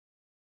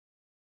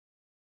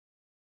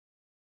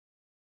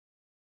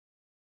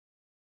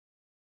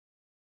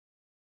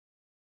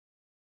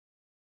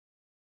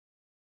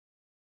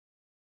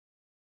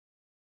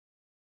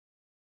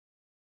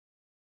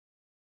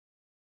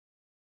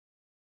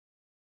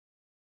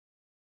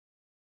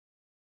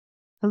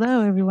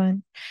Hello,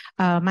 everyone.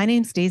 My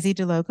name's Daisy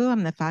DeLogo.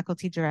 I'm the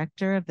faculty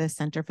director of the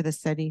Center for the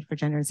Study for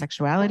Gender and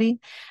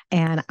Sexuality,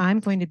 and I'm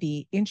going to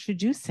be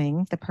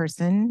introducing the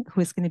person who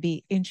is going to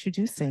be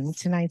introducing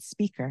tonight's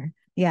speaker.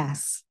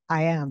 Yes,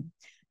 I am,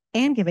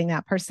 and giving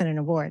that person an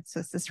award.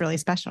 So this is really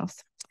special.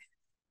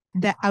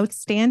 The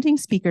Outstanding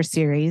Speaker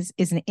Series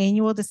is an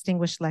annual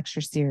distinguished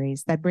lecture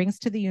series that brings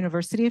to the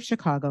University of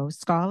Chicago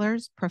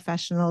scholars,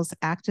 professionals,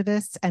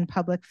 activists, and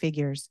public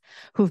figures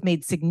who've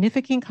made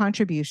significant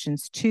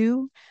contributions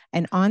to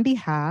and on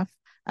behalf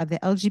of the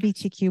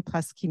LGBTQ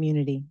plus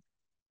community.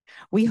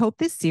 We hope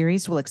this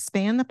series will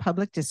expand the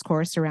public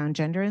discourse around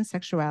gender and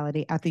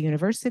sexuality at the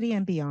university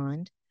and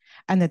beyond,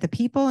 and that the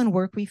people and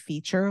work we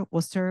feature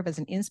will serve as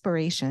an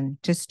inspiration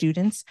to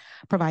students,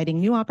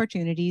 providing new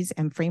opportunities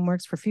and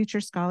frameworks for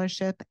future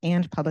scholarship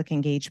and public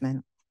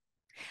engagement.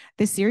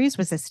 This series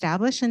was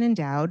established and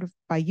endowed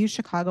by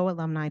UChicago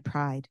Alumni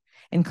Pride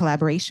in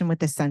collaboration with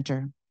the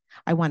Center.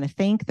 I want to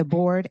thank the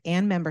board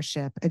and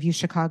membership of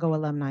UChicago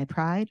Alumni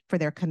Pride for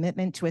their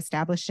commitment to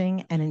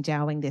establishing and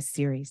endowing this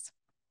series.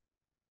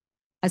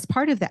 As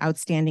part of the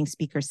Outstanding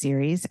Speaker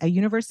Series, a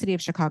University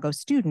of Chicago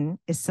student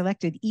is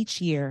selected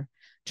each year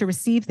to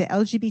receive the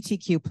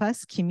LGBTQ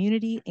plus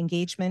Community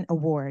Engagement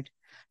Award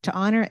to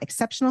honor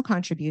exceptional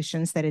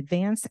contributions that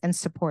advance and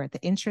support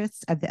the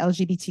interests of the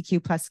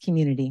LGBTQ plus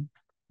community.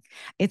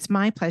 It's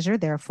my pleasure,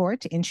 therefore,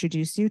 to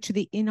introduce you to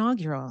the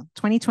inaugural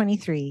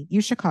 2023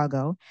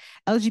 UChicago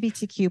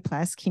LGBTQ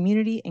plus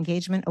Community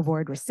Engagement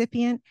Award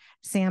recipient,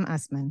 Sam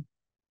Usman.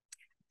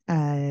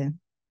 And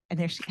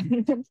there she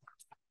is.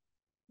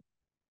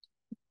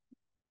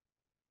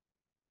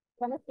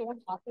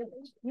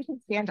 You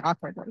can stand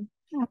awkwardly.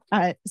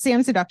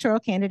 Sam's a doctoral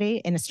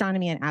candidate in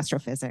astronomy and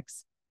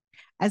astrophysics.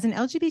 As an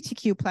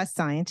LGBTQ plus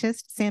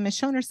scientist, Sam has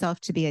shown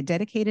herself to be a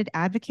dedicated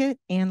advocate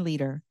and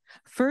leader.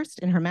 First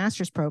in her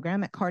master's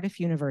program at Cardiff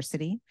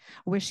University,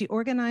 where she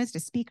organized a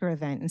speaker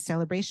event in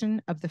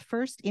celebration of the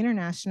first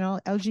International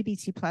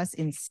LGBT plus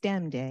in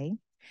STEM Day,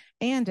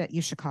 and at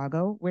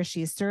UChicago, where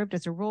she has served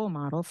as a role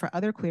model for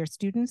other queer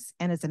students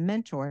and as a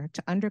mentor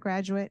to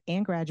undergraduate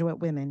and graduate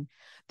women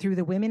through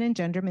the Women and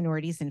Gender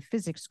Minorities in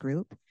Physics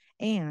group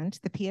and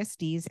the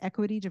PSD's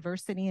Equity,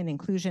 Diversity, and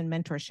Inclusion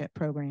mentorship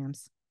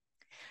programs.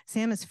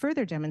 Sam has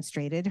further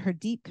demonstrated her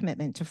deep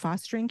commitment to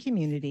fostering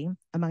community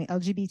among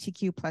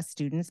LGBTQ plus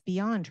students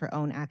beyond her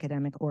own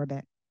academic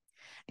orbit.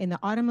 In the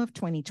autumn of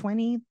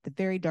 2020, the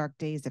very dark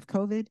days of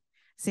COVID,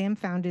 Sam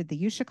founded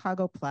the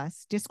UChicago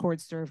Plus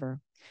Discord server,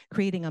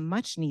 creating a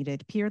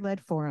much-needed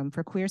peer-led forum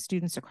for queer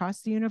students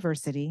across the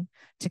university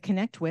to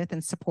connect with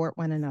and support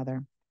one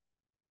another.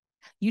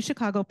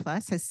 UChicago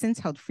Plus has since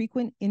held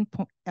frequent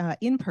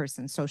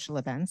in-person social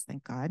events,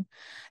 thank God,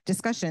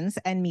 discussions,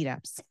 and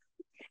meetups.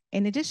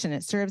 In addition,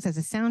 it serves as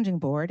a sounding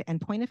board and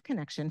point of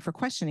connection for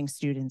questioning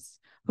students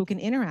who can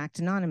interact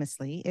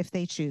anonymously if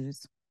they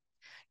choose.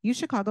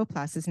 UChicago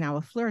Plus is now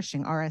a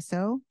flourishing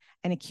RSO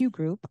and a Q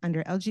group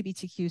under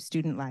LGBTQ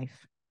Student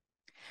Life.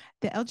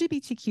 The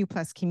LGBTQ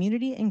plus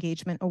Community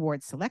Engagement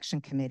Award Selection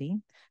Committee,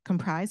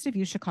 comprised of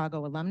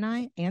UChicago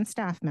alumni and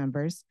staff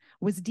members,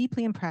 was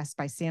deeply impressed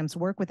by Sam's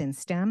work within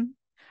STEM,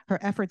 her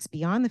efforts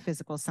beyond the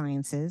physical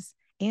sciences,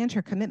 and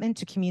her commitment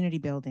to community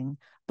building,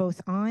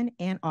 both on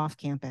and off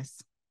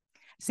campus.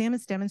 Sam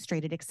has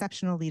demonstrated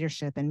exceptional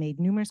leadership and made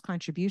numerous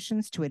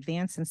contributions to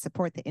advance and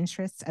support the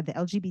interests of the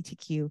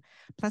LGBTQ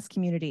plus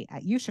community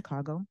at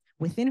UChicago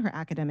within her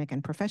academic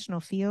and professional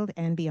field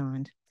and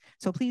beyond.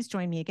 So please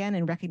join me again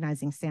in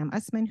recognizing Sam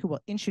Usman, who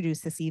will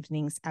introduce this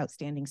evening's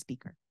outstanding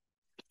speaker.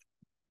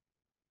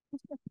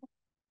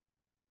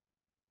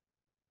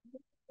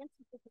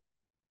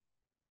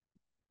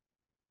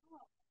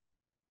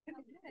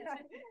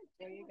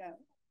 There you go.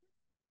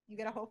 You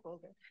get a whole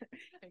folder. There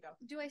you go.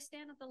 Do I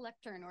stand at the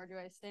lectern or do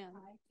I stand?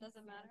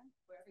 Doesn't matter.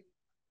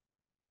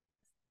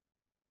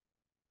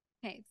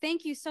 Okay,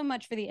 thank you so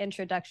much for the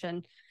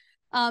introduction.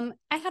 I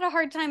had a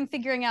hard time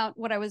figuring out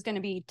what I was going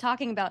to be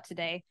talking about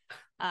today.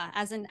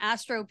 As an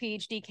astro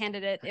PhD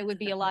candidate, it would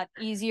be a lot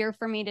easier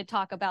for me to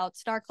talk about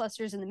star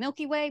clusters in the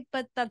Milky Way,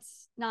 but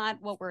that's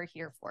not what we're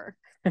here for.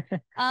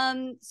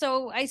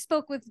 So I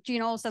spoke with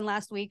Jean Olson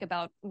last week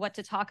about what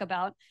to talk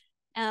about.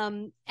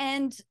 And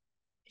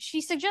she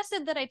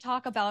suggested that I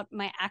talk about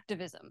my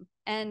activism.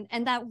 And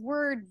that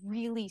word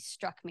really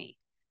struck me.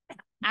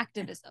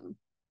 Activism.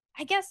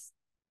 I guess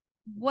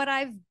what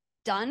I've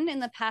done in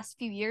the past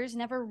few years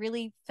never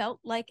really felt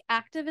like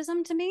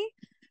activism to me.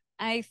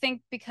 I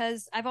think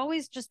because I've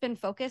always just been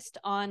focused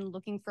on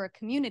looking for a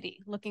community,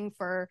 looking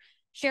for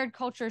shared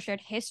culture, shared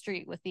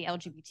history with the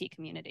LGBT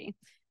community.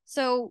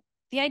 So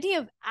the idea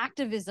of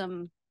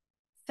activism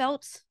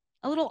felt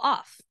a little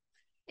off.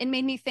 It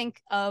made me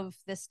think of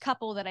this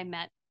couple that I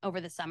met over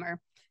the summer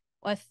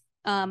with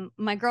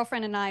my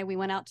girlfriend and I. We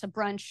went out to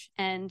brunch,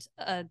 and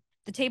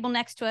the table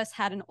next to us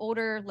had an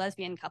older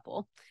lesbian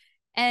couple,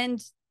 and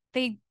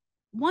they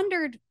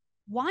wondered,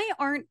 why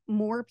aren't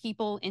more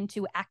people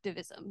into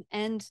activism?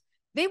 And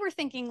they were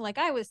thinking like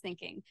I was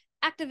thinking.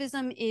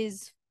 Activism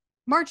is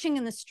marching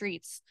in the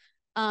streets,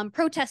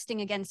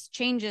 protesting against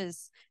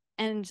changes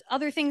and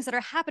other things that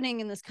are happening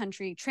in this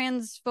country,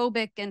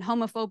 transphobic and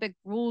homophobic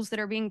rules that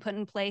are being put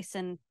in place,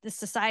 and this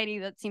society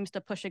that seems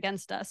to push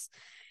against us.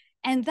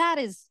 And that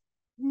is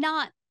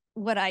not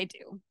what I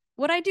do.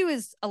 What I do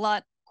is a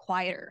lot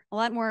quieter, a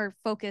lot more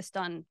focused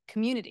on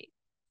community.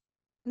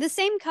 The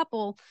same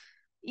couple,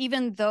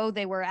 even though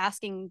they were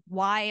asking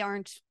why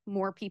aren't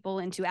more people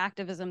into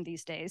activism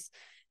these days,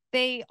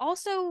 they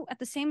also, at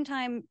the same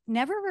time,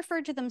 never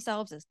referred to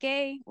themselves as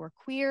gay or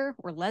queer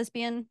or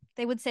lesbian.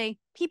 They would say,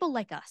 people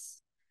like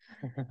us.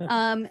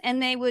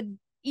 And they would,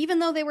 even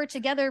though they were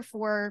together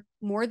for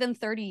more than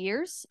 30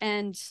 years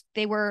and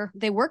they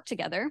worked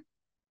together,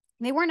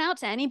 they weren't out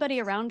to anybody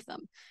around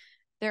them.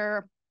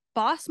 Their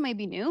boss might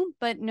be new,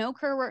 but no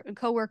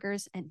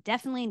co-workers and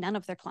definitely none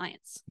of their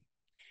clients.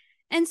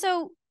 And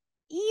so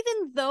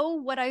even though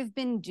what I've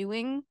been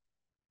doing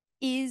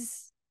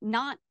is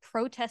not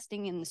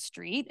protesting in the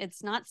street,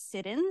 it's not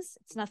sit-ins,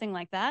 it's nothing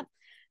like that,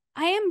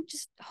 I am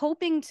just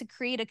hoping to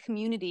create a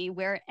community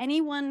where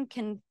anyone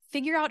can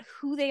figure out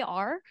who they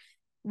are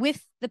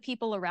with the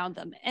people around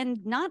them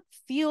and not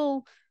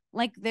feel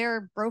like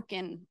they're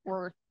broken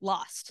or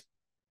lost.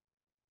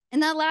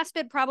 And that last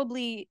bit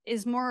probably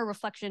is more a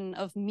reflection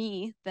of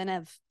me than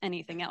of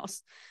anything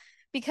else,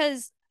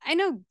 because I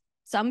know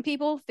some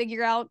people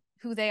figure out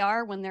who they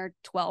are when they're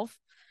 12.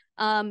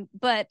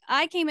 But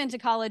I came into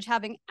college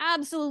having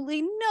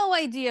absolutely no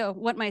idea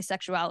what my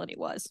sexuality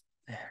was.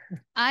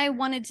 I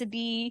wanted to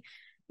be,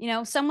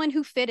 someone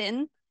who fit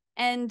in,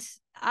 and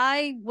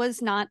I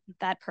was not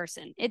that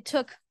person. It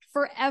took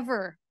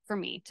forever for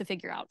me to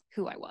figure out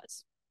who I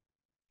was.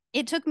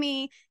 It took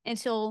me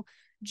until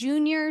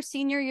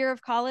senior year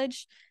of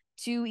college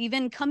to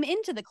even come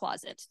into the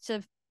closet,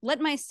 to let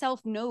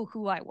myself know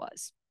who I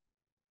was.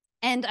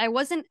 And I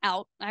wasn't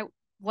out. I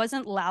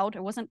wasn't loud. I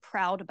wasn't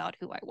proud about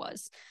who I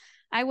was.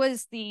 I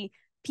was the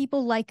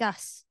people like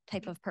us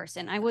type of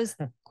person. I was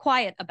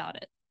quiet about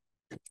it.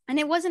 And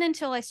it wasn't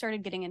until I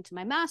started getting into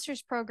my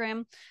master's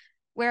program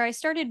where I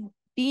started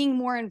being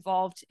more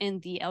involved in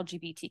the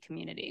LGBT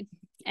community.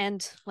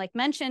 And like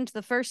mentioned,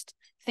 the first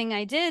thing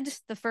I did,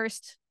 the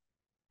first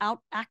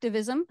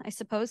activism, I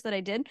suppose, that I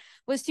did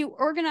was to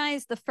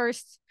organize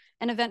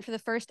an event for the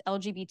first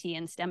LGBT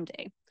and STEM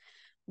Day.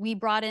 We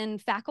brought in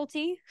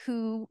faculty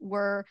who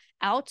were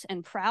out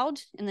and proud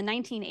in the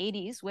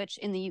 1980s, which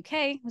in the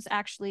UK was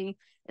actually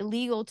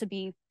illegal to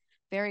be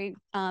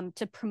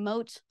to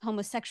promote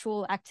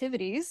homosexual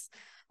activities,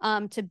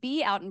 to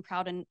be out and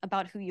proud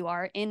about who you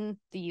are in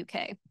the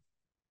UK.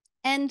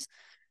 And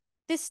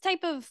this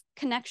type of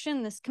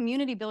connection, this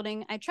community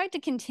building, I tried to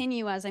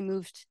continue as I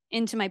moved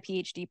into my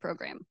PhD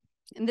program.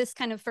 And this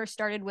kind of first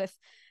started with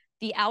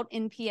the Out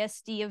in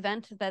PSD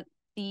event that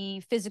the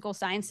Physical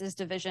Sciences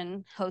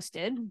Division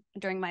hosted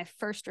during my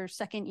first or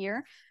second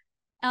year,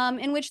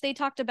 in which they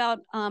talked about,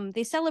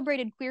 they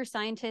celebrated queer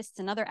scientists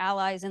and other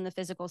allies in the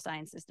Physical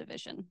Sciences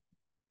Division.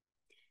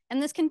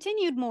 And this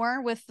continued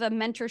more with the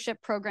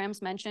mentorship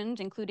programs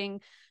mentioned,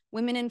 including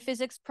Women in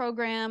Physics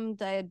program,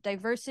 the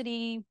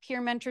Diversity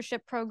Peer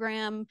Mentorship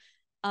program.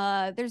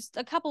 There's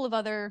a couple of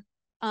other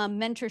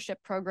mentorship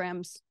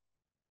programs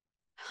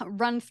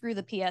run through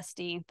the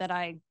PSD that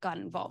I got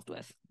involved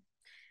with.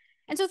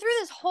 And so through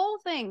this whole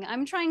thing,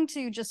 I'm trying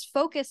to just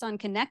focus on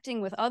connecting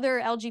with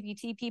other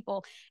LGBT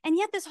people. And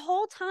yet this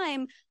whole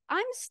time,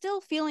 I'm still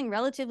feeling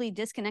relatively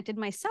disconnected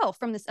myself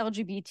from this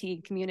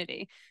LGBT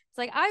community. It's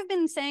like I've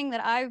been saying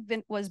that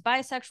was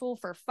bisexual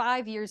for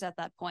 5 years at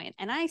that point,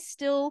 and I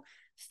still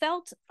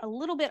felt a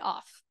little bit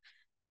off,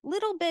 a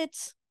little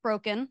bit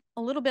broken,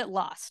 a little bit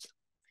lost.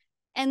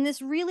 And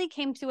this really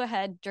came to a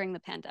head during the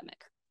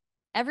pandemic.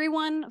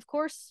 Everyone, of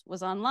course,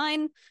 was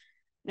online.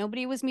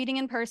 Nobody was meeting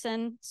in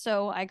person.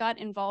 So I got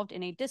involved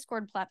in a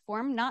Discord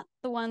platform, not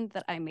the one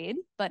that I made,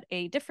 but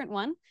a different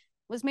one. It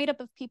was made up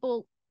of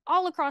people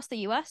all across the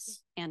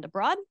US and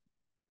abroad.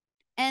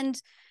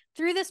 And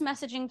through this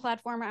messaging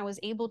platform, I was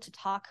able to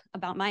talk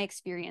about my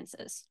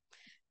experiences,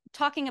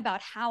 talking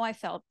about how I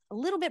felt a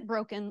little bit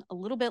broken, a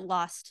little bit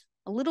lost,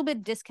 a little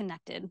bit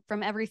disconnected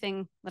from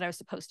everything that I was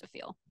supposed to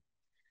feel.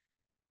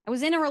 I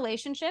was in a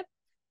relationship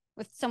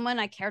with someone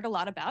I cared a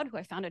lot about, who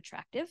I found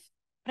attractive,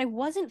 but I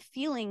wasn't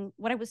feeling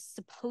what I was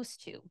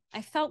supposed to.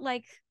 I felt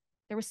like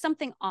there was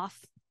something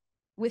off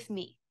with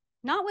me,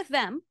 not with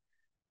them,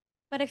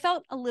 but I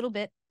felt a little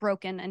bit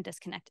broken and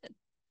disconnected.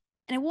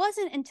 And it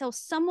wasn't until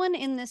someone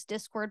in this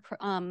Discord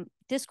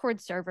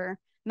server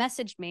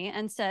messaged me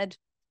and said,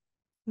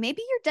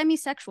 maybe you're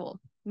demisexual,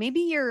 maybe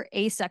you're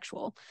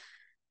asexual.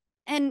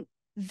 And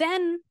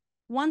then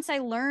once I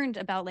learned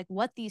about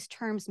what these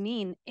terms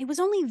mean, it was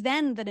only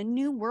then that a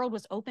new world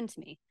was open to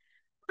me.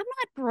 I'm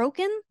not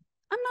broken.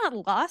 I'm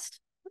not lost.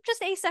 I'm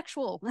just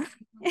asexual.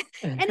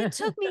 And it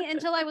took me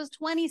until I was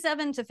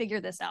 27 to figure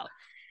this out.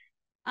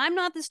 I'm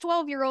not this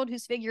 12-year-old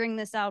who's figuring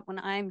this out when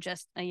I'm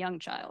just a young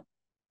child.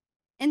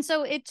 And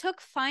so it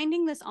took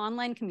finding this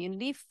online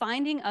community,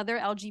 finding other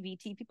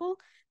LGBT people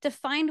to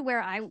find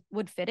where I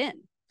would fit in.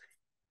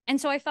 And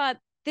so I thought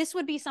this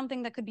would be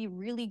something that could be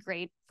really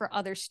great for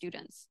other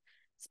students.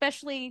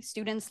 especially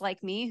students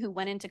like me who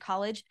went into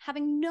college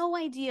having no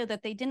idea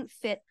that they didn't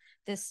fit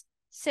this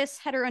cis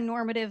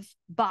heteronormative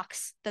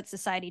box that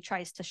society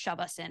tries to shove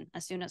us in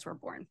as soon as we're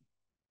born.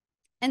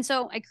 And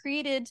so I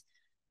created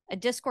a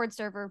Discord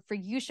server for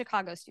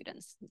UChicago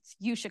students. It's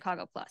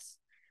UChicago Plus.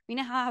 We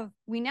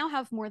now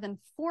have more than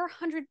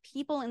 400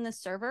 people in this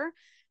server.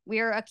 We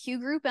are a Q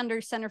group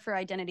under Center for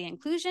Identity and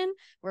Inclusion.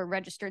 We're a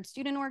registered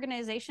student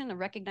organization, a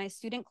recognized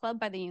student club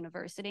by the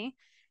university.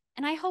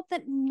 And I hope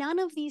that none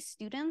of these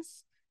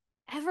students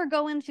ever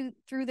go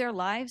through their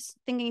lives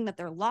thinking that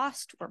they're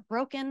lost or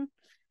broken,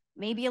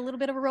 maybe a little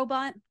bit of a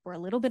robot or a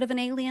little bit of an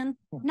alien,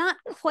 not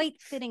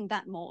quite fitting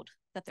that mold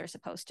that they're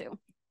supposed to.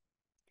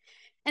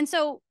 And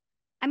so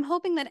I'm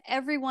hoping that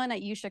everyone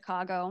at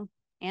UChicago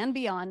and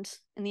beyond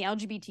in the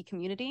LGBT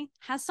community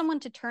has someone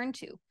to turn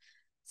to,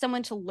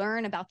 someone to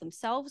learn about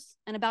themselves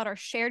and about our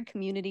shared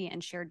community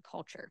and shared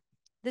culture,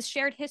 this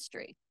shared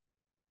history.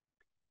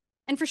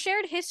 And for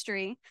shared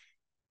history,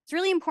 it's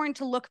really important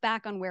to look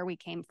back on where we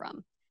came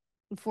from.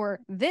 And for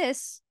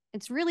this,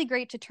 it's really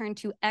great to turn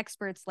to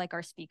experts like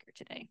our speaker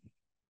today.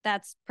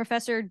 That's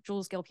Professor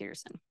Jules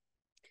Gill-Peterson.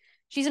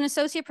 She's an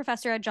associate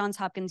professor at Johns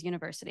Hopkins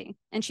University,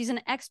 and she's an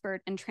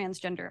expert in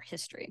transgender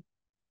history.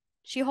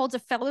 She holds a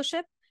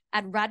fellowship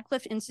at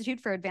Radcliffe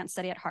Institute for Advanced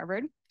Study at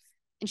Harvard,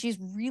 and she's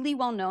really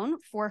well known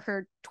for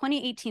her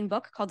 2018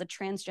 book called The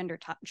Transgender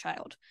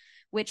Child,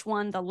 which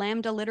won the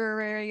Lambda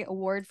Literary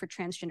Award for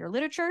Transgender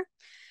Literature,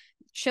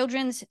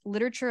 Children's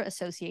Literature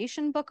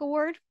Association Book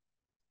Award,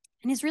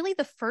 and is really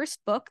the first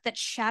book that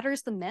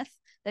shatters the myth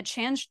that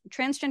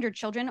transgender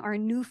children are a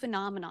new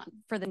phenomenon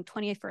for the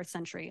 21st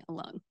century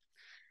alone.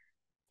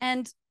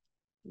 And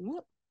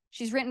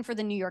she's written for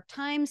the New York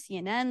Times,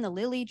 CNN, The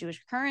Lily,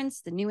 Jewish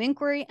Currents, The New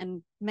Inquiry,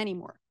 and many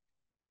more.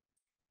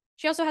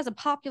 She also has a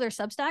popular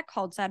Substack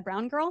called Sad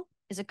Brown Girl,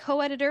 is a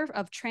co-editor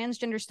of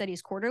Transgender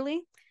Studies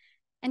Quarterly,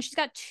 and she's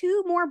got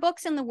 2 more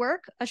books in the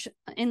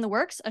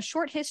works, A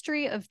Short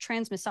History of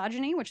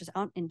Transmisogyny, which is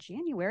out in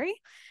January,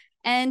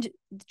 and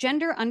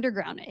Gender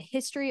Underground, A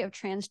History of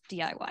Trans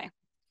DIY.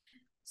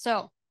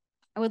 So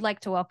I would like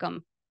to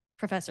welcome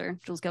Professor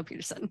Jules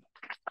Gill-Peterson.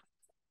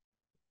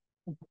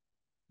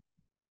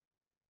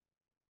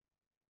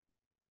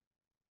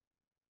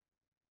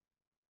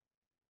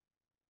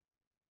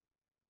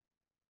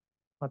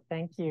 Well,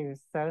 thank you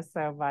so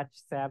much,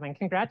 Sam, and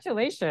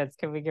congratulations.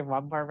 Can we give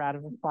one more round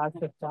of applause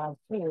to Sam,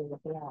 too?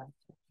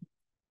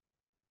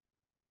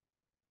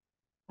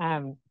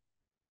 Yeah.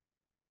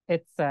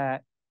 It's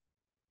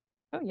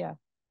oh yeah,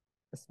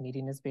 this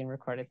meeting is being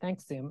recorded.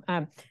 Thanks, Zoom.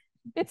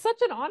 It's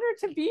such an honor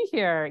to be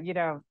here. You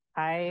know,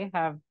 I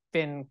have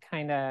been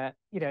kind of,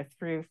 you know,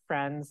 through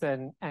friends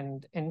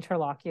and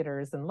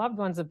interlocutors and loved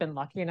ones have been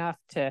lucky enough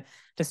to,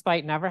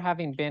 despite never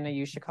having been a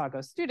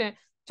UChicago student,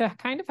 to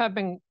kind of have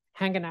been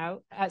hanging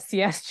out at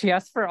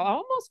CSGS for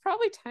almost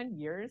probably 10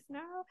 years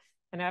now.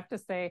 And I have to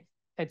say,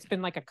 it's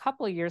been like a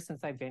couple of years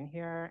since I've been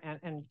here.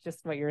 And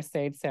just what you're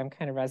saying, Sam,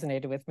 kind of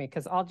resonated with me,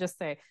 because I'll just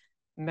say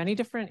many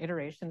different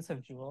iterations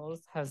of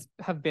Jules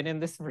have been in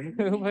this room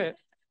with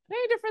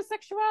many different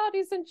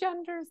sexualities and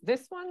genders.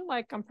 This one,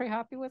 like, I'm pretty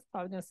happy with,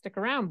 probably gonna stick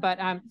around, but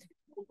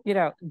you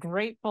know,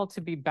 grateful to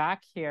be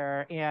back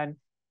here. And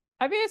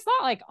I mean, it's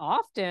not like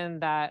often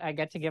that I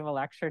get to give a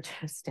lecture to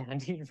a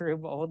standing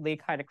room only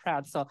kind of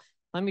crowd. So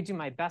let me do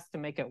my best to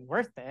make it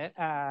worth it,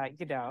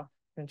 you know,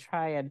 and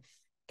try and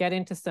get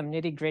into some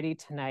nitty gritty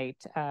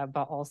tonight,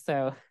 but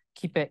also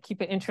keep it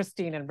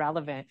interesting and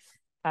relevant.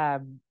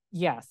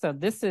 Yeah, so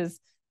this is,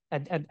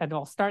 and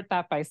I'll start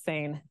that by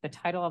saying the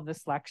title of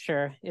this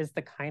lecture is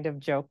the kind of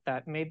joke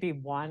that maybe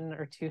 1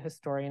 or 2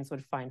 historians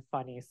would find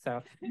funny.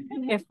 So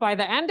if by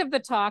the end of the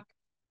talk,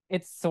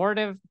 it sort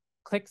of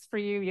clicks for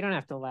you, you don't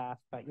have to laugh,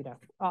 but you know,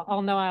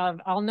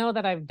 I'll know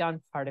that I've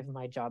done part of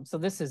my job. So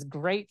this is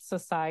Great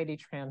Society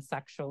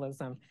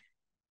Transsexualism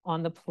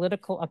on the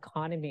Political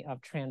Economy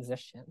of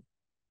Transition.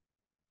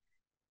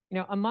 You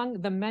know,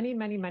 among the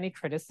many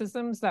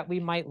criticisms that we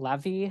might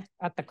levy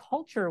at the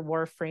culture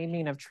war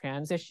framing of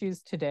trans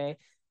issues today,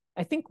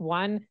 I think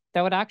one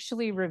that would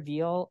actually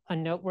reveal a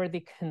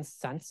noteworthy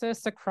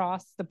consensus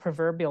across the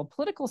proverbial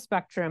political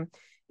spectrum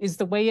is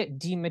the way it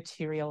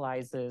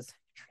dematerializes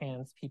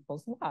trans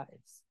people's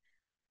lives.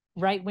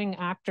 Right-wing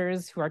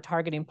actors who are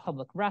targeting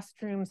public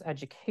restrooms,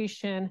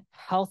 education,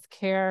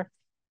 healthcare,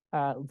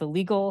 the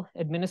legal,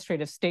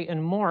 administrative state,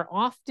 and more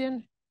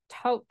often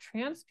tout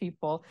trans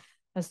people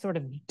as sort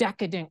of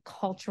decadent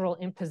cultural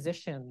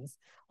impositions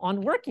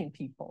on working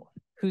people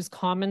whose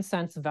common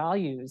sense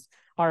values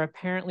are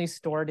apparently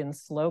stored in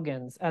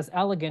slogans as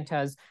elegant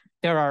as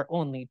there are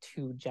only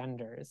 2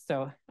 genders.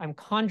 So I'm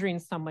conjuring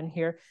someone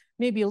here,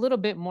 maybe a little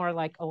bit more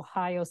like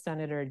Ohio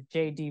Senator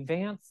J.D.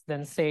 Vance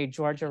than, say,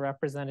 Georgia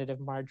Representative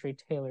Marjorie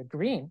Taylor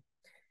Greene.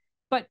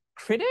 But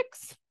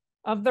critics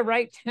of the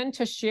right tend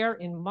to share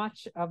in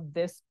much of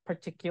this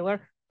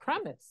particular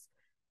premise.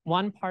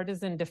 One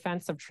partisan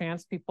defense of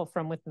trans people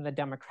from within the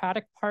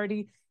Democratic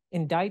Party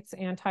indicts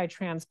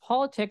anti-trans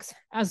politics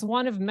as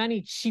one of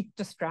many cheap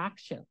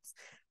distractions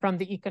from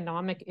the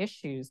economic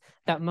issues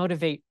that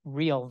motivate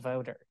real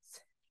voters.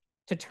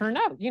 to turn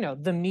out,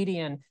 the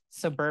median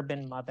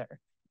suburban mother,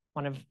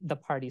 one of the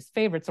party's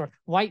favorites, or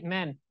white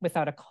men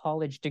without a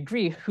college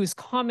degree whose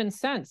common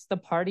sense the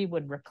party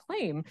would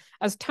reclaim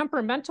as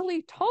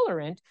temperamentally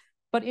tolerant,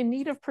 but in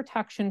need of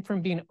protection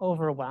from being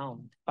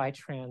overwhelmed by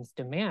trans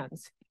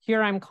demands.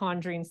 Here I'm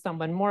conjuring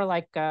someone more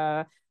like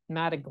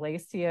Matt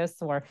Iglesias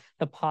or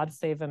the Pod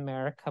Save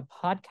America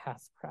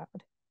podcast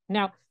crowd.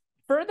 Now,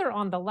 further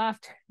on the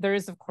left, there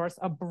is, of course,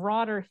 a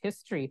broader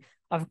history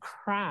of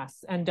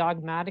crass and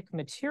dogmatic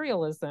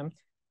materialism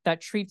that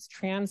treats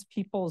trans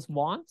people's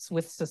wants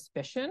with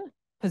suspicion,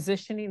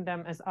 positioning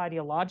them as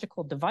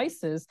ideological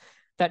devices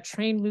that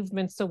train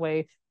movements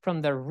away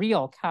from the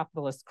real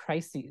capitalist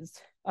crises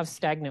of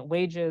stagnant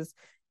wages,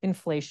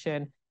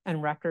 inflation,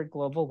 and record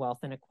global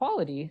wealth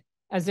inequality,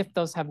 as if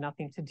those have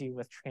nothing to do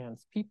with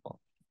trans people.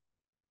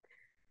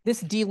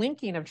 This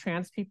delinking of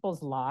trans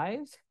people's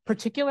lives,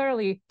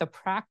 particularly the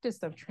practice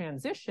of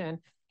transition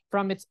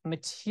from its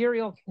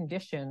material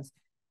conditions,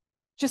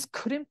 just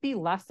couldn't be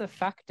less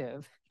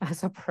effective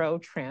as a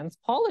pro-trans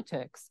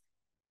politics.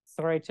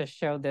 Sorry to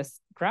show this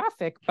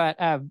graphic, but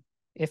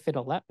if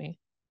it'll let me.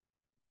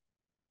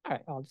 All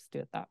right, I'll just do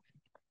it that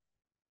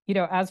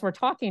way. As we're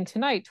talking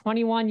tonight,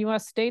 21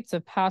 US states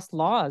have passed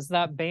laws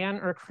that ban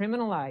or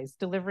criminalize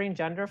delivering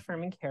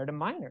gender-affirming care to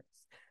minors.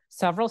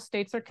 Several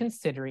states are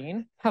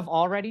considering, have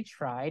already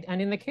tried,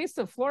 and in the case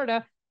of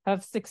Florida,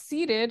 have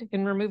succeeded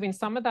in removing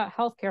some of that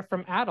healthcare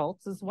from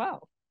adults as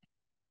well.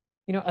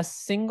 A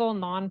single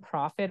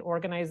nonprofit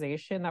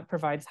organization that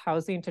provides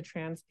housing to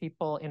trans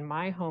people in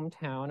my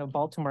hometown of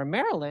Baltimore,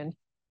 Maryland,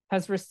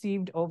 has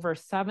received over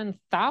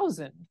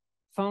 7,000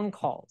 phone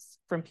calls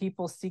from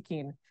people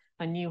seeking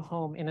a new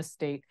home in a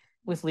state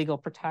with legal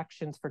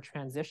protections for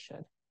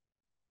transition.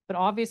 But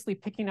obviously,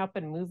 picking up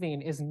and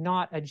moving is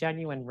not a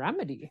genuine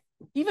remedy,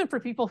 even for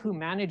people who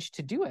manage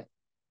to do it.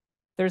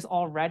 There's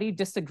already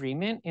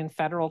disagreement in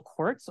federal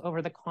courts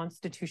over the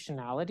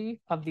constitutionality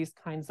of these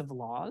kinds of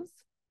laws.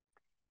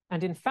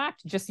 And in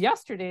fact, just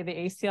yesterday, the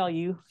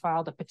ACLU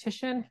filed a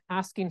petition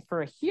asking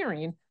for a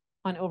hearing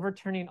on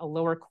overturning a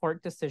lower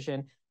court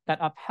decision that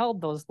upheld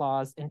those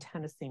laws in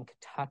Tennessee and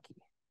Kentucky.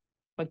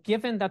 But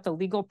given that the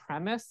legal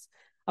premise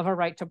of a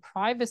right to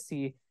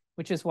privacy,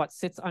 which is what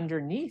sits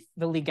underneath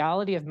the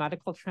legality of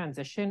medical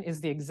transition, is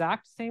the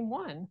exact same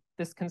one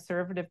this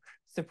conservative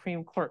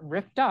Supreme Court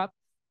ripped up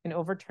in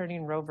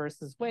overturning Roe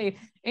versus Wade,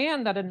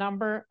 and that a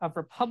number of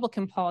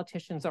Republican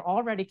politicians are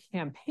already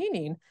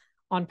campaigning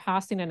on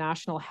passing a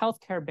national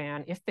healthcare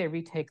ban if they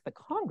retake the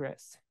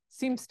Congress,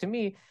 seems to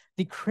me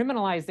the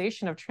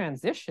criminalization of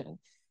transition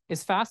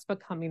is fast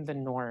becoming the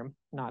norm,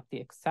 not the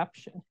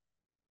exception.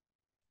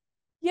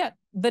 Yet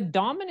the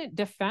dominant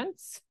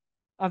defense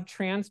of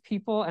trans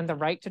people and the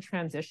right to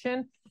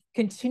transition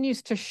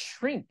continues to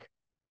shrink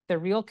the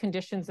real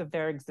conditions of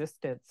their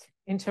existence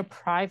into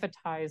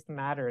privatized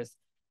matters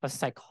of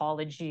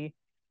psychology,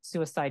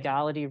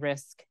 suicidality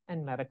risk,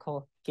 and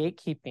medical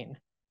gatekeeping.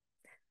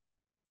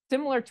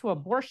 Similar to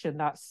abortion,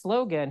 that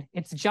slogan,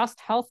 "It's just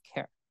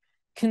healthcare,"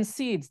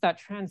 concedes that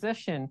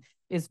transition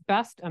is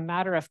best a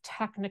matter of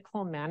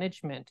technical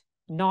management,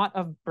 not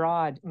of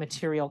broad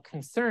material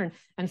concern,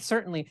 and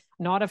certainly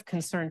not of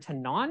concern to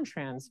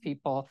non-trans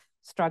people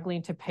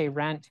struggling to pay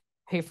rent,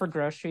 pay for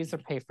groceries, or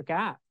pay for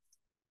gas.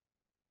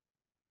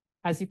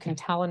 As you can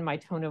tell in my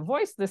tone of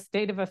voice, this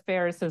state of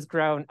affairs has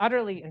grown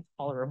utterly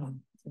intolerable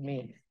to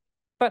me.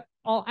 But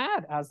I'll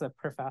add, as a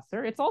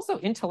professor, it's also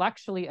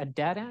intellectually a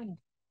dead end.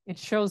 It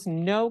shows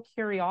no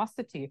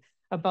curiosity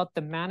about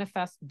the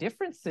manifest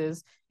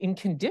differences in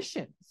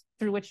conditions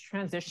through which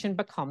transition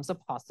becomes a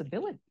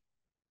possibility.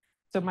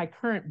 So my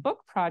current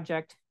book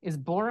project is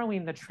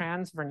borrowing the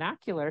trans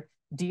vernacular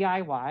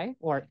DIY,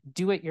 or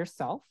do it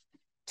yourself,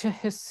 to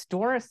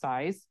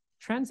historicize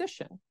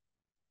transition.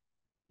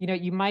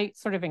 You might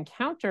sort of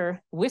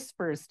encounter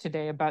whispers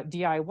today about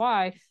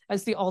DIY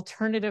as the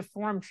alternative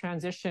form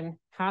transition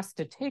has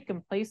to take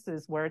in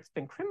places where it's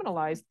been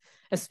criminalized,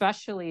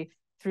 especially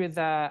through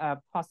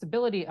the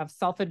possibility of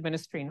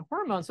self-administering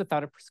hormones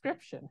without a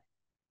prescription.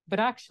 But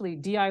actually,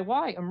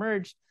 DIY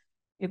emerged,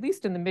 at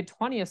least in the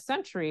mid-20th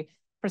century,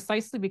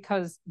 precisely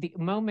because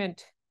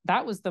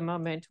that was the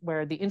moment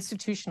where the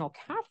institutional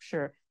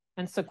capture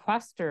and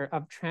sequester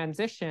of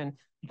transition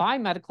by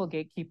medical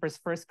gatekeepers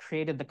first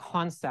created the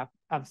concept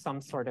of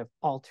some sort of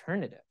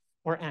alternative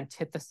or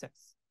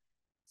antithesis.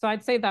 So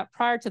I'd say that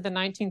prior to the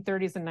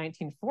 1930s and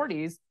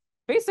 1940s,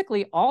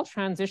 basically all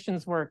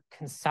transitions were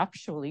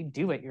conceptually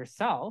do it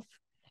yourself,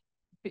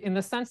 in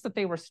the sense that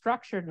they were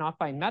structured not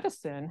by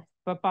medicine,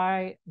 but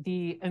by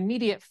the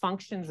immediate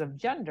functions of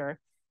gender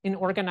in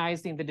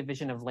organizing the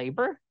division of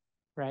labor,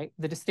 right?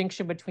 The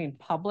distinction between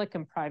public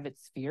and private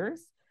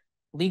spheres,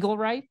 legal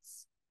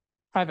rights,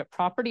 private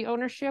property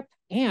ownership,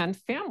 and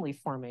family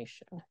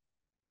formation.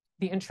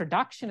 The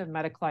introduction of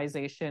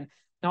medicalization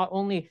not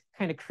only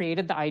kind of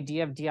created the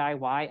idea of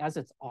DIY as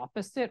its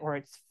opposite or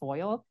its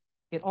foil,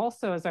 it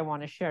also, as I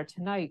want to share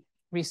tonight,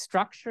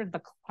 restructured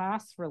the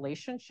class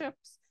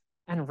relationships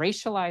and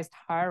racialized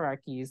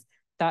hierarchies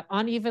that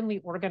unevenly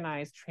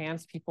organize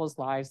trans people's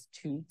lives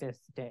to this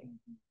day.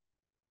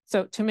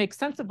 So to make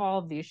sense of all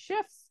of these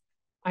shifts,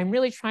 I'm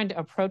really trying to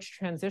approach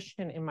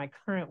transition in my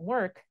current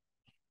work,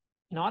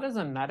 not as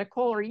a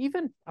medical or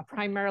even a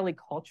primarily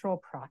cultural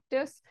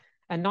practice,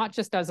 and not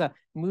just as a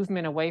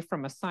movement away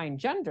from assigned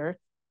gender,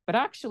 but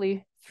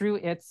actually through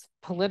its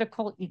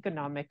political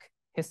economic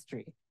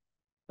history,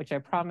 which I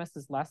promise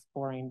is less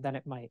boring than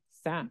it might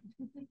sound.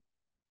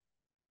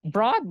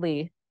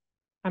 Broadly,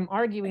 I'm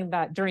arguing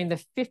that during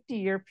the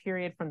 50-year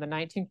period from the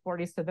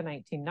 1940s to the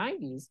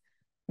 1990s,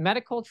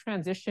 medical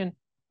transition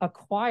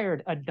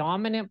acquired a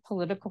dominant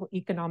political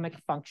economic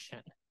function,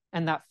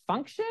 and that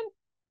function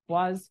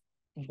was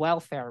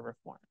welfare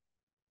reform.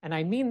 And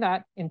I mean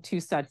that in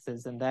two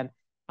senses, and then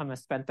I'm going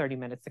to spend 30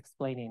 minutes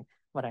explaining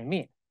what I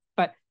mean.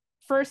 But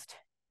first,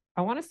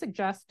 I want to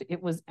suggest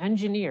it was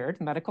engineered,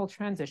 medical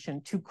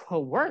transition, to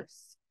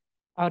coerce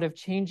out of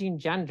changing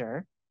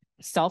gender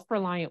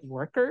self-reliant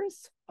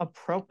workers,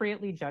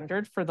 appropriately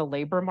gendered for the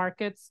labor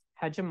market's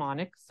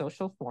hegemonic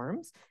social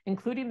forms,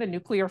 including the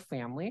nuclear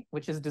family,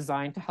 which is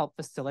designed to help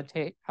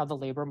facilitate how the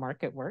labor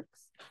market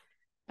works.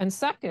 And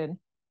second,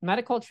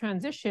 medical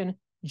transition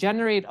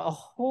generate a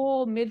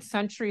whole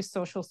mid-century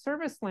social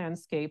service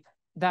landscape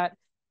that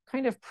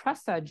kind of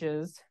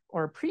presages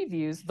or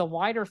previews the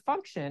wider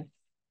function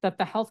that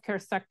the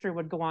healthcare sector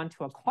would go on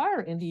to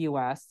acquire in the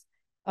US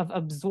of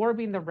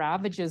absorbing the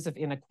ravages of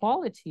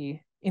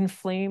inequality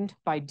inflamed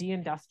by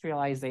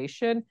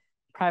deindustrialization,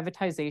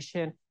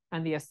 privatization,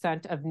 and the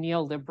ascent of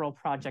neoliberal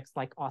projects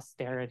like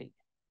austerity.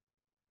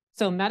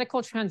 So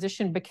medical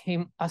transition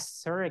became a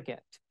surrogate,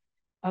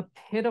 a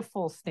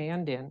pitiful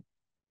stand-in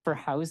for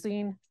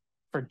housing,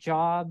 for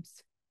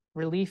jobs,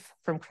 relief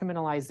from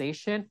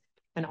criminalization,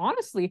 and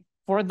honestly,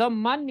 for the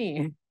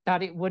money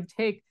that it would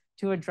take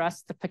to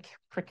address the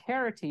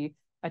precarity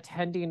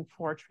attending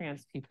poor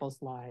trans people's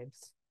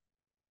lives.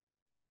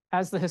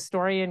 As the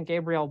historian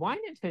Gabrielle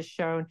Wynant has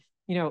shown,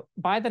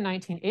 by the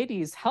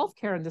 1980s,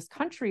 healthcare in this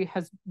country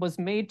was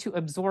made to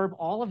absorb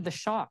all of the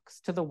shocks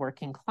to the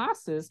working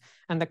classes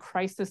and the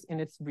crisis in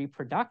its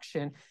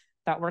reproduction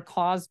that were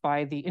caused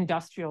by the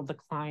industrial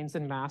declines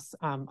and mass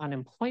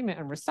unemployment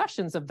and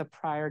recessions of the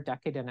prior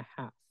decade and a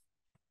half.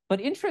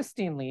 But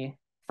interestingly,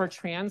 for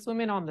trans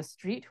women on the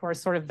street, who are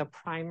sort of the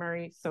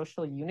primary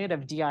social unit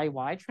of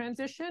DIY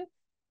transition,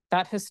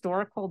 that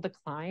historical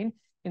decline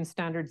in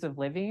standards of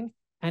living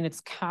and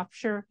its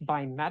capture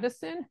by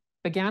medicine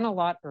began a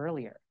lot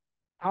earlier.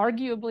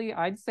 Arguably,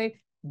 I'd say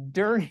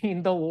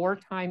during the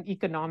wartime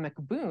economic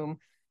boom,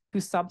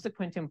 whose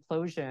subsequent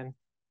implosion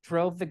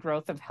drove the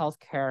growth of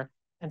healthcare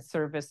and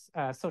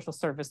social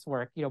service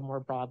work, more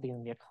broadly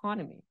in the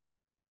economy.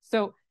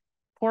 So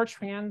poor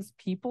trans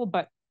people,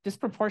 but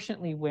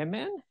disproportionately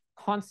women,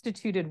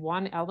 constituted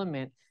one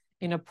element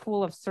in a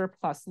pool of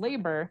surplus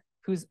labor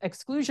whose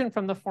exclusion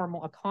from the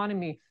formal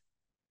economy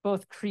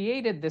both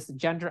created this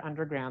gender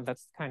underground,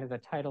 that's kind of the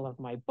title of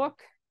my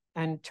book,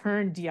 and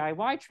turned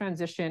DIY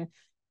transition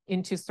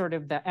into sort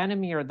of the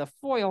enemy or the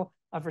foil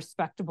of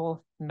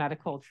respectable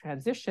medical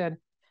transition.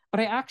 But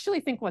I actually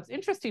think what's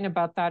interesting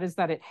about that is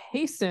that it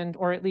hastened,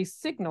 or at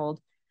least signaled,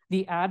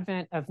 the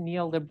advent of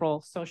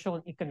neoliberal social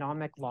and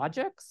economic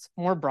logics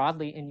more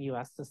broadly in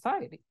US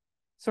society,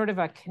 sort of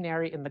a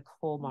canary in the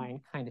coal mine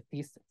kind of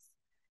thesis.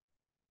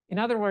 In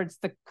other words,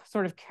 the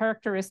sort of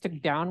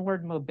characteristic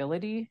downward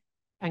mobility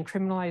and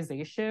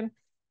criminalization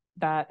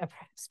that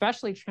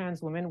especially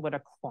trans women would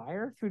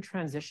acquire through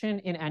transition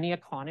in any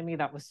economy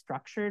that was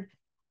structured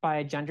by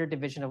a gender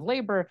division of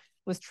labor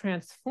was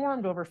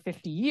transformed over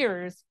 50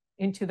 years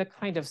into the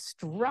kind of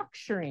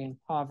structuring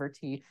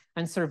poverty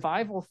and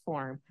survival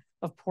form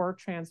of poor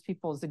trans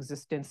people's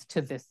existence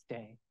to this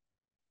day.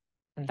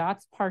 And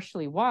that's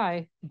partially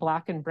why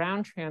Black and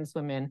brown trans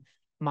women,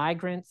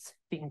 migrants,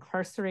 the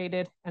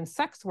incarcerated, and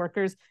sex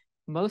workers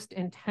most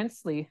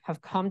intensely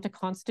have come to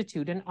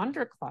constitute an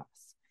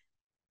underclass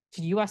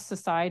to US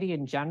society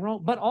in general,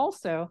 but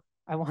also,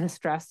 I want to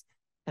stress,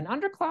 an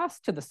underclass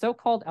to the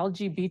so-called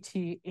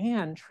LGBT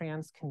and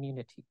trans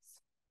communities.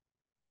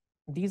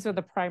 These are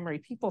the primary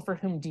people for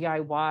whom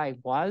DIY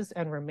was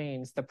and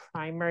remains the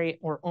primary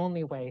or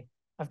only way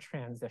of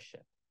transition,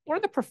 or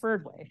the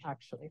preferred way,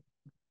 actually.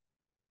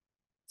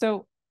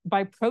 So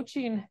by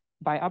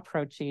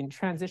approaching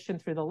transition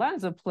through the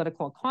lens of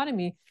political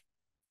economy,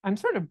 I'm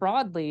sort of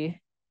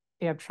broadly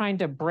trying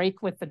to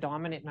break with the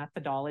dominant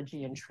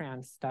methodology in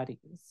trans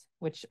studies,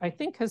 which I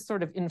think has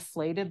sort of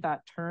inflated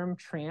that term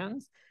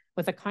trans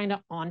with a kind of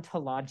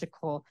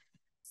ontological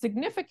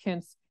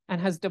significance and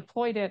has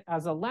deployed it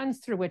as a lens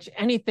through which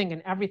anything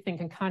and everything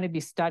can kind of be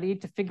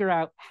studied to figure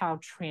out how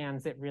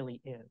trans it really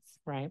is,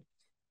 right?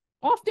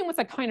 Often with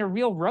a kind of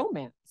real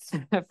romance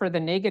for the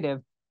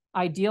negative,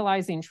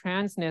 idealizing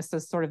transness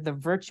as sort of the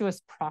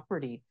virtuous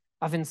property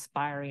of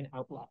inspiring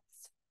outlaws.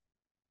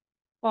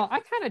 Well,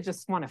 I kind of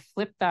just want to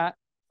flip that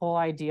whole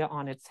idea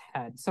on its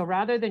head. So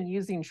rather than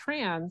using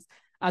trans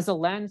as a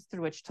lens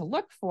through which to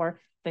look for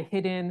the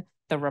hidden,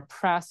 the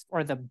repressed,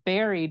 or the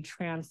buried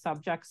trans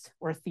subjects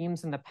or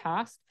themes in the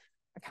past,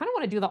 I kind of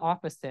want to do the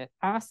opposite.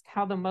 Ask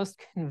how the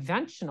most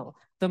conventional,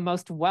 the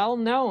most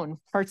well-known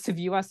parts of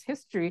US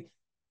history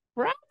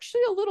were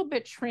actually a little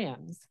bit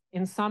trans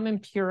in some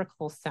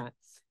empirical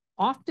sense,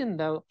 often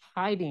though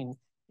hiding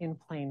in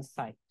plain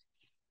sight.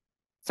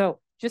 So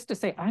just to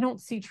say, I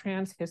don't see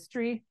trans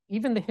history,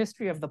 even the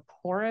history of the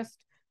poorest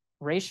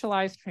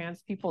racialized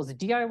trans people's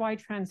DIY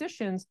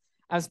transitions,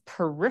 as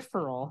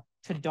peripheral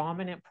to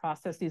dominant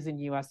processes in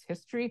US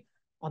history.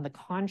 On the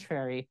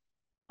contrary,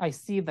 I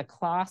see the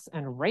class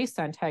and race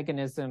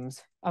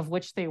antagonisms of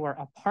which they were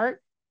a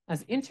part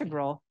as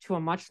integral to a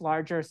much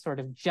larger sort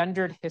of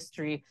gendered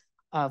history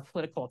of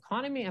political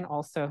economy and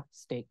also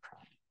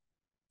statecraft.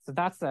 So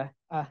that's a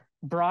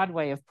broad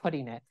way of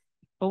putting it.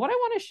 But what I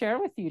want to share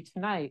with you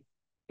tonight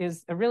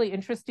is a really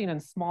interesting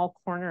and small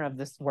corner of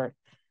this work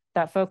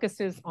that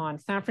focuses on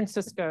San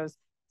Francisco's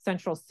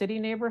Central City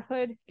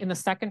neighborhood in the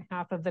second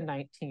half of the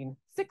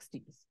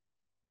 1960s.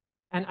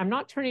 And I'm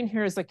not turning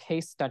here as a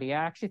case study.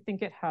 I actually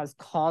think it has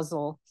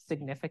causal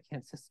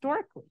significance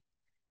historically.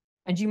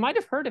 And you might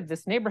have heard of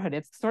this neighborhood.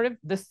 It's sort of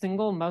the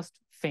single most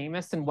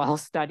famous and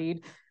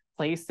well-studied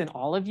place in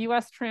all of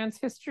US trans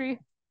history,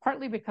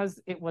 partly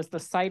because it was the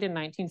site in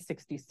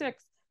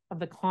 1966 of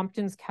the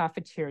Compton's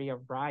Cafeteria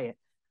riot,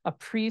 a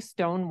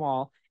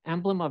pre-Stonewall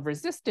emblem of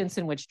resistance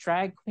in which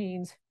drag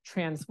queens,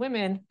 trans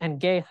women, and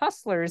gay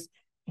hustlers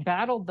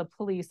battled the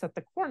police at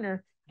the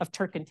corner of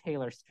Turk and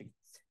Taylor Streets.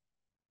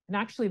 And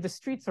actually, the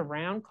streets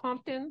around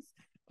Compton's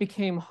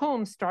became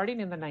home starting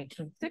in the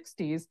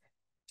 1960s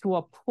to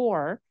a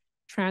poor,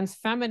 trans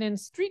feminine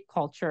street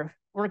culture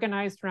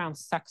organized around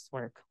sex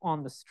work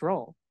on the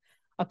stroll,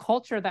 a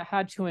culture that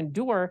had to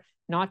endure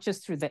not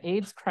just through the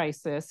AIDS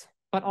crisis,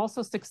 but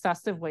also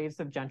successive waves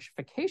of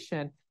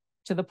gentrification,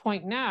 to the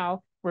point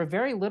now where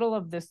very little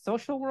of this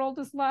social world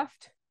is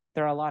left.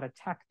 There are a lot of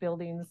tech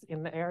buildings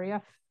in the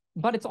area,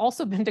 but it's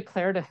also been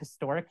declared a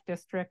historic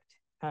district.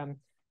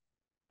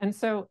 And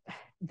so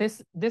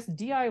this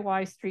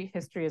DIY street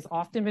history has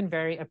often been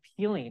very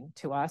appealing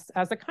to us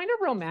as a kind of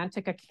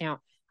romantic account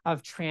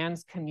of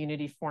trans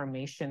community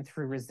formation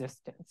through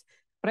resistance.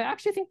 But I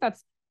actually think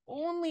that's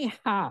only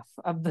half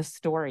of the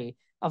story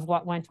of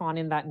what went on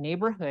in that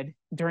neighborhood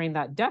during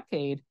that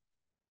decade,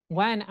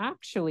 when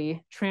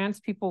actually trans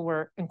people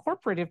were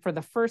incorporated for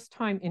the first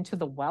time into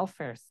the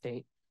welfare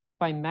state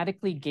by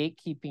medically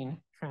gatekeeping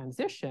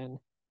transition.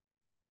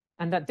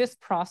 And that this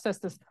process,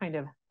 this kind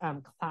of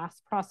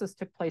class process,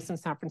 took place in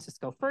San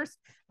Francisco first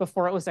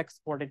before it was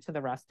exported to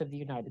the rest of the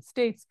United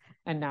States,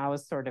 and now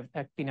is sort of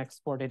being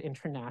exported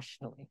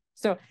internationally.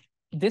 So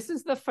this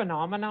is the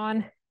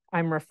phenomenon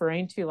I'm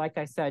referring to, like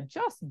I said,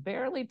 just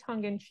barely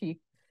tongue-in-cheek,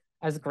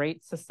 as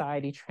Great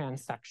Society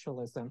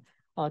Transsexualism.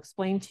 I'll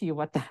explain to you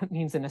what that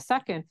means in a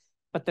second,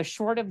 but the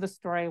short of the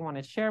story I want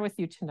to share with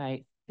you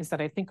tonight is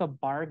that I think a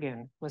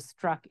bargain was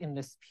struck in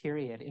this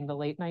period in the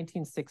late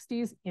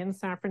 1960s in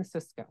San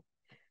Francisco,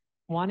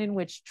 one in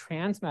which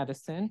trans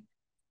medicine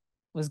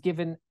was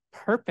given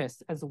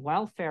purpose as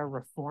welfare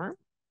reform,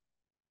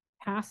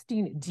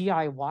 casting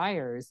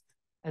DIYers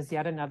as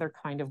yet another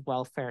kind of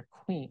welfare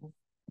queen.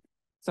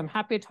 So I'm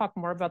happy to talk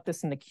more about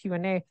this in the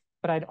Q&A,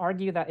 but I'd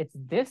argue that it's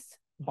this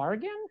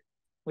bargain,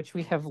 which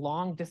we have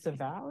long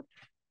disavowed,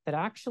 that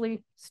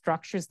actually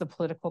structures the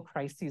political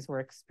crises we're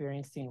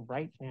experiencing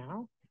right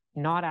now,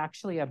 not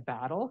actually a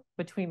battle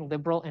between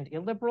liberal and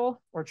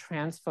illiberal or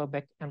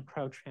transphobic and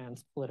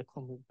pro-trans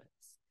political movements.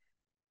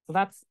 So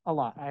that's a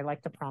lot. I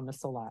like to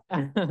promise a lot.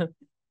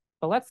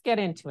 But let's get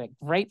into it.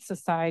 Great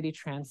Society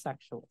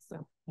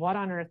Transsexualism. What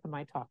on earth am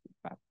I talking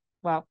about?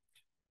 Well,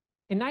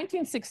 in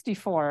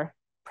 1964,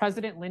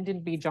 President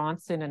Lyndon B.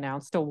 Johnson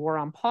announced a war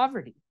on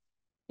poverty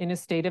in his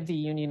State of the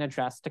Union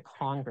address to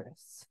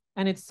Congress.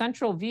 And its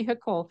central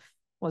vehicle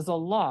was a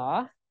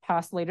law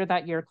passed later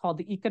that year called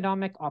the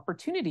Economic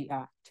Opportunity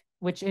Act,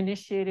 which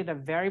initiated a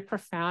very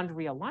profound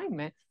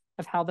realignment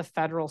of how the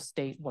federal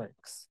state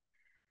works.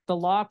 The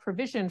law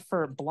provisioned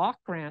for block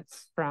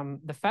grants from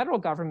the federal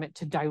government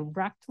to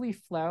directly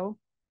flow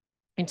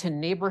into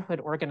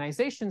neighborhood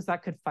organizations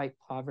that could fight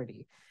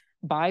poverty,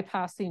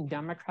 bypassing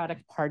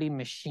Democratic Party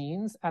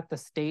machines at the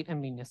state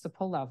and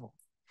municipal level.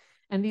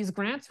 And these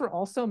grants were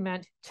also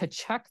meant to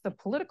check the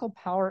political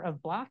power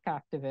of Black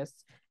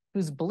activists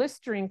whose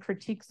blistering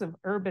critiques of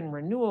urban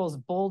renewals,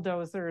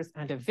 bulldozers,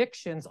 and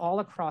evictions all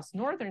across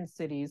northern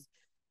cities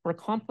were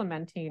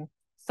complementing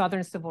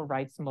Southern civil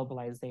rights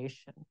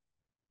mobilization.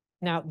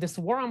 Now, this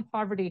war on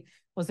poverty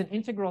was an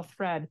integral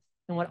thread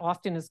in what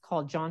often is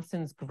called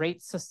Johnson's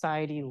Great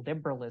Society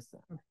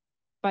liberalism.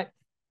 But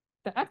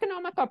the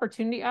Economic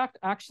Opportunity Act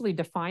actually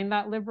defined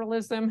that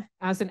liberalism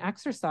as an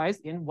exercise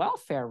in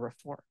welfare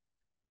reform.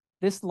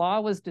 This law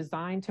was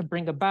designed to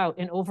bring about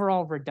an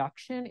overall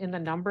reduction in the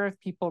number of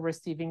people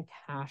receiving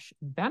cash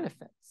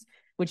benefits,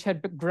 which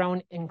had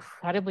grown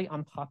incredibly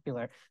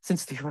unpopular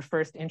since they were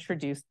first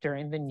introduced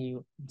during the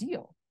New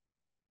Deal.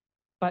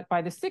 But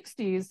by the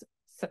 60s,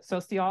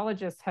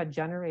 sociologists had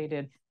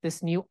generated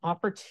this new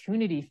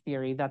opportunity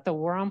theory that the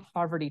war on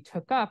poverty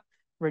took up,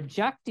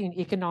 rejecting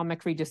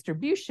economic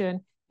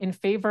redistribution in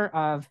favor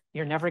of,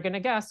 you're never going to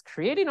guess,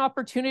 creating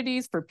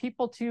opportunities for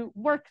people to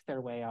work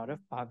their way out of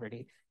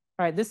poverty.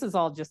 All right, this is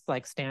all just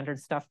like standard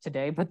stuff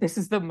today, but this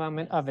is the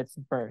moment of its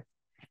birth.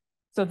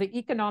 So the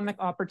Economic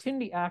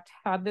Opportunity Act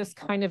had this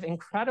kind of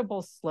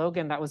incredible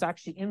slogan that was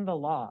actually in the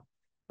law,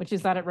 which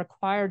is that it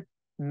required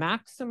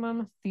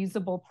maximum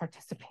feasible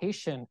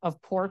participation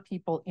of poor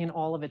people in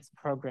all of its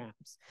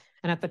programs.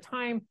 And at the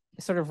time,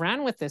 it sort of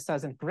ran with this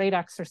as a great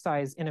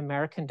exercise in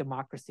American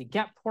democracy,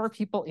 get poor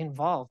people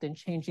involved in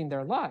changing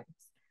their lives.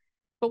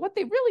 But what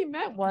they really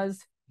meant was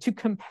to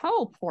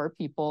compel poor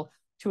people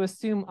to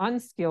assume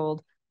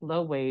unskilled,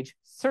 low-wage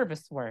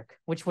service work,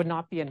 which would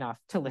not be enough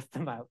to lift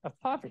them out of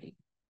poverty.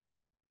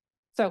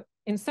 So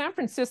in San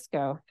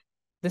Francisco,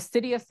 the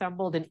city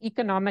assembled an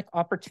Economic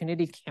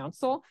Opportunity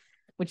Council,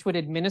 which would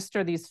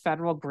administer these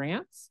federal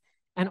grants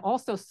and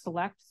also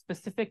select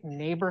specific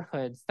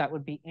neighborhoods that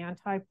would be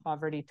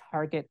anti-poverty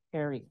target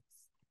areas.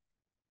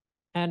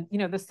 And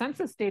the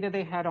census data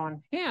they had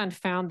on hand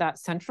found that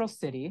Central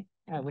City,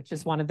 which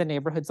is one of the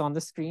neighborhoods on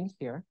the screen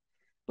here,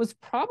 was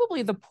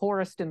probably the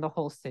poorest in the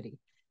whole city.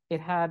 It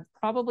had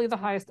probably the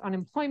highest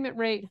unemployment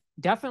rate,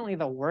 definitely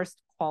the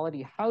worst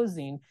quality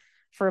housing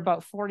for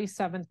about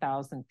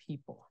 47,000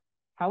 people.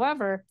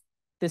 However,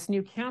 this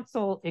new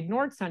council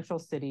ignored Central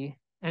City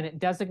and it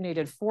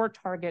designated 4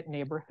 target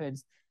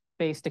neighborhoods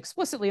based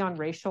explicitly on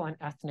racial and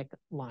ethnic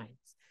lines.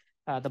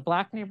 The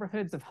Black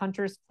neighborhoods of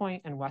Hunters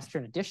Point and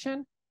Western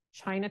Addition,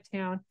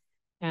 Chinatown,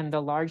 and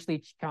the largely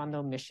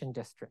Chicano Mission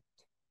District.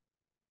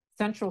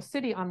 Central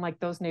City, unlike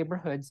those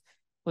neighborhoods,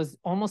 was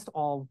almost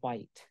all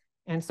white.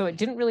 And so it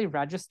didn't really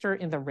register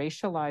in the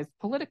racialized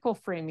political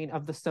framing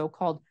of the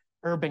so-called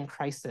urban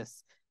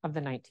crisis of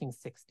the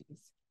 1960s.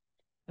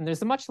 And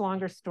there's a much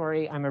longer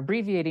story I'm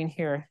abbreviating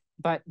here,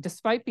 but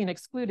despite being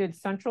excluded,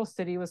 Central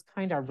City was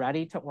kind of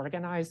ready to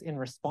organize in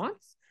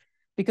response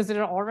because it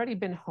had already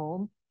been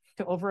home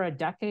to over a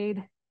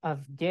decade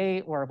of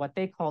gay, or what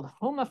they called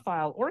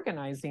homophile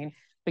organizing,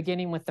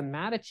 beginning with the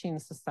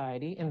Mattachine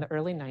Society in the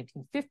early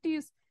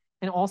 1950s,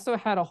 and also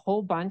had a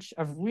whole bunch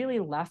of really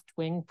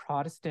left-wing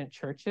Protestant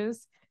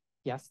churches,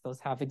 yes, those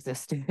have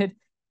existed,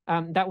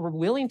 that were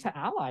willing to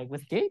ally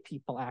with gay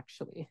people,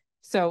 actually.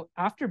 So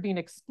after being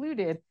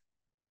excluded,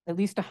 at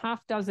least a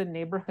half dozen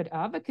neighborhood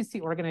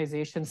advocacy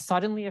organizations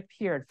suddenly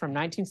appeared from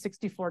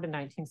 1964 to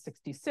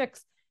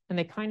 1966, and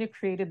they kind of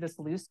created this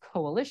loose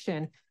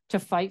coalition to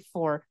fight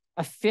for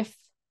a 5th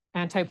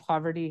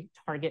anti-poverty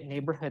target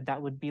neighborhood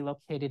that would be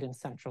located in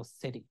Central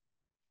City.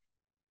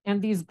 And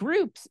these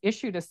groups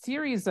issued a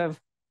series of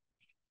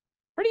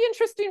pretty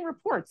interesting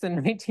reports in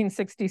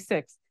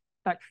 1966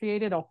 that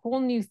created a whole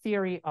new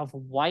theory of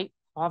white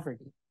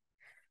poverty,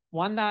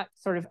 one that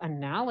sort of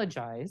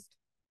analogized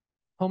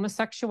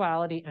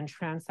homosexuality and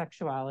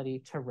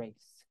transsexuality to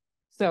race.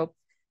 So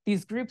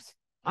these groups,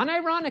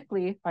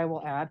 unironically, I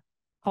will add,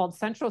 called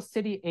Central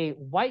City a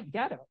white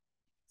ghetto,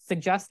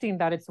 suggesting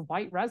that its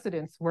white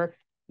residents were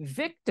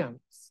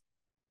victims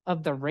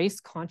of the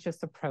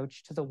race-conscious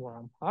approach to the war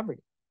on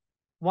poverty.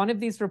 One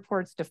of these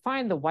reports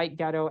defined the white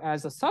ghetto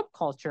as a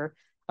subculture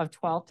of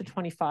 12 to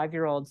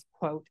 25-year-olds,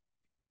 quote,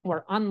 who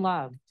are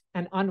unloved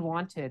and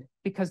unwanted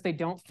because they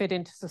don't fit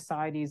into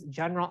society's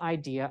general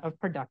idea of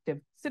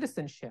productive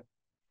citizenship.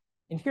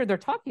 And here they're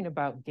talking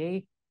about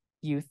gay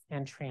youth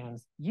and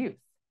trans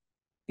youth.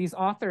 These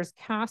authors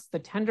cast the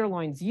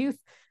Tenderloin's youth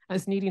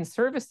as needing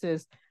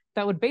services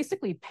that would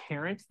basically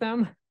parent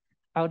them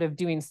out of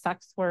doing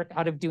sex work,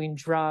 out of doing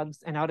drugs,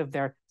 and out of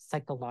their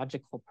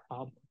psychological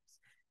problems.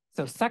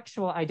 So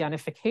sexual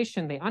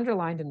identification, they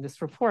underlined in this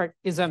report,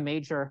 is a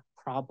major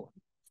problem.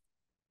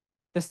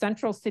 The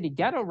Central City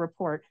Ghetto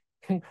report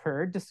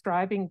concurred,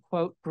 describing,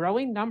 quote,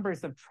 growing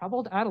numbers of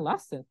troubled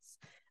adolescents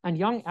and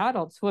young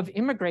adults who have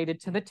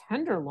immigrated to the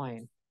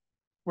Tenderloin,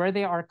 where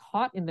they are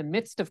caught in the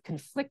midst of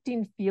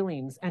conflicting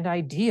feelings and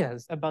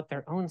ideas about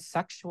their own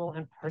sexual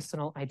and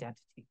personal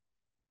identity.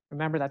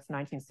 Remember, that's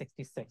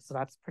 1966, so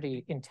that's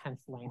pretty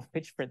intense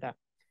language for them.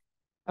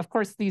 Of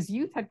course, these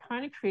youth had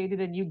kind of created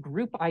a new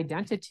group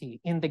identity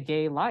in the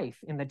gay life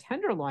in the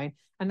Tenderloin,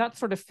 and that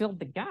sort of filled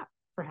the gap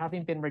for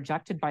having been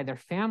rejected by their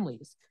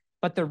families.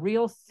 But the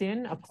real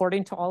sin,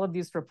 according to all of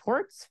these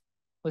reports,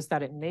 was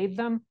that it made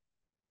them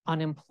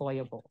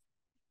unemployable.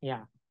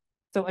 Yeah.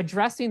 So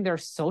addressing their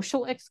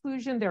social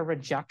exclusion, their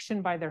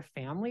rejection by their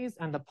families,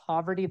 and the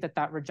poverty that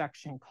that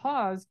rejection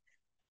caused,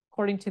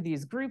 according to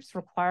these groups,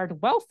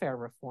 required welfare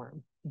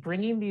reform,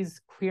 bringing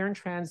these queer and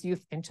trans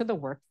youth into the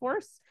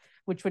workforce,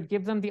 which would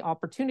give them the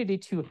opportunity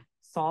to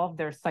solve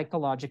their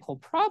psychological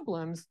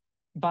problems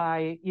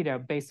by,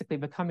 basically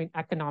becoming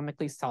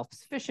economically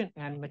self-sufficient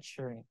and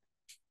maturing.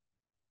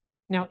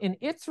 Now, in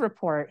its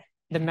report,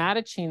 the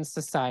Mattachine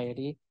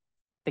Society,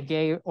 the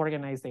gay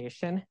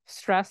organization,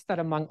 stressed that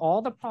among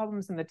all the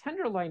problems in the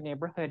Tenderloin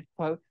neighborhood,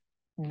 quote,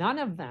 none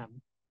of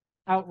them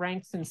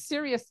outranks in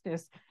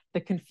seriousness the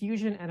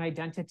confusion and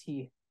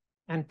identity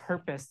and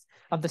purpose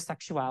of the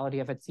sexuality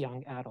of its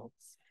young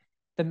adults.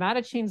 The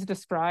Mattachines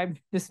described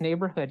this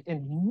neighborhood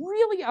in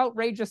really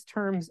outrageous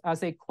terms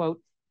as a, quote,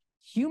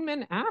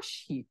 human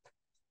ash heap.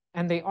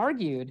 And they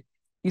argued,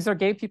 these are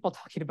gay people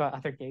talking about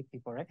other gay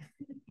people, right?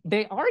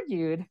 They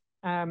argued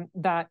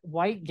that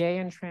white, gay,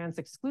 and trans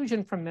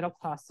exclusion from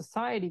middle-class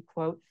society,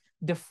 quote,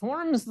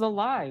 deforms the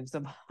lives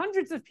of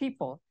hundreds of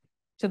people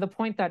to the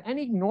point that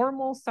any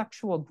normal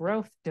sexual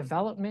growth,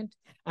 development,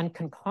 and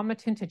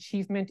concomitant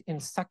achievement in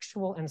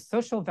sexual and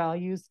social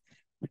values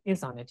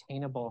is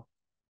unattainable.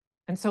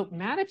 And so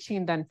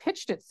Mattachine then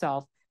pitched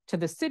itself to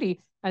the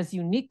city as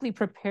uniquely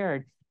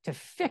prepared to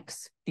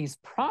fix these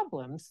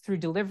problems through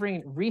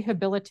delivering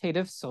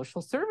rehabilitative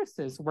social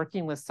services,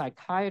 working with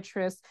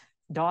psychiatrists,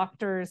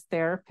 doctors,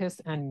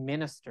 therapists, and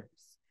ministers.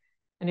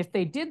 And if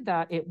they did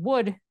that, it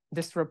would,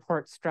 this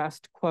report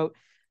stressed, quote,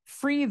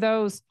 free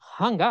those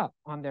hung up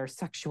on their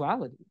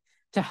sexuality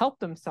to help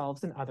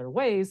themselves in other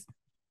ways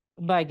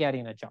by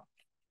getting a job.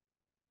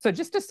 So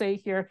just to say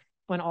here,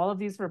 when all of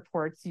these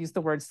reports use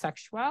the word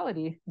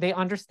sexuality, they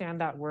understand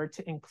that word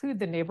to include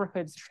the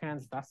neighborhood's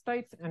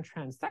transvestites and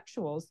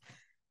transsexuals,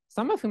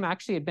 some of whom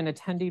actually had been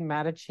attending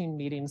Mattachine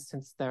meetings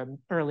since the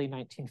early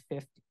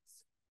 1950s.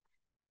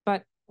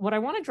 But what I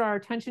want to draw our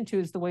attention to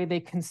is the way they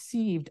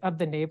conceived of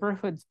the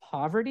neighborhood's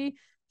poverty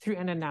through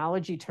an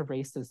analogy to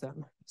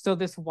racism. So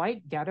this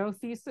white ghetto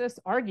thesis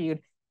argued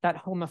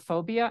that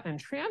homophobia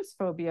and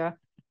transphobia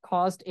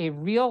caused a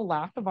real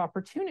lack of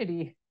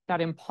opportunity that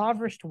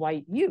impoverished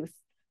white youth,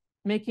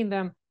 making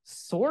them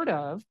sort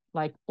of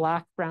like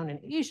Black, Brown, and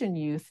Asian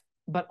youth,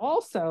 but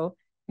also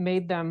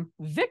made them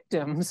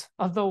victims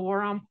of the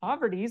war on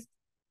poverty's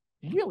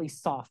really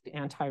soft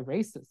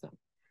anti-racism.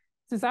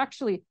 This is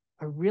actually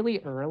a really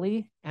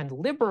early and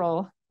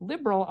liberal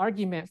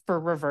argument for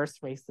reverse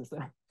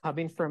racism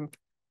coming from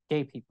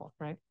gay people,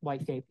 right?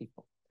 White gay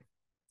people.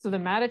 So the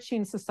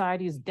Mattachine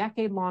Society's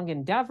decade-long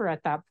endeavor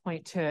at that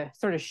point to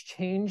sort of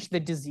change the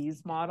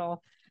disease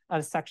model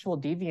of sexual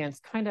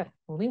deviance kind of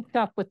linked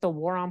up with the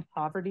war on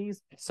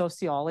poverty's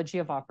sociology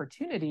of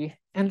opportunity,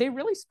 and they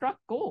really struck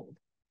gold.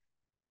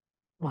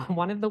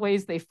 One of the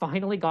ways they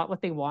finally got what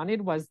they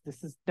wanted was,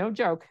 this is no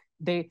joke,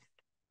 the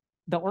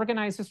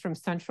organizers from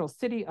Central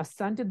City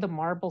ascended the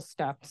marble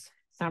steps,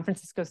 San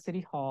Francisco City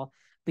Hall,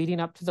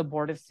 leading up to the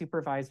Board of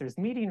Supervisors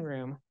meeting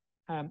room,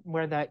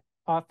 where the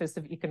Office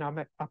of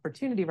Economic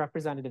Opportunity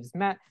representatives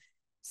met,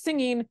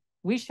 singing,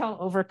 "We Shall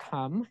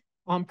Overcome,"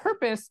 on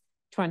purpose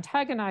to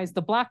antagonize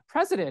the Black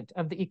president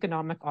of the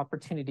Economic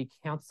Opportunity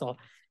Council.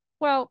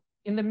 Well,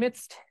 in the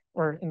midst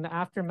or in the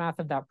aftermath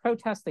of that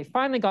protest, they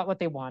finally got what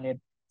they wanted.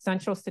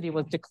 Central City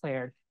was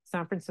declared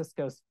San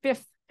Francisco's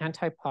 5th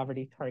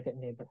anti-poverty target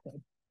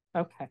neighborhood.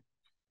 Okay,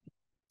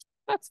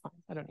 that's fine,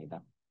 I don't need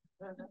that.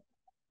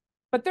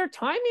 But their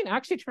timing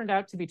actually turned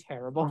out to be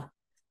terrible.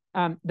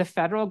 The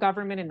federal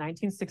government in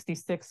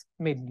 1966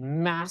 made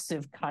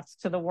massive cuts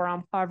to the war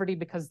on poverty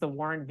because the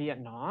war in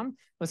Vietnam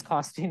was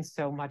costing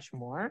so much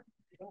more.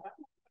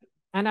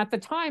 And at the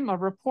time, a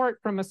report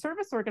from a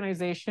service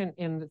organization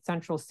in the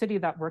Central City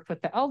that worked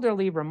with the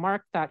elderly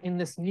remarked that in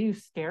this new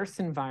scarce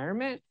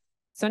environment,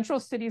 Central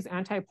City's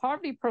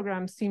anti-poverty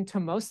programs seemed to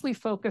mostly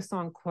focus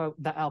on, quote,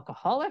 the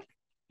alcoholic,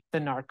 the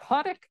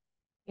narcotic,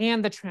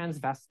 and the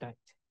transvestite,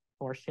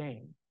 for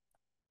shame.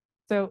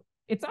 So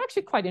it's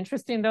actually quite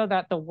interesting, though,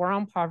 that the war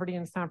on poverty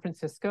in San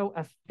Francisco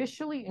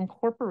officially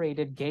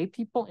incorporated gay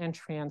people and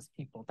trans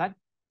people. That,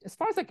 as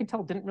far as I can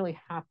tell, didn't really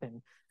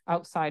happen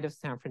outside of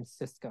San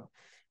Francisco.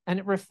 And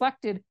it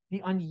reflected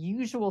the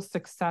unusual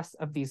success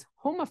of these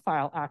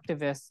homophile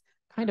activists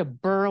kind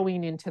of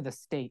burrowing into the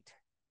state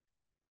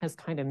as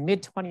kind of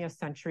mid-20th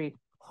century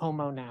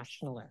homo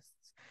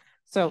nationalists.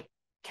 So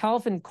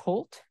Calvin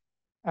Colt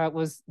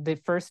was the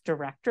first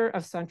director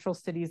of Central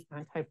City's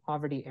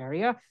anti-poverty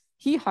area.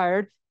 He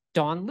hired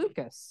Don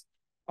Lucas,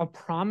 a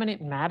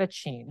prominent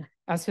Mattachine,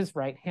 as his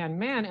right-hand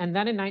man. And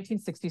then in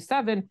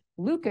 1967,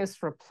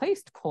 Lucas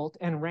replaced Colt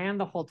and ran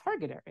the whole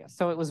target area.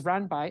 So it was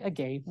run by a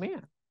gay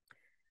man.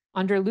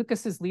 Under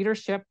Lucas's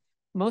leadership,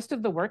 most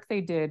of the work they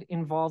did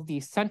involved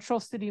the Central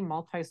City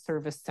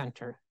Multi-Service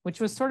Center, which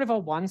was sort of a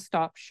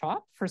one-stop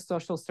shop for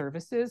social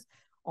services,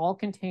 all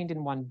contained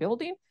in one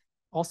building,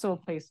 also a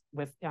place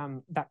with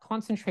that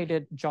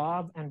concentrated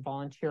job and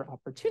volunteer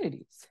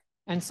opportunities.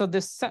 And so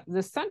this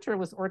center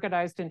was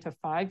organized into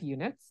 5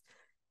 units,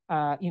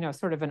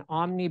 sort of an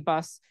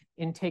omnibus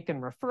intake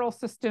and referral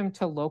system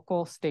to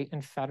local, state,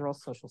 and federal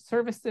social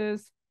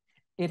services.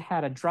 It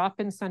had a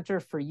drop-in center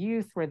for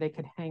youth where they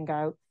could hang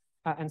out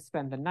and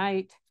spend the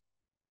night.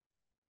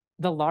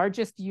 The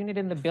largest unit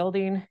in the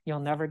building, you'll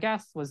never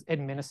guess, was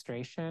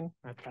administration.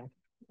 Okay,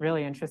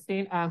 really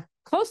interesting.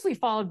 Closely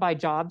followed by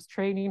jobs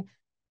training.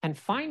 And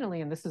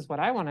finally, and this is what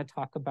I want to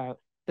talk about,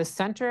 the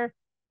center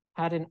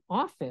had an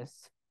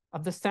office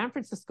of the San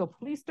Francisco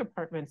Police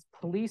Department's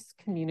Police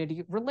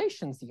Community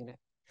Relations Unit,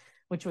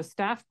 which was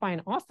staffed by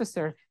an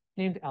officer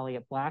named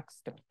Elliot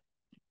Blackstone.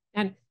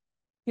 And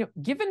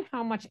given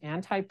how much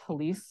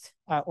anti-police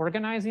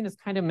organizing is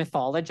kind of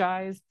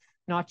mythologized,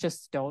 not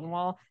just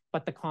Stonewall,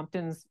 but the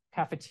Compton's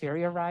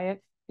cafeteria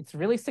riot, it's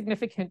really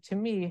significant to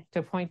me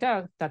to point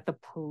out that the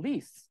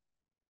police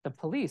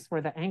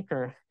were the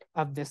anchor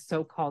of this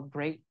so-called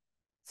Great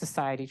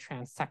Society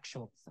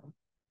transsexualism.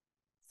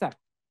 So,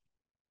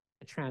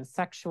 the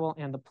transsexual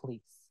and the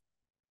police.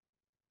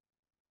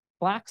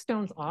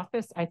 Blackstone's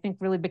office, I think,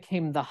 really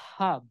became the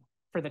hub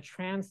for the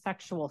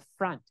transsexual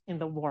front in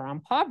the war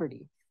on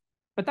poverty.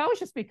 But that was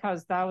just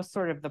because that was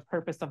sort of the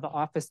purpose of the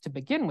office to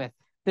begin with.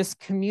 This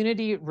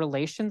community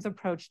relations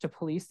approach to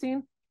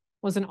policing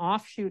was an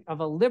offshoot of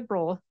a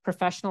liberal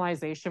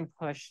professionalization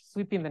push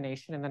sweeping the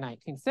nation in the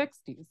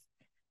 1960s.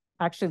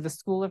 Actually, the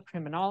School of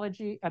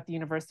Criminology at the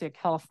University of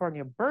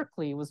California,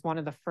 Berkeley was one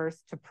of the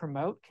first to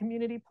promote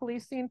community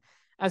policing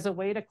as a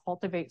way to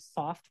cultivate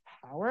soft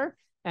power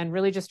and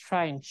really just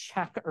try and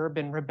check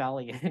urban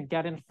rebellion and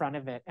get in front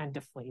of it and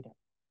deflate it.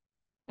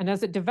 And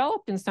as it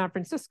developed in San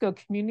Francisco,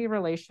 community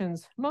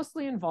relations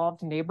mostly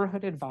involved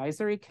neighborhood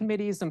advisory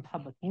committees and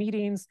public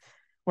meetings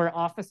where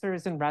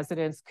officers and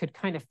residents could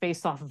kind of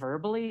face off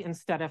verbally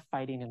instead of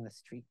fighting in the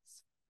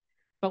streets.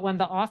 But when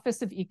the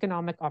Office of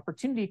Economic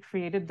Opportunity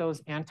created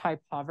those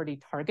anti-poverty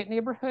target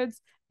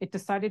neighborhoods, it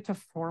decided to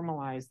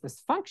formalize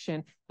this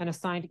function and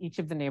assigned each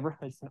of the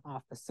neighborhoods an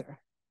officer.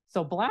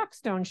 So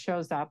Blackstone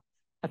shows up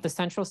at the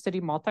Central City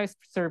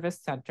Multi-Service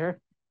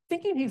Center,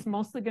 thinking he's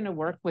mostly going to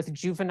work with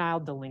juvenile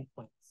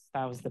delinquents.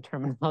 That was the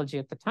terminology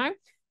at the time.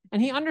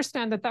 And he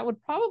understood that that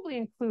would probably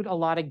include a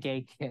lot of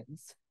gay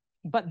kids.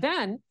 But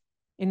then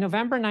in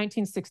November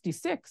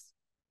 1966,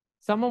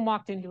 someone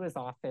walked into his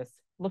office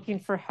looking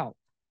for help.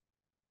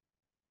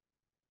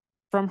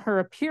 From her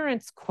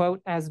appearance,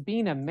 quote, as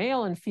being a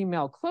male in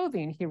female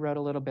clothing, he wrote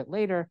a little bit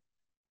later,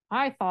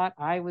 I thought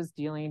I was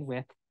dealing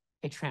with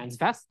a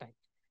transvestite.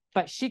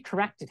 But she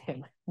corrected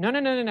him.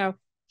 No.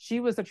 She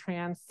was a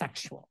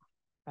transsexual.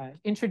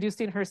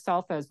 Introducing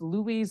herself as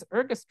Louise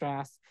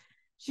Ergastras,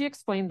 she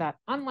explained that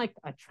unlike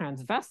a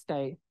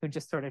transvestite who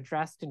just sort of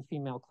dressed in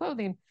female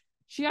clothing,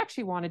 she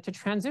actually wanted to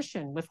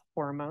transition with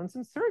hormones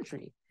and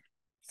surgery,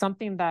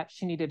 something that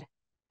she needed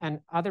and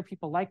other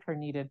people like her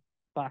needed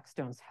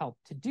Blackstone's help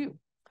to do.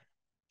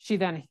 She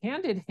then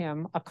handed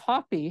him a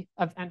copy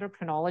of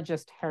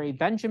endocrinologist Harry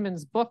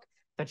Benjamin's book,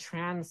 The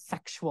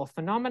Transsexual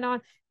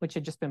Phenomenon, which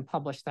had just been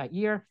published that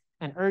year,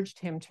 and urged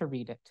him to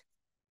read it.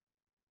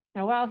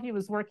 Now, while he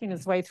was working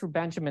his way through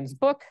Benjamin's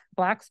book,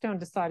 Blackstone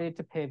decided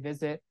to pay a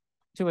visit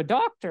to a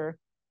doctor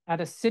at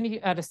a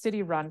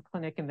city-run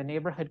clinic in the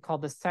neighborhood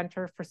called the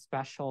Center for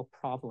Special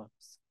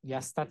Problems.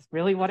 Yes, that's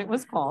really what it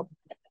was called.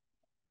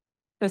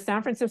 The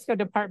San Francisco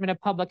Department of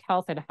Public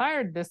Health had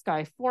hired this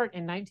guy, Fort,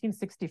 in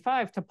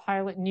 1965 to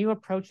pilot new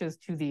approaches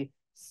to the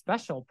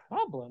special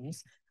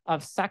problems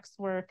of sex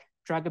work,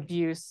 drug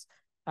abuse,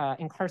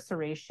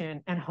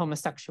 incarceration, and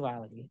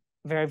homosexuality.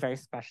 Very, very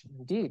special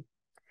indeed.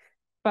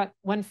 But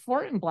when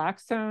Fort and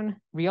Blackstone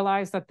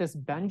realized that this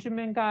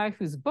Benjamin guy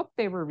whose book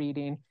they were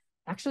reading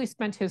actually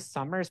spent his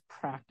summers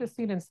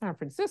practicing in San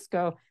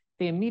Francisco,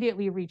 they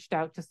immediately reached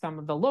out to some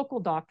of the local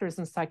doctors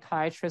and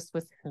psychiatrists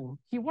with whom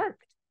he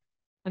worked.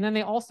 And then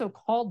they also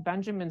called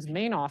Benjamin's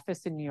main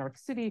office in New York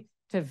City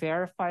to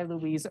verify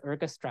Louise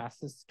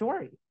Ergastras's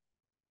story.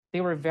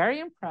 They were very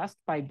impressed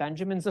by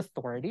Benjamin's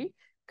authority,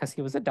 because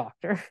he was a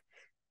doctor,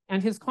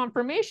 and his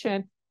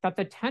confirmation that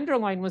the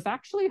Tenderloin was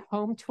actually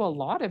home to a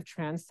lot of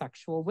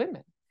transsexual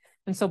women.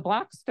 And so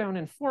Blackstone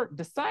and Fort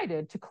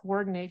decided to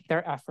coordinate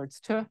their efforts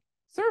to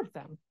serve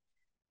them.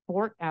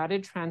 Fort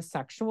added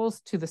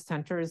transsexuals to the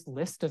center's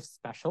list of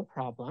special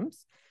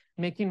problems,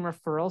 making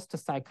referrals to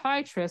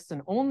psychiatrists,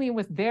 and only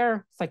with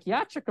their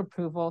psychiatric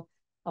approval,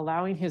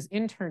 allowing his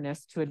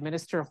internists to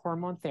administer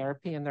hormone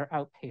therapy in their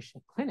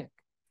outpatient clinic.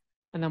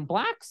 And then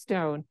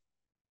Blackstone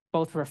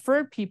both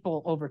referred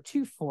people over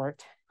to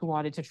Fort who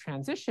wanted to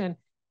transition,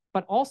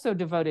 but also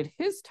devoted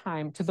his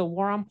time to the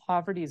War on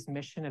Poverty's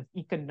mission of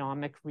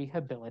economic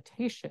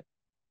rehabilitation.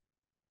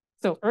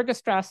 So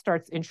Ergastras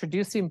starts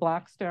introducing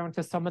Blackstone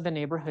to some of the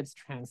neighborhood's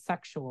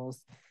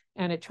transsexuals.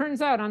 And it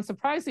turns out,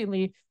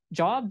 unsurprisingly,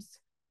 jobs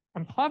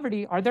and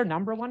poverty are their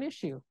 #1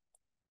 issue.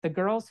 The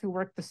girls who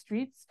worked the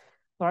streets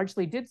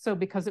largely did so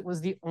because it was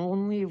the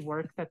only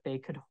work that they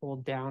could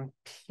hold down,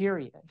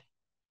 period.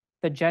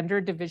 The gender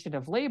division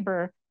of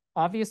labor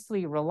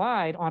obviously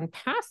relied on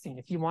passing.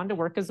 If you wanted to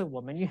work as a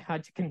woman, you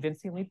had to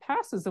convincingly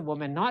pass as a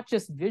woman, not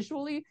just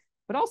visually,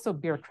 but also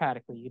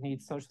bureaucratically. You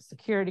need social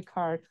security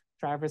card,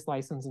 driver's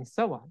license, and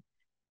so on.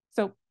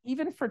 So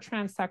even for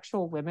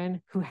transsexual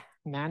women who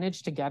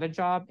managed to get a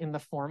job in the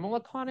formal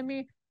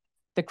economy,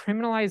 the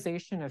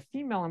criminalization of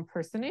female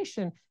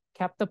impersonation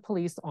kept the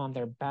police on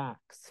their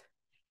backs.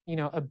 You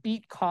know, a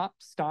beat cop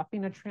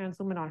stopping a trans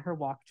woman on her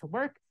walk to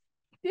work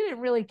didn't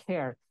really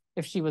care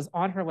if she was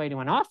on her way to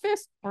an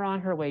office or on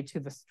her way to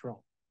the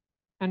stroll.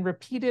 And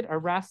repeated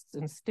arrests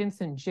and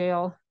stints in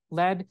jail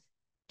led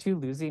to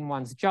losing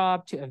one's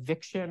job, to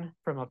eviction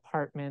from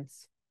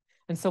apartments.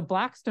 And so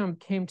Blackstone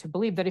came to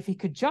believe that if he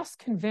could just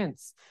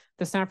convince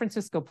the San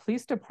Francisco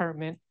Police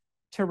Department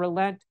to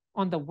relent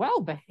on the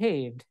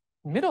well-behaved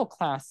middle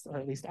class, or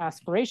at least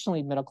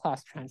aspirationally middle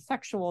class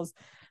transsexuals,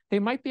 they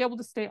might be able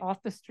to stay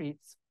off the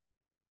streets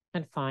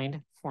and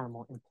find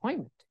formal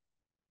employment.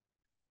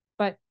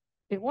 But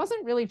it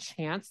wasn't really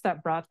chance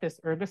that brought this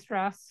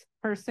Ergastras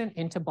person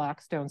into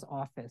Blackstone's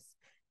office.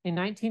 In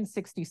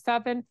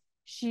 1967,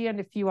 she and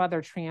a few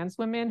other trans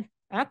women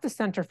at the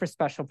Center for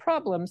Special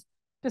Problems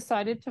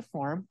decided to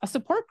form a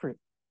support group.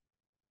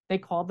 They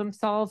called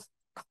themselves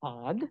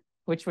COG,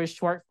 which was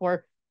short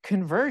for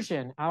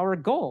conversion, our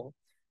goal.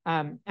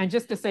 And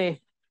just to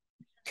say,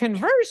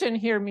 conversion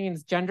here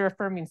means gender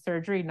affirming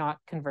surgery, not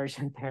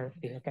conversion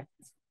therapy, okay?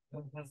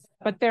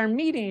 But their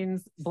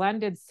meetings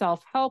blended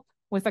self-help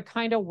with a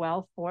kind of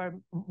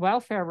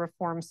welfare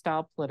reform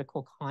style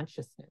political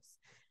consciousness.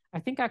 I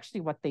think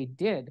actually what they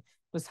did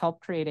was help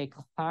create a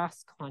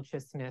class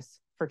consciousness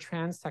for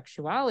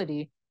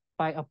transsexuality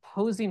by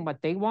opposing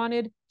what they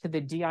wanted to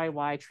the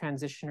DIY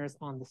transitioners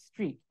on the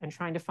street and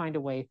trying to find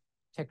a way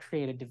to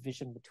create a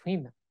division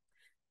between them.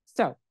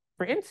 So,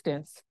 for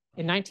instance,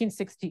 in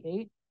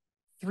 1968,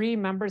 3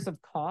 members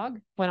of COG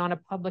went on a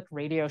public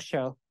radio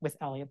show with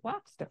Elliot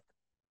Blackstone.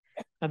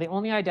 Now, they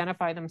only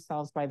identify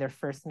themselves by their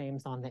first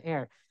names on the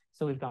air.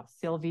 So we've got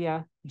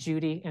Sylvia,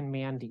 Judy, and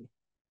Mandy.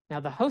 Now,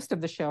 the host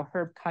of the show,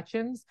 Herb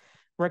Cutchins,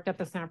 worked at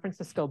the San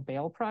Francisco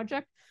Bail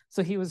Project.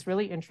 So he was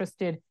really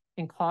interested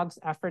in COG's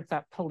efforts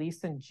at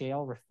police and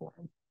jail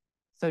reform.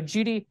 So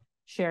Judy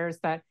shares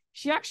that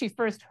she actually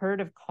first heard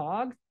of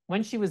COG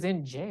when she was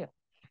in jail.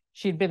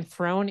 She'd been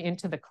thrown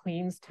into the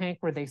cleans tank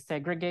where they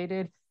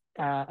segregated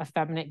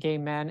effeminate gay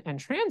men and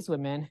trans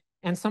women.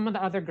 And some of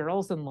the other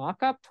girls in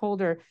lockup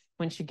told her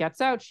when she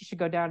gets out, she should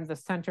go down to the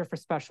Center for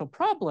Special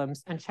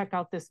Problems and check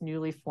out this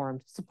newly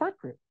formed support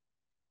group.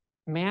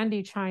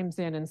 Mandy chimes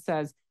in and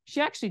says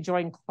she actually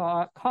joined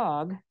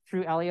COG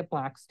through Elliot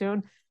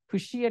Blackstone, who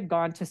she had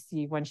gone to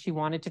see when she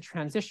wanted to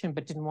transition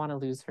but didn't want to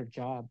lose her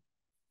job.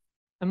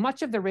 And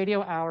much of the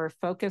radio hour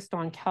focused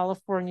on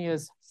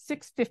California's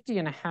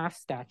 650.5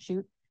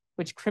 statute,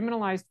 which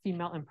criminalized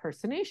female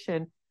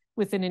impersonation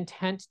with an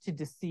intent to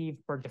deceive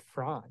or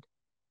defraud.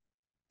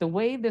 The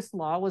way this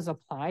law was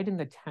applied in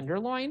the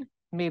Tenderloin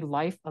made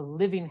life a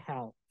living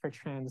hell for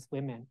trans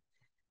women.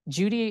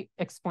 Judy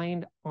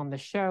explained on the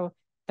show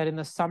that in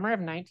the summer of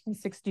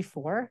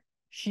 1964,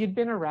 she had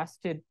been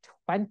arrested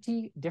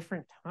 20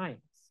 different times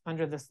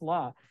under this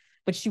law,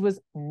 but she was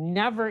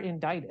never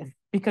indicted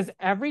because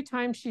every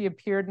time she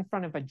appeared in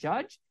front of a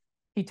judge,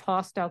 he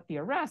tossed out the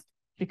arrest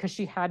because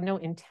she had no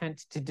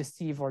intent to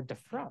deceive or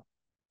defraud.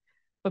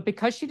 But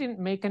because she didn't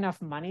make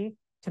enough money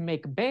to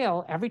make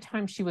bail, every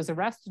time she was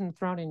arrested and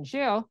thrown in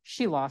jail,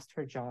 she lost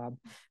her job.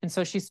 And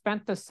so she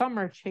spent the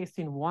summer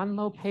chasing one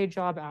low-paid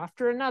job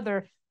after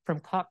another, from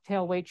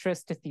cocktail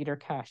waitress to theater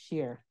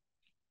cashier.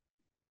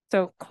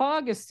 So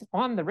COG is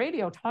on the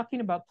radio talking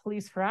about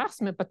police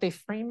harassment, but they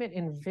frame it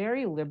in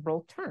very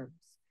liberal terms.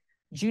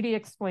 Judy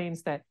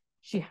explains that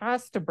she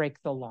has to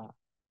break the law,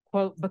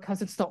 quote,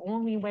 because it's the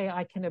only way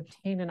I can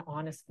obtain an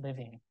honest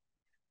living.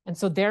 And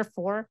so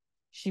therefore,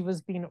 she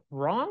was being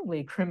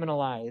wrongly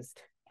criminalized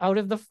out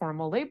of the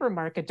formal labor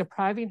market,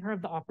 depriving her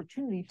of the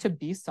opportunity to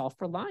be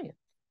self-reliant.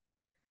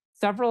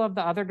 Several of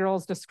the other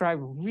girls describe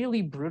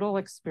really brutal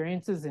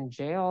experiences in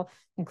jail,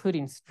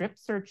 including strip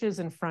searches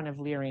in front of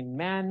leering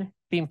men,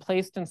 being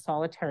placed in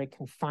solitary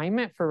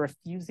confinement for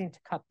refusing to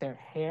cut their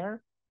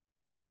hair.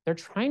 They're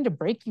trying to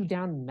break you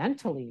down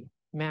mentally,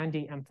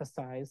 Mandy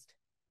emphasized.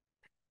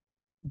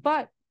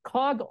 But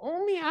COG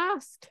only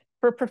asked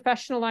for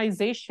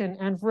professionalization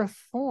and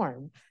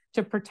reform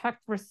to protect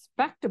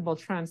respectable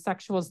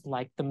transsexuals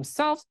like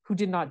themselves who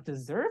did not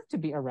deserve to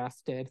be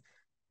arrested,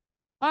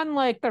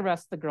 unlike the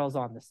rest of the girls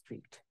on the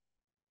street.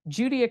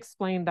 Judy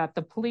explained that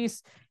the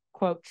police,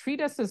 quote,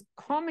 treat us as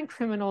common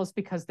criminals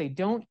because they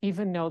don't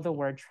even know the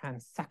word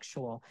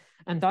transsexual,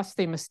 and thus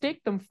they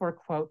mistake them for,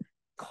 quote,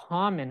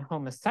 common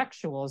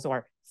homosexuals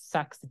or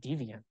sex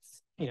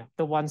deviants,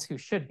 the ones who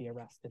should be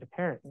arrested,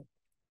 apparently.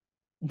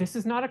 This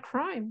is not a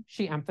crime,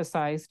 she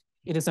emphasized.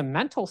 It is a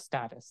mental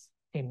status,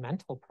 a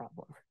mental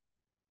problem.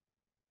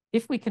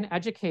 If we can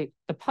educate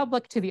the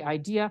public to the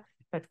idea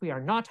that we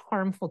are not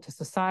harmful to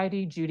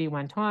society, Judy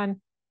went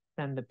on,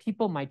 then the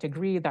people might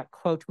agree that,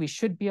 quote, we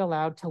should be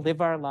allowed to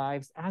live our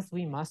lives as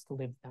we must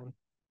live them.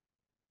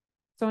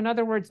 So in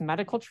other words,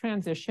 medical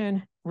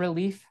transition,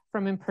 relief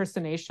from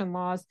impersonation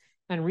laws,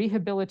 and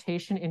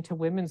rehabilitation into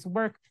women's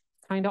work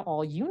kind of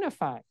all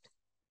unified.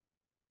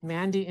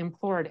 Mandy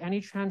implored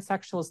any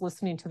transsexuals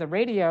listening to the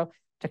radio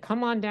to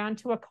come on down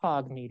to a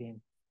COG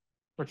meeting.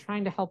 We're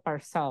trying to help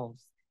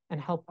ourselves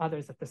and help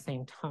others at the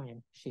same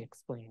time, she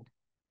explained.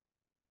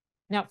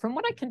 Now, from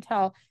what I can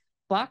tell,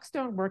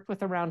 Blackstone worked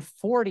with around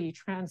 40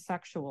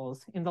 transsexuals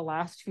in the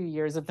last few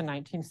years of the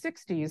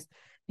 1960s,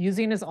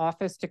 using his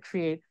office to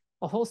create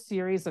a whole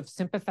series of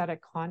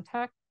sympathetic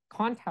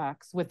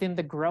contacts within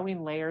the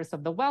growing layers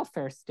of the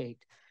welfare state.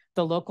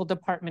 The local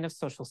Department of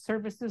Social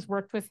Services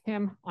worked with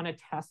him on a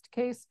test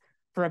case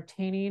for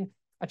obtaining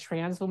a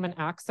trans woman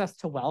access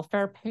to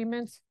welfare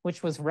payments,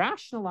 which was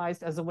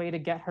rationalized as a way to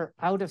get her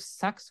out of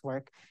sex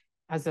work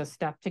as a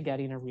step to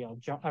getting a real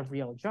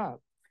job.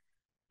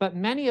 But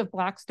many of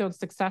Blackstone's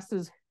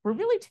successes were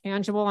really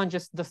tangible on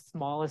just the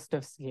smallest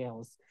of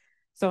scales.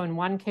 So in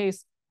one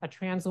case, a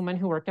trans woman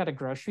who worked at a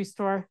grocery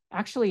store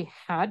actually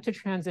had to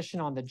transition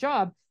on the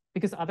job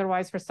because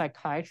otherwise her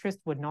psychiatrist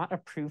would not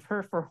approve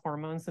her for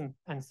hormones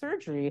and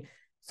surgery.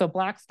 So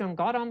Blackstone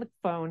got on the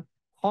phone,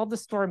 called the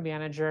store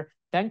manager,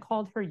 then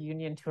called her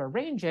union to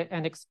arrange it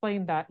and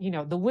explained that,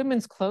 the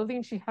women's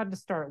clothing she had to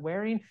start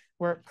wearing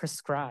were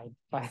prescribed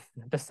by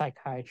the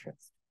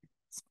psychiatrist.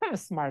 It's kind of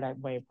a smart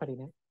way of putting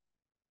it.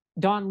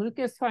 Don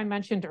Lucas, who I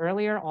mentioned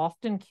earlier,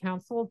 often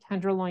counseled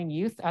Tenderloin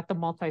youth at the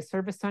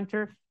multi-service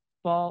center.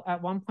 Well,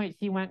 at one point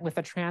he went with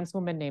a trans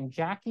woman named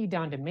Jackie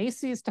down to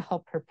Macy's to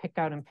help her pick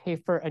out and pay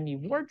for a new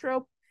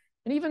wardrobe,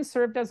 and even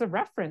served as a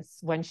reference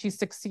when she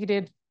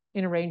succeeded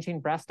in arranging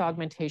breast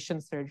augmentation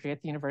surgery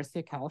at the University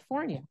of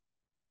California.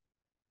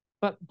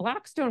 But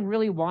Blackstone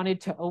really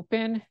wanted to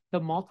open the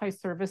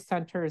multi-service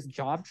center's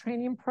job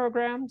training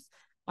programs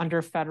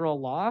under federal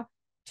law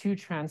to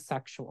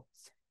transsexuals.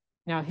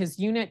 Now, his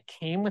unit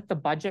came with the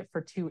budget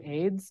for 2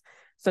 aides,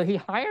 so he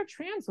hired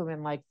trans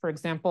women, like, for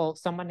example,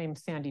 someone named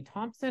Sandy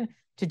Thompson,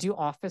 to do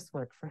office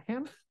work for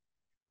him.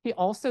 He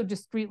also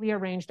discreetly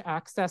arranged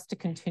access to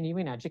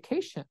continuing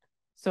education.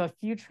 So a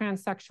few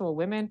transsexual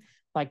women,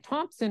 like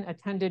Thompson,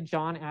 attended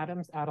John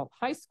Adams Adult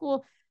High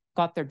School,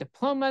 got their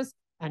diplomas,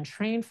 and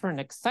trained for an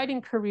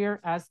exciting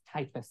career as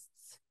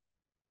typists.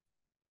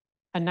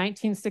 A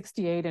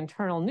 1968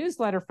 internal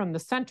newsletter from the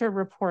center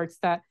reports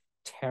that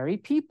Terry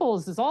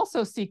Peoples is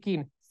also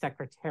seeking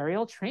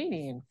secretarial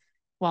training,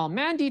 while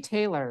Mandy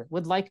Taylor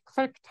would like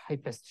clerk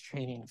typist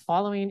training,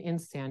 following in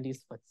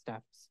Sandy's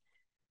footsteps.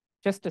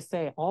 Just to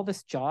say, all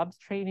this jobs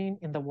training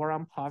in the war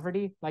on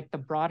poverty, like the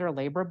broader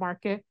labor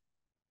market,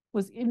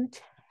 was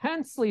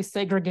intensely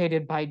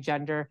segregated by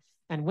gender,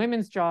 and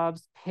women's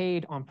jobs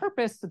paid on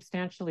purpose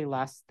substantially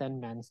less than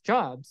men's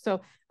jobs.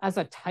 So as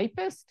a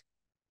typist,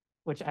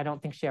 which I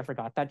don't think she ever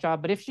got that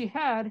job, but if she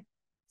had,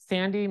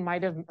 Sandy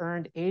might have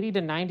earned $80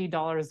 to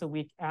 $90 a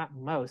week at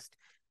most,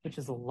 which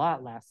is a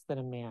lot less than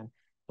a man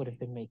would have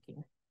been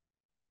making.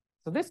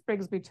 So this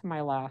brings me to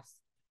my last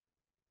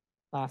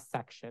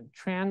section,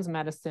 trans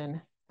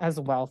medicine as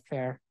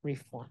welfare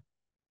reform.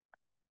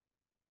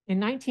 In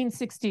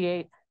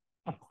 1968,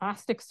 a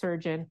plastic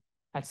surgeon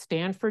at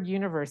Stanford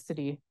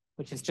University,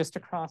 which is just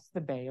across the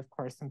bay, of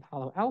course, in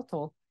Palo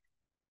Alto,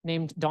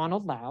 named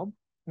Donald Laub,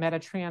 met a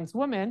trans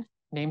woman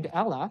named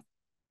Ella,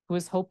 who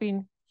was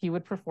hoping he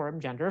would perform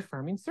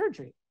gender-affirming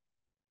surgery.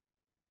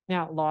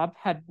 Now, Laub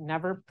had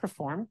never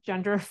performed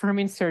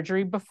gender-affirming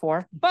surgery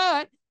before,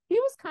 but he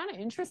was kind of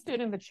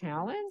interested in the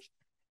challenge.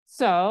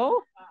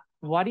 So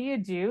what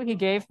do? He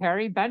gave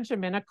Harry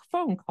Benjamin a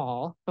phone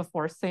call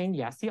before saying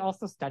yes. He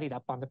also studied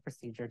up on the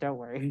procedure, don't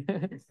worry.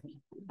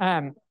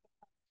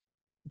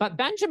 But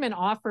Benjamin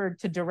offered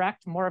to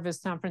direct more of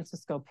his San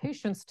Francisco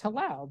patients to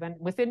Laub. And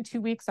within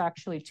 2 weeks,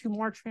 actually, 2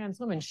 more trans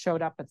women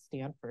showed up at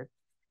Stanford.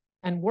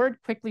 And word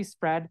quickly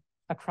spread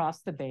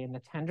across the bay in the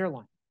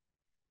Tenderloin.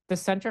 The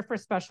Center for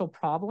Special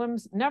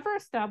Problems never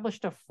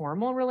established a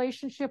formal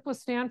relationship with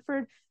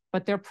Stanford,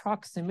 but their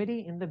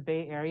proximity in the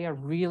Bay Area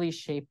really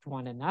shaped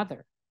one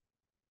another.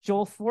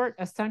 Joel Fort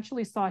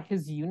essentially saw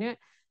his unit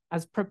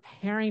as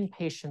preparing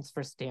patients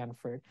for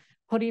Stanford,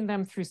 putting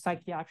them through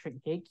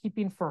psychiatric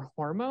gatekeeping for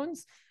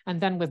hormones,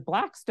 and then with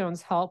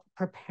Blackstone's help,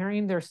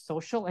 preparing their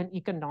social and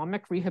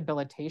economic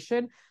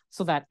rehabilitation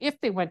so that if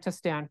they went to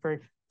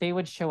Stanford, they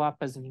would show up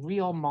as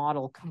real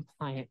model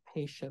compliant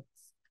patients.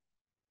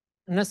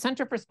 And the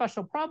Center for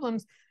Special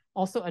Problems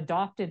also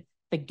adopted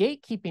the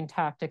gatekeeping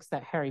tactics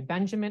that Harry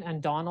Benjamin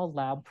and Donald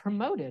Laub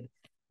promoted,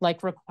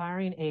 like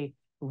requiring a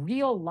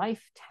real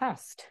life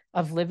test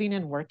of living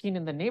and working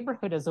in the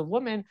neighborhood as a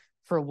woman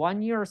for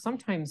 1 year or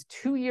sometimes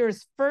 2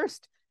 years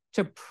first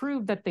to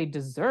prove that they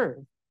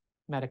deserve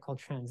medical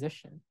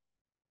transition.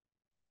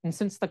 And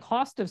since the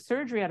cost of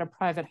surgery at a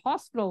private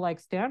hospital like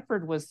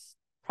Stanford was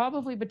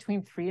probably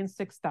between $3,000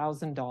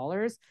 and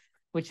 $6,000,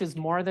 which is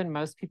more than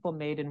most people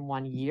made in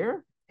 1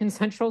 year in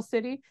Central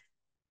City,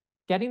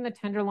 getting the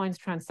Tenderloin's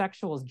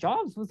transsexuals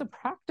jobs was a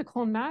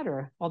practical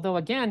matter. Although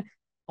again,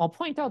 I'll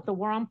point out the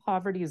war on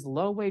poverty's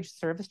low-wage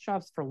service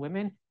jobs for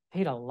women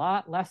paid a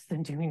lot less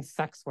than doing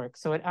sex work.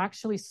 So it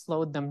actually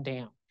slowed them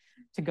down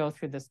to go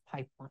through this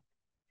pipeline.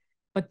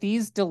 But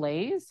these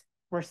delays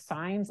were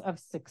signs of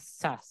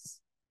success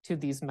to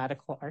these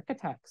medical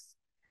architects.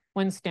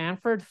 When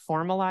Stanford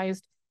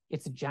formalized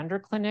its gender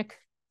clinic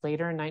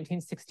later in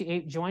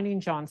 1968,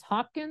 joining Johns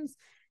Hopkins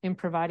in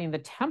providing the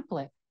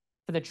template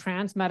for the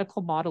trans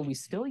medical model we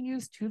still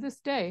use to this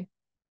day,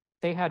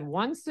 they had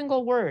one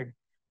single word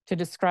to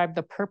describe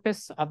the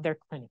purpose of their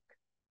clinic.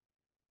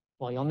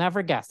 Well, you'll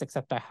never guess,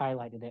 except I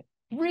highlighted it.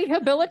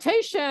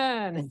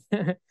 Rehabilitation.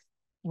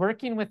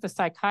 Working with a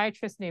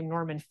psychiatrist named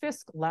Norman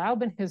Fisk,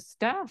 Laub and his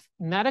staff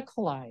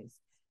medicalized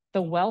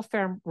the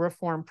welfare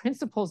reform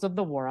principles of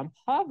the war on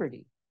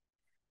poverty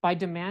by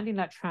demanding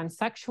that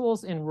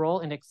transsexuals enroll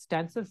in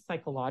extensive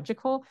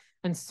psychological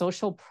and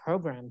social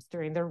programs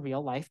during their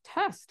real life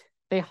test.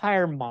 They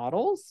hire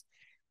models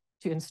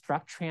to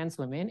instruct trans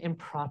women in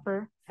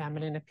proper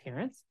feminine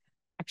appearance.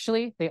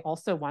 Actually, they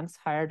also once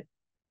hired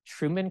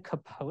Truman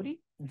Capote,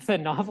 the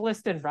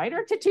novelist and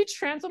writer, to teach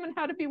trans women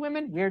how to be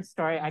women. Weird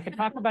story. I could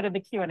talk about it in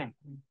the Q&A.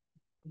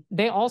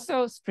 They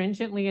also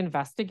stringently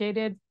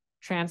investigated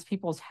trans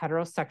people's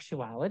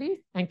heterosexuality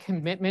and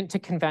commitment to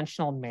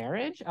conventional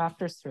marriage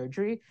after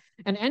surgery,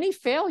 and any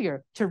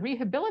failure to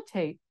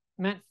rehabilitate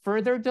meant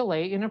further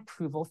delay in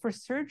approval for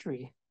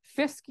surgery.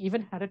 Fisk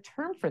even had a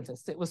term for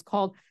this. It was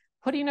called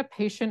putting a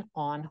patient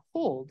on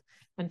hold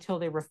until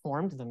they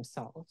reformed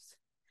themselves.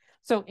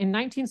 So in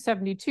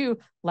 1972,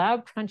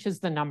 Lab crunches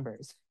the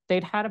numbers.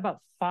 They'd had about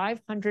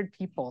 500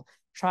 people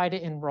try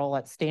to enroll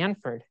at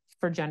Stanford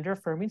for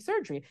gender-affirming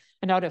surgery.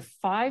 And out of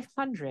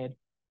 500,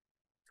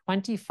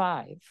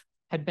 25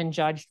 had been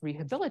judged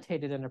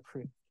rehabilitated and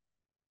approved.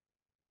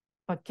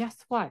 But guess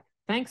what?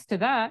 Thanks to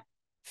that,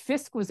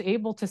 Fisk was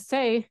able to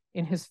say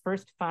in his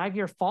first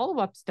 5-year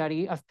follow-up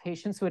study of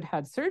patients who had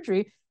had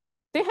surgery,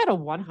 they had a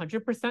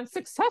 100%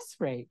 success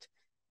rate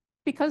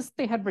because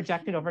they had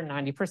rejected over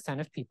 90%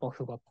 of people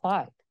who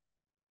applied.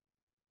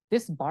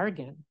 This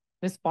bargain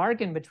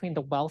between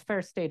the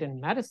welfare state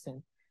and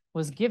medicine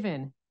was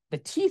given the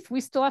teeth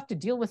we still have to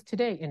deal with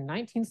today in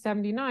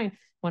 1979,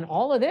 when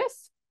all of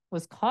this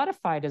was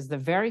codified as the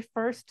very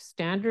first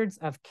standards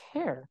of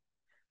care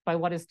by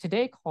what is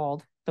today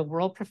called the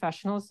World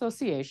Professional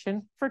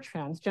Association for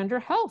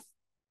Transgender Health,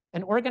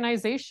 an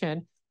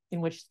organization in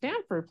which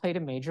Stanford played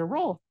a major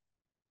role.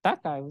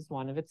 That guy was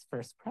one of its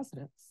first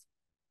presidents.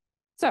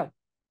 So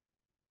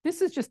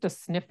this is just a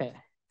snippet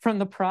from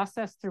the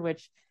process through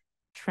which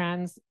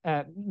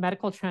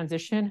medical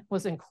transition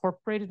was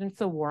incorporated into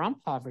the war on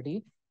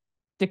poverty,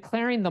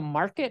 declaring the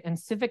market and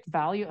civic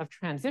value of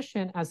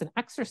transition as an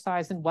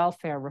exercise in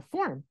welfare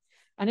reform.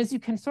 And as you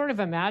can sort of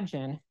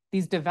imagine,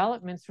 these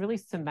developments really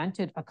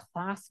cemented a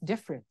class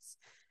difference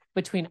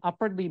between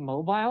upwardly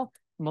mobile,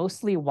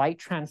 mostly white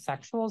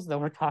transsexuals, though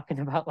we're talking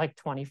about like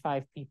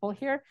 25 people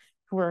here,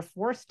 who were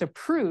forced to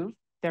prove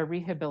their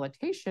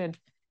rehabilitation,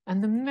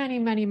 and the many,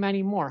 many,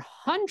 many more,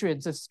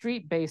 hundreds of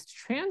street-based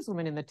trans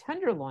women in the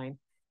Tenderloin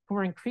who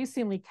were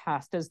increasingly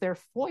cast as their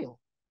foil,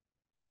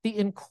 the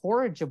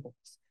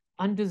incorrigibles,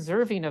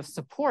 undeserving of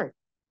support,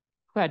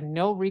 who had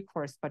no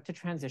recourse but to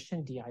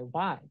transition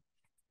DIY.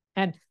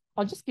 And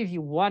I'll just give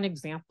you one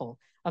example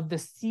of the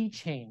sea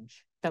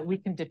change that we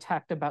can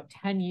detect about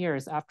 10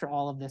 years after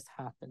all of this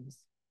happens.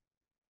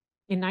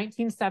 In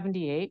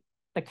 1978,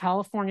 the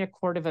California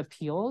Court of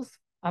Appeals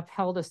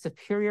upheld a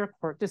Superior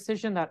Court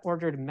decision that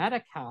ordered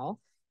Medi-Cal,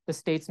 the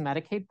state's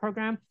Medicaid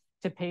program,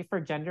 to pay for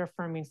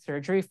gender-affirming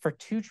surgery for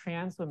 2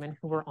 trans women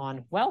who were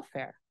on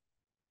welfare.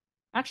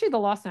 Actually, the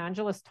Los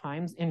Angeles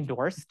Times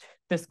endorsed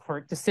this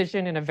court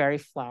decision in a very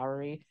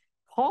flowery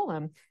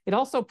column. It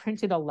also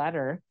printed a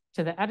letter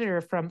to the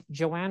editor from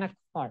Joanna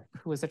Clark,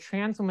 who was a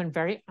trans woman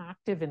very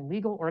active in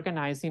legal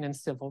organizing and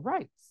civil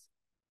rights.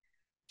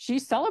 She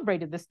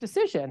celebrated this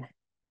decision,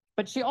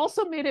 but she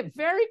also made it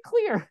very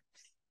clear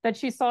that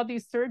she saw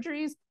these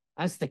surgeries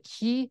as the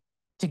key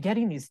to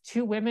getting these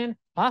 2 women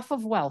off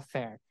of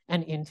welfare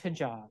and into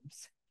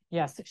jobs.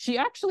 Yes, she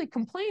actually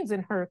complains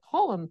in her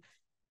column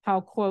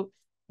how, quote,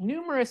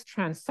 numerous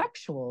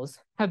transsexuals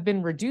have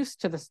been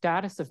reduced to the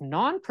status of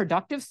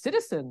non-productive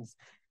citizens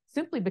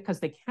simply because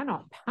they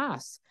cannot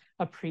pass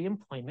a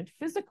pre-employment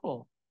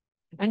physical.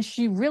 And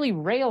she really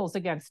rails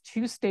against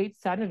 2 state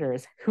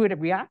senators who had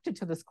reacted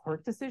to this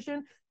court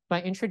decision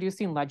by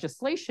introducing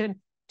legislation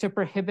to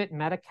prohibit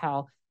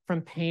Medi-Cal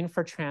from paying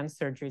for trans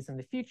surgeries in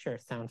the future.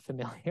 Sound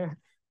familiar,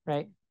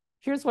 right?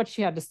 Here's what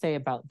she had to say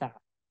about that.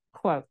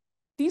 Quote,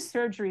 these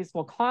surgeries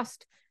will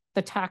cost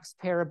the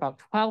taxpayer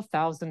about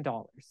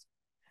 $12,000.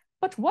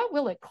 But what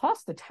will it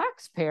cost the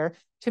taxpayer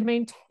to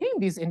maintain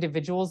these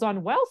individuals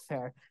on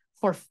welfare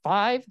for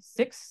 5,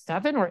 6,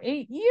 7, or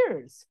 8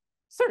 years?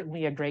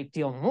 Certainly a great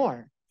deal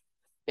more.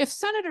 If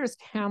Senators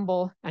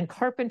Campbell and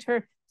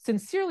Carpenter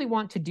sincerely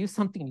want to do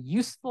something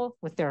useful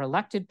with their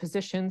elected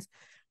positions,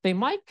 they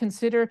might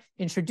consider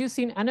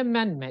introducing an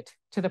amendment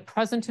to the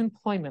present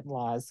employment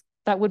laws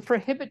that would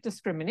prohibit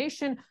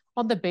discrimination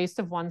on the basis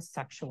of one's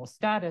sexual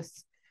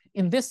status.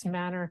 In this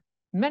manner,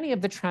 many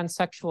of the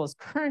transsexuals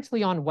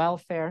currently on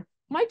welfare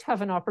might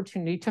have an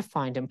opportunity to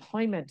find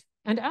employment,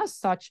 and as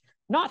such,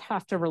 not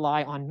have to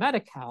rely on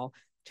Medi-Cal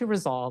to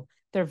resolve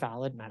their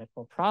valid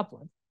medical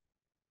problem.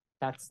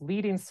 That's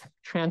leading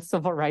trans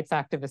civil rights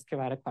activist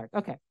Joanna Clark.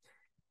 Okay,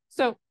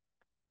 so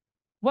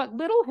what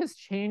little has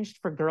changed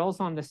for girls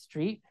on the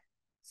street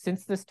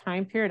since this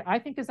time period, I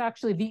think, is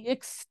actually the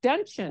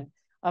extension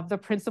of the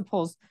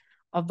principles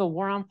of the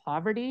war on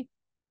poverty,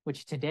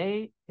 which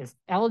today is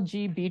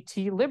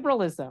LGBT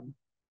liberalism.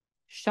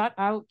 Shut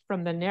out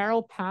from the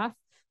narrow path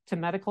to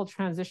medical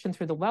transition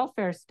through the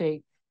welfare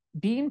state,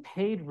 being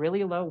paid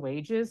really low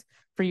wages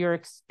for your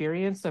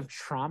experience of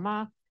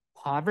trauma,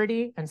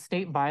 poverty, and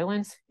state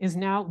violence is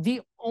now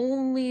the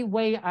only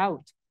way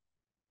out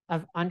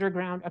of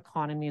underground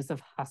economies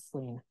of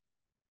hustling.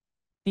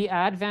 The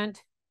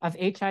advent of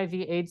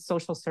HIV/AIDS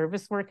social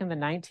service work in the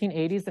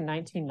 1980s and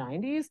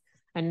 1990s,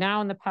 and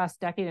now in the past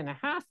decade and a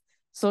half,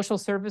 social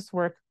service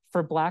work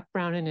for Black,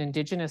 Brown, and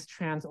Indigenous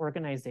trans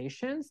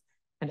organizations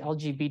and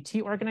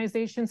LGBT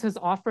organizations has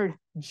offered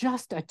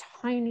just a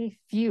tiny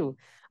few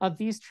of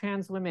these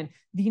trans women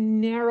the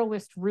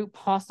narrowest route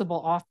possible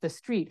off the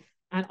street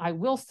And I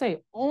will say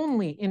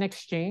only in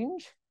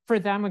exchange for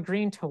them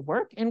agreeing to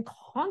work in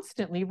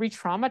constantly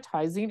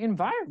re-traumatizing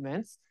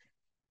environments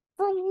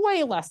for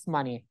way less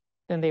money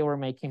than they were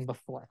making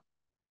before.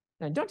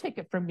 And don't take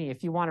it from me,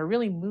 if you want a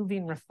really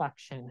moving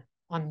reflection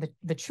on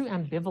the true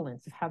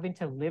ambivalence of having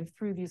to live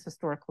through these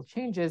historical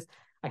changes,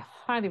 I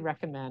highly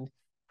recommend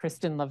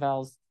Kristen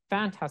Lavell's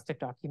fantastic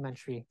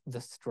documentary,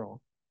 The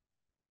Stroll.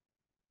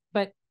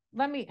 But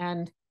let me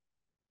end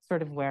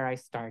sort of where I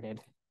started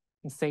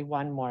and say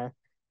one more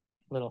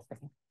little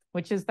thing,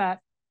 which is that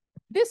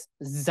this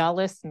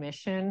zealous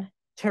mission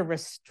to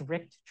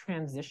restrict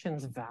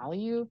transition's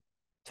value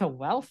to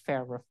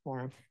welfare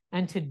reform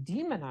and to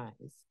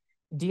demonize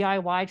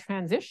DIY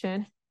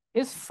transition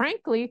is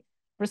frankly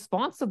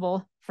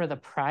responsible for the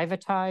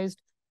privatized,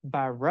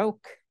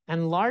 baroque,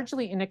 and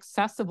largely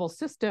inaccessible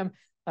system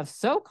of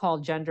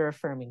so-called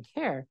gender-affirming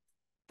care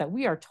that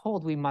we are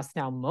told we must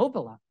now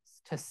mobilize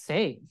to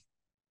save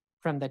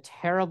from the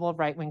terrible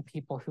right-wing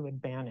people who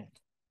would ban it.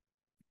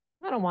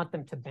 I don't want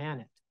them to ban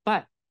it,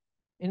 but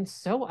in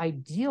so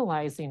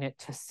idealizing it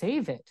to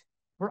save it,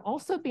 we're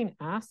also being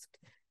asked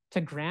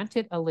to grant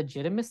it a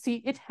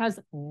legitimacy it has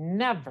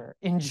never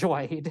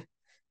enjoyed.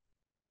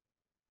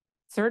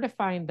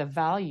 Certifying the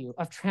value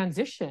of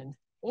transition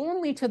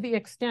only to the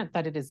extent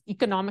that it is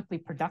economically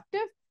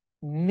productive,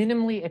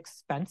 minimally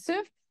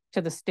expensive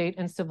to the state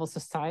and civil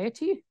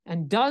society,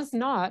 and does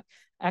not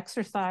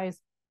exercise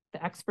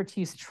the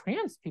expertise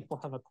trans people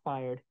have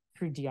acquired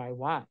through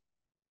DIY.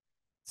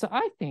 So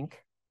I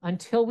think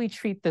until we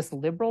treat this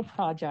liberal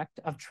project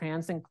of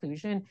trans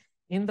inclusion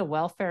in the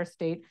welfare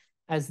state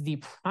as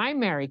the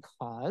primary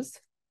cause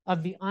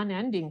of the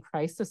unending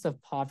crisis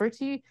of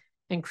poverty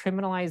and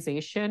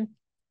criminalization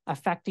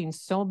affecting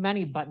so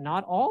many, but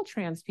not all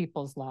trans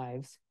people's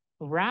lives,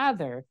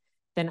 rather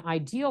than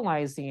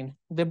idealizing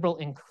liberal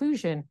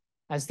inclusion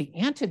as the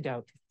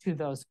antidote to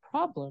those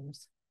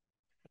problems,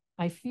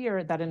 I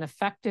fear that an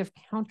effective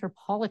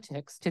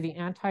counter-politics to the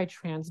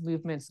anti-trans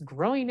movement's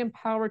growing in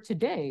power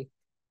today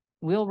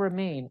will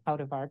remain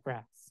out of our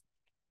grasp.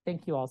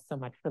 Thank you all so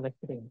much for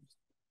listening.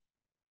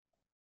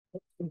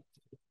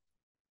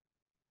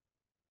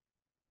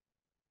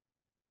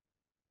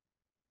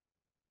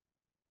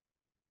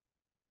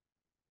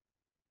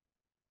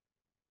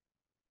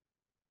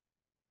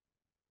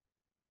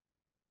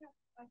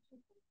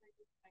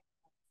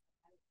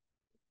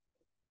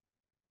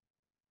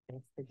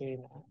 Thanks for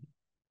doing that.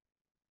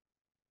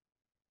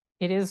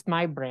 It is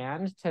my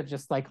brand to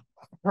just like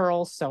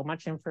hurl so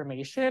much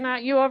information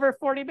at you over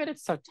 40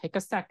 minutes. So take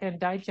a second,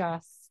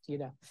 digest, you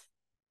know.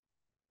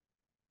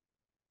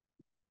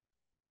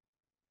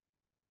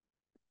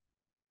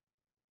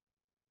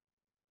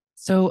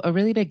 So a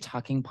really big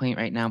talking point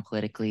right now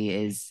politically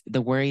is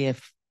the worry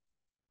if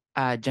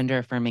gender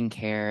affirming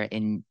care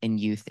in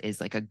youth is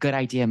like a good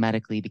idea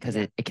medically because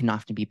it can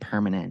often be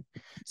permanent.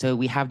 So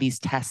we have these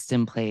tests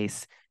in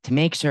place to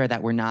make sure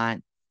that we're not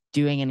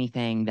doing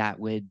anything that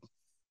would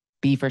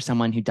be for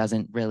someone who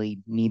doesn't really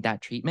need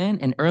that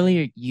treatment. And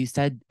earlier you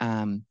said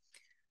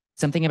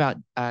something about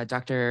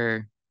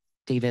Dr.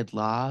 David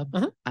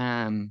Laub,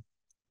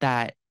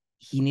 that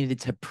he needed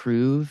to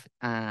prove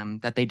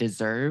that they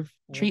deserve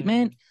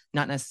treatment,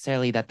 not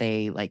necessarily that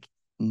they like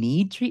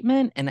need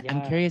treatment. And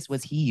I'm curious,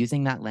 was he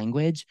using that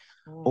language,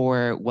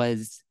 or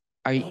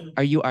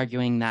are you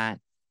arguing that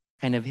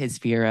kind of his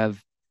fear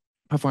of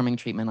performing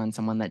treatment on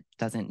someone that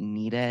doesn't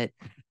need it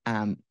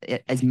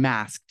is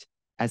masked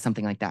as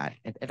something like that,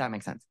 if that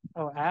makes sense?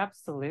 Oh,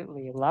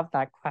 absolutely. Love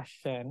that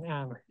question.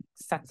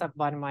 Sets up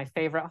one of my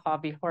favorite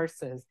hobby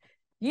horses.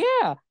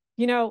 Yeah,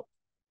 you know,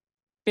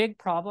 big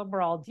problem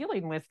we're all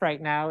dealing with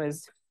right now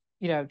is,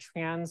 you know,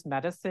 trans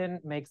medicine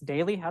makes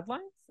daily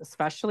headlines,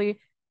 especially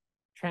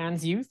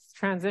trans youth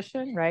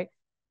transition, right?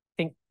 I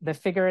think the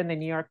figure in the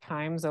New York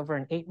Times over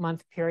an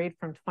 8-month period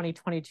from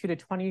 2022 to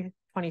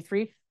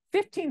 2023,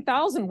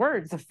 15,000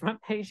 words of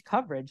front page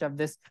coverage of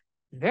this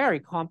very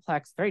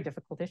complex, very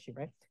difficult issue,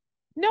 right?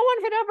 No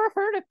one had ever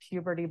heard of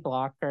puberty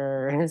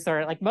blockers,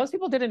 or like most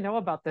people didn't know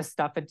about this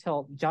stuff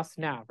until just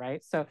now,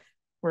 right? So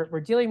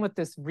we're dealing with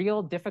this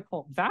real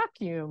difficult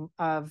vacuum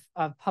of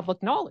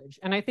public knowledge.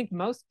 And I think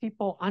most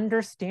people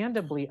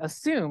understandably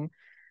assume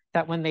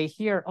that when they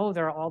hear, oh,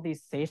 there are all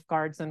these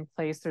safeguards in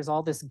place, there's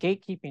all this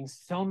gatekeeping,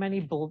 so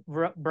many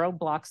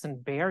roadblocks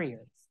and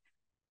barriers,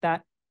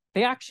 that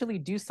they actually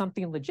do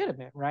something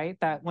legitimate, right?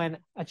 That when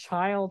a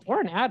child or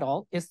an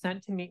adult is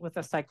sent to meet with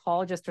a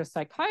psychologist or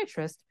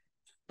psychiatrist,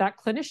 that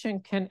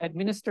clinician can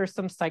administer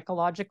some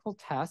psychological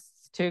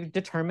tests to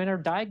determine a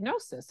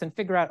diagnosis and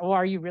figure out, oh,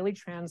 are you really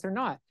trans or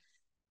not?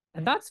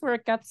 And that's where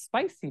it gets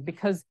spicy,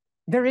 because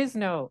there is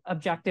no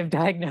objective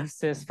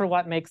diagnosis for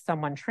what makes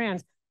someone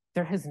trans.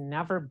 There has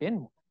never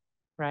been one,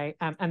 right?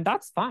 And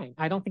that's fine.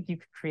 I don't think you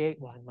could create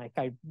one. Like,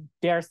 I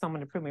dare someone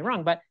to prove me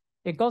wrong, but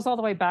it goes all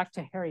the way back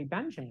to Harry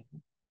Benjamin.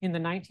 In the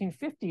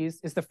 1950s,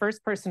 is the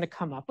first person to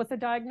come up with a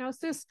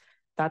diagnosis.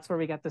 That's where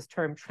we get this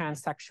term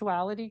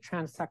transsexuality,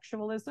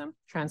 transsexualism,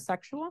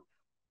 transsexual,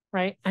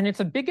 right? And it's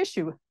a big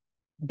issue.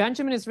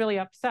 Benjamin is really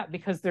upset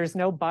because there's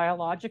no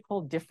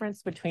biological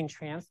difference between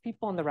trans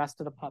people and the rest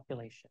of the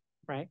population,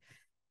 right?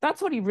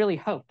 That's what he really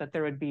hoped, that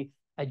there would be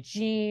a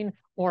gene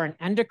or an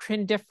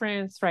endocrine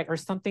difference, right? Or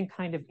something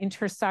kind of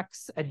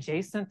intersex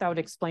adjacent that would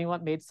explain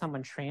what made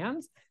someone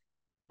trans.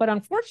 But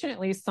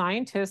unfortunately,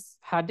 scientists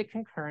had to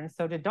concur, and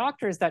so did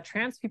doctors, that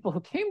trans people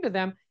who came to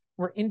them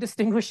were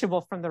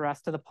indistinguishable from the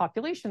rest of the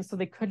population, so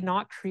they could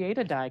not create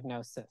a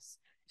diagnosis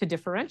to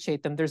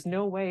differentiate them. There's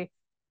no way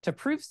to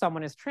prove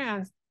someone is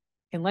trans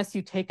unless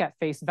you take at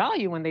face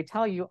value when they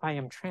tell you, I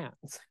am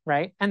trans,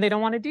 right? And they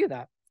don't want to do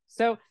that.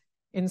 So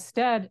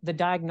instead, the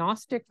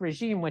diagnostic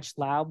regime, which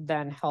Laub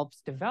then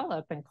helps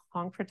develop and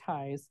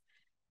concretize,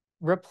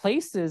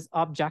 replaces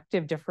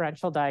objective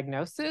differential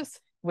diagnosis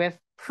with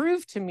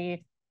prove to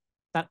me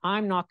that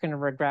I'm not going to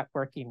regret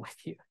working with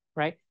you,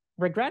 right?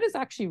 Regret is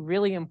actually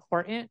really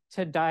important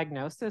to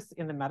diagnosis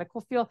in the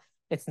medical field.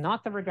 It's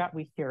not the regret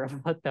we hear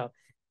about, though.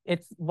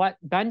 It's what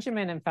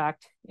Benjamin, in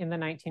fact, in the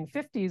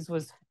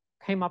 1950s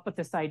came up with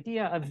this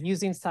idea of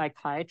using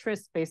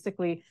psychiatrists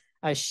basically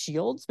as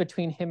shields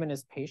between him and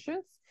his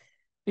patients.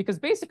 Because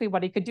basically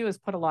what he could do is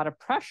put a lot of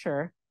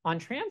pressure on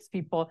trans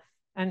people,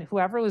 and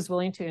whoever was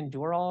willing to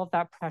endure all of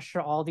that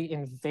pressure, all the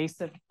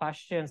invasive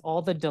questions,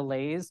 all the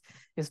delays,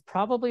 is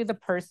probably the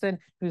person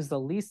who's the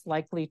least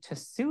likely to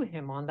sue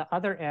him on the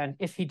other end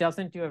if he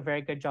doesn't do a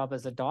very good job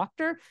as a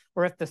doctor,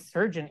 or if the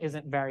surgeon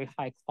isn't very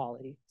high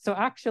quality. So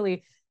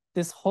actually,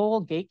 this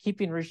whole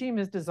gatekeeping regime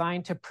is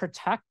designed to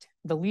protect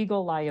the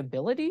legal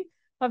liability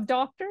of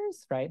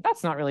doctors, right?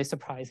 That's not really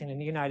surprising in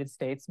the United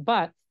States,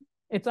 but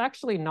it's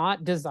actually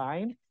not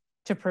designed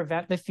to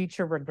prevent the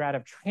future regret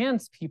of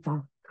trans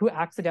people who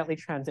accidentally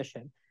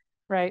transition,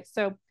 right?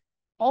 So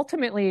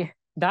ultimately,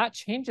 that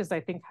changes,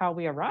 I think, how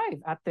we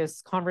arrive at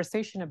this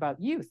conversation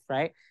about youth,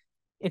 right?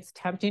 It's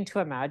tempting to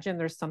imagine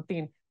there's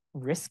something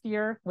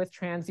riskier with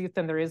trans youth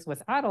than there is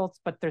with adults,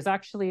 but there's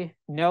actually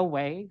no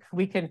way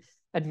we can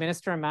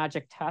administer a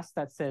magic test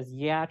that says,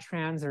 yeah,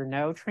 trans or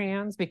no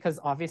trans, because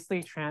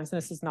obviously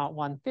transness is not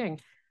one thing.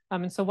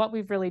 And so what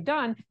we've really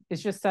done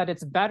is just said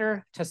it's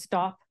better to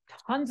stop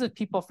tons of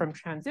people from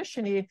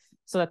transitioning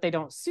so that they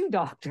don't sue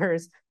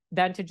doctors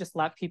than to just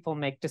let people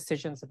make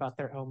decisions about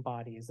their own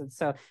bodies. And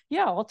so,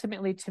 yeah,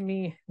 ultimately, to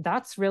me,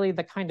 that's really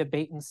the kind of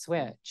bait and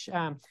switch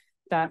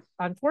that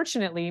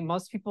unfortunately,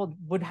 most people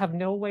would have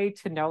no way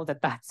to know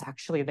that that's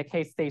actually the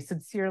case. They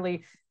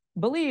sincerely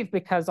believe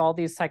because all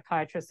these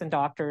psychiatrists and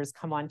doctors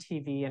come on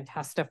TV and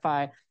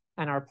testify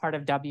and are part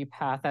of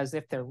WPATH as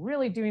if they're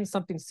really doing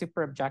something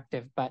super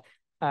objective. But,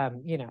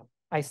 you know,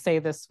 I say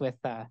this with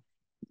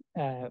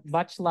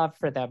much love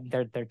for them.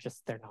 They're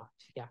not.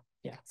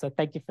 Yeah. So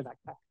thank you for that.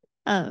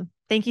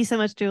 Thank you so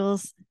much,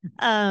 Jules.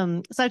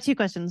 So I have two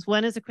questions.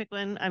 One is a quick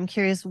one. I'm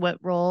curious what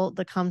role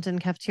the Compton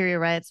cafeteria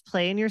riots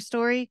play in your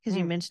story, because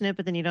you mention it,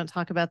 but then you don't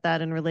talk about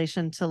that in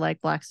relation to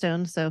like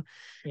Blackstone. So,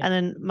 yeah. And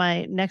then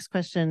my next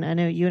question, I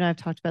know you and I have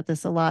talked about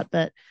this a lot,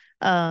 but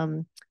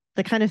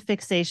the kind of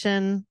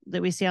fixation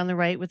that we see on the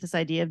right with this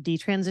idea of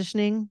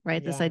detransitioning,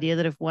 right? Yeah. This idea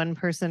that if one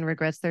person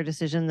regrets their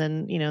decision,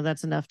 then, you know,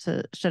 that's enough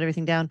to shut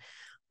everything down.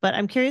 But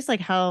I'm curious,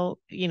 like how,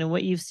 you know,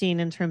 what you've seen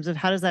in terms of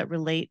how does that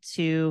relate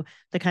to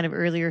the kind of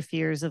earlier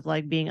fears of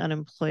like being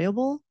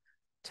unemployable?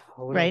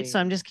 Totally. Right. So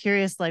I'm just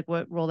curious, like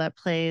what role that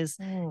plays.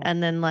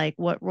 And then like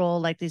what role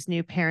like these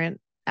new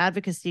parent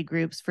advocacy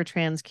groups for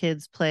trans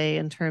kids play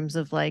in terms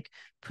of like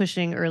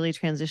pushing early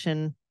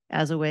transition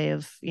as a way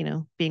of, you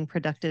know, being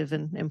productive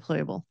and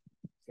employable.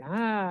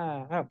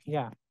 Yeah. Oh,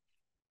 yeah.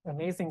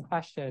 Amazing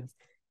questions.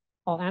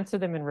 I'll answer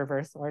them in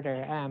reverse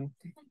order.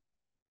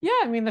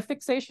 Yeah, I mean, the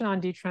fixation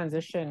on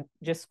detransition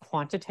just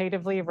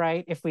quantitatively,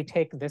 right? If we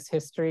take this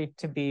history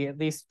to be at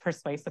least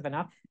persuasive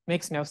enough,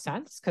 makes no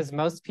sense because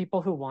most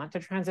people who want to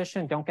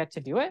transition don't get to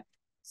do it.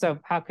 So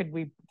how could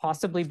we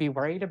possibly be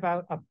worried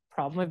about a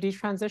problem of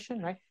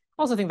detransition, right?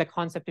 I also think the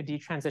concept of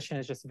detransition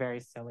is just very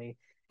silly.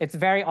 It's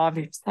very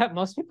obvious that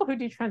most people who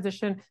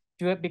detransition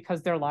do it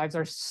because their lives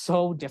are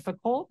so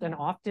difficult and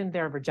often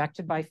they're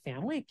rejected by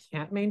family,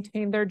 can't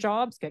maintain their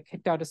jobs, get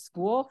kicked out of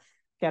school,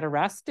 get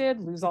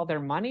arrested, lose all their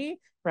money,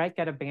 right?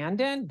 Get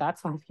abandoned.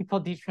 That's why people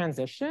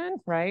detransition,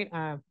 right?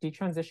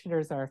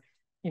 Detransitioners are,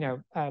 you know,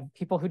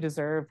 people who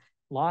deserve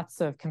lots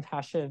of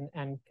compassion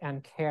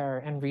and care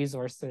and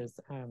resources,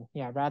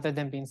 rather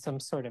than being some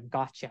sort of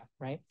gotcha,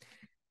 right?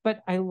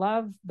 But I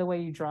love the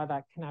way you draw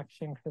that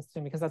connection,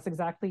 Kristen, because that's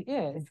exactly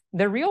it.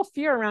 The real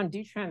fear around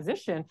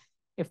detransition,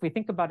 if we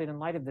think about it in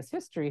light of this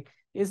history,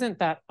 isn't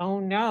that, oh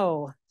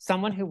no,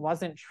 someone who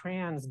wasn't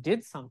trans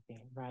did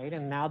something, right?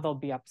 And now they'll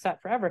be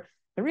upset forever.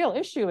 The real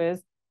issue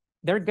is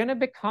they're going to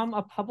become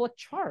a public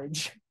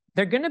charge.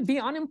 They're going to be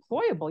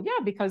unemployable.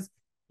 Yeah, because,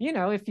 you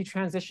know, if you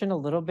transition a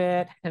little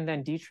bit and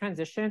then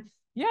detransition,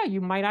 yeah, you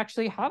might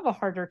actually have a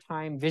harder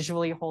time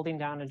visually holding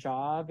down a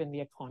job in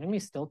the economy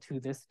still to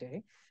this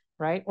day,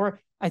 right? Or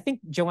I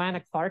think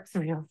Joanna Clark's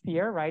real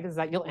fear, right, is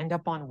that you'll end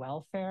up on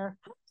welfare,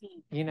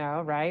 you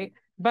know, right?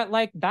 But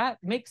like that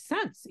makes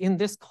sense in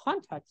this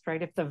context,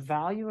 right? If the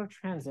value of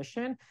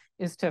transition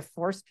is to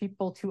force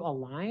people to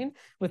align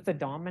with the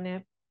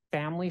dominant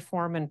family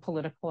form and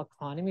political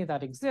economy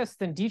that exists,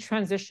 then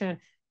detransition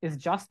is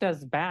just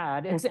as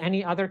bad as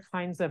any other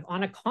kinds of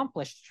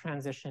unaccomplished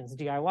transitions,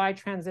 DIY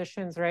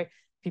transitions, right?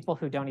 People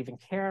who don't even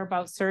care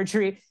about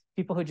surgery,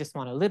 people who just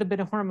want a little bit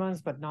of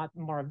hormones, but not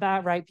more of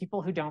that, right?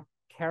 People who don't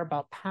care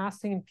about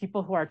passing,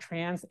 people who are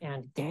trans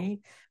and gay,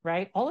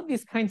 right? All of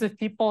these kinds of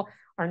people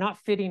are not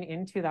fitting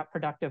into that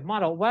productive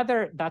model.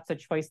 Whether that's a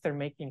choice they're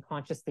making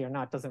consciously or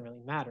not doesn't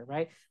really matter,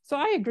 right? So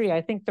I agree.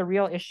 I think the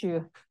real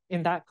issue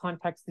in that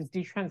context is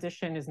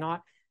detransition is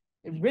not,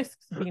 it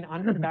risks being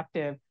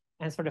unproductive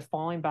and sort of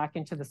falling back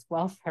into this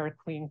welfare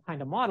queen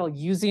kind of model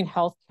using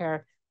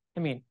healthcare. I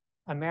mean,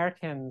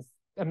 American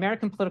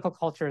political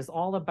culture is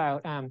all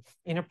about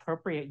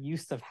inappropriate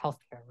use of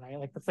healthcare, right?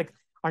 Like that's like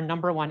our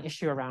number one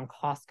issue around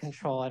cost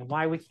control and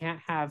why we can't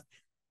have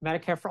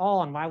Medicare for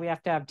all and why we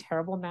have to have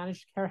terrible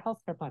managed care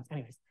healthcare plans.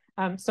 Anyways,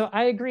 so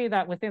I agree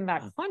that within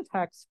that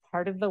context,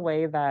 part of the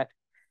way that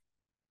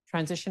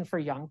transition for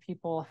young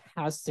people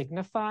has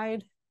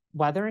signified,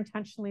 whether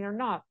intentionally or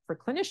not, for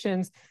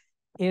clinicians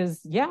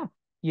is, yeah,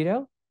 you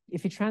know,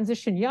 if you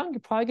transition young,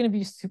 you're probably going to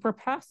be super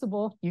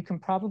passable. You can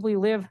probably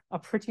live a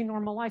pretty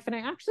normal life. And I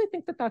actually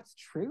think that that's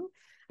true.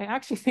 I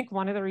actually think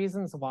one of the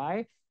reasons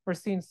why we're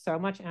seeing so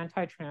much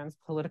anti-trans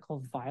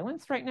political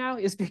violence right now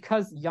is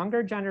because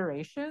younger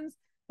generations,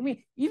 I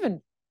mean,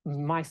 even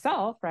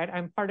myself, right?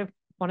 I'm part of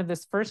one of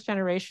this first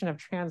generation of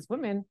trans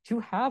women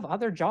to have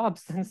other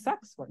jobs than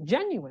sex work,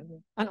 genuinely.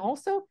 And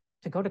also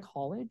to go to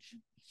college,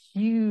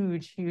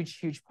 huge, huge,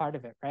 huge part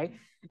of it, right?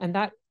 And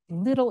that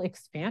little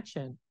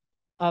expansion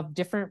of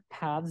different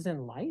paths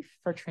in life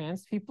for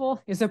trans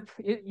people is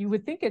you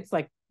would think it's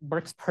like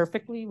works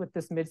perfectly with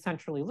this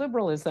mid-centrally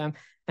liberalism,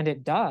 and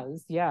it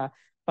does, yeah.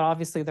 But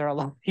obviously there are a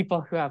lot of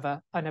people who have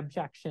an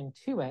objection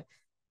to it,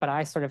 but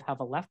I sort of have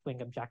a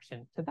left-wing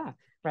objection to that,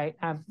 right?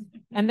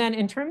 And then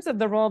in terms of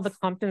the role of the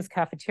Compton's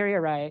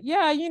cafeteria riot,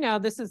 yeah, you know,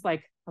 this is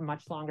like a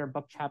much longer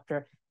book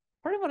chapter.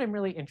 Part of what I'm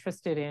really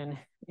interested in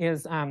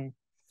is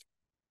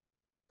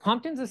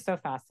Compton's is so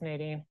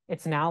fascinating.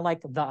 It's now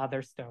like the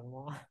other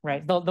Stonewall,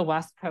 right? The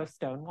West Coast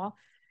Stonewall.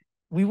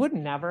 We would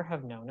never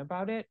have known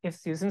about it if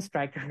Susan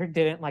Stryker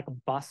didn't like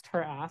bust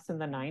her ass in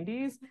the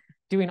 90s,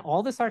 doing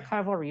all this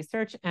archival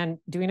research and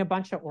doing a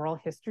bunch of oral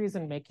histories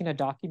and making a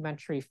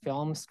documentary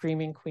film,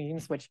 Screaming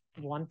Queens, which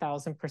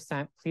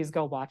 1000%, please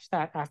go watch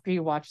that after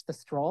you watch The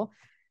Stroll.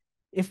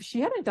 If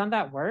she hadn't done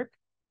that work,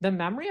 the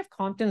memory of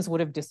Compton's would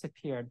have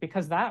disappeared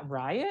because that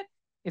riot,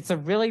 it's a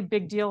really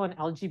big deal in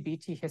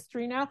LGBT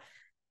history now.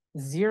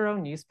 Zero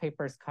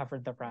newspapers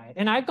covered the riot.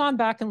 And I've gone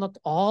back and looked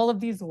all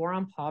of these war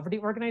on poverty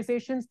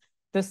organizations,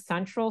 the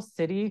central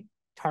city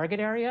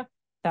target area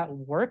that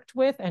worked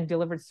with and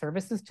delivered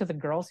services to the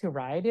girls who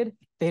rioted,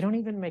 they don't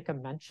even make a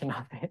mention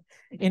of it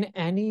in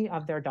any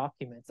of their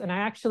documents. And I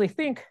actually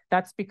think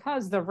that's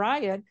because the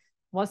riot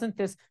wasn't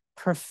this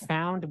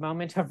profound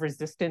moment of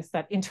resistance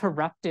that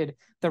interrupted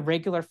the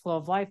regular flow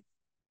of life.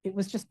 It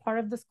was just part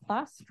of this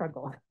class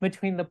struggle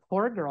between the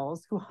poor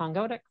girls who hung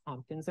out at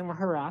Compton's and were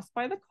harassed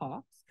by the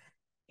cops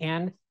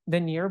and the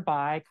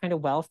nearby kind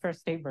of welfare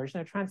state version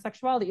of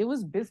transsexuality. It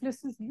was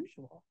business as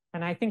usual.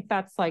 And I think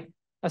that's like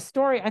a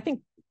story. I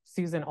think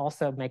Susan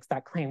also makes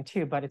that claim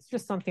too, but it's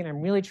just something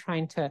I'm really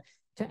trying to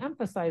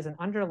emphasize and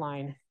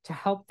underline to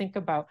help think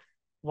about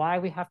why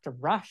we have to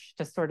rush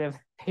to sort of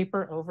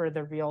paper over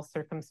the real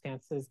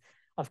circumstances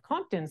of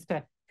Compton's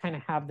to kind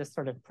of have this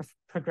sort of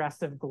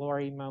progressive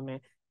glory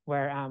moment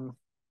where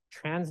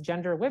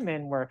transgender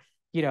women were,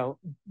 you know,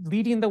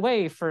 leading the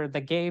way for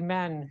the gay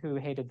men who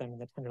hated them in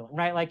the Tenderloin,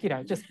 right? Like, you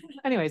know, just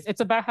anyways,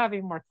 it's about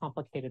having more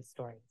complicated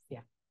stories.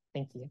 Yeah,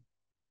 thank you.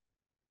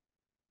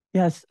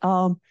 Yes,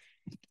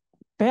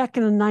 back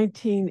in the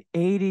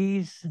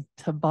 1980s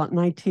to about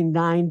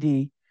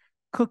 1990,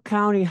 Cook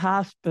County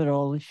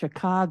Hospital in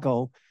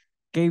Chicago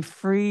gave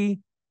free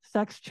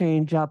sex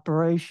change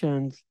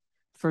operations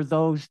for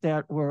those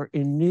that were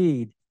in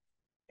need.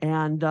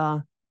 And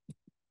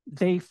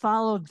they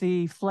followed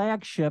the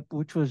flagship,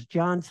 which was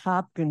Johns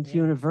Hopkins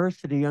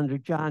University under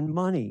John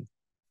Money.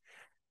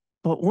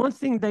 But one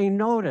thing they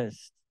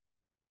noticed,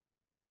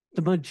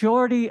 the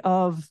majority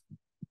of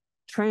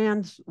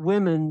trans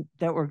women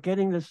that were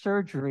getting the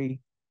surgery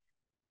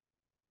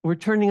were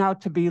turning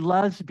out to be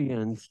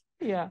lesbians.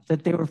 Yeah.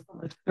 That they were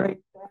from a straight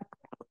background.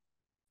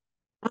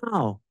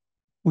 Now,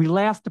 we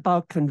laughed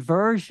about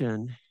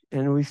conversion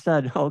and we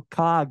said, oh,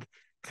 COG,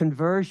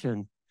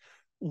 conversion.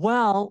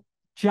 Well,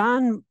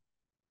 Dr.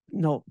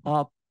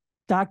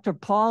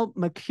 Paul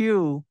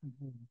McHugh,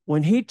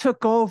 when he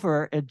took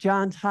over at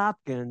Johns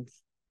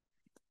Hopkins,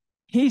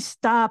 he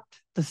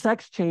stopped the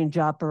sex change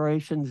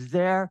operations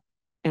there,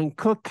 and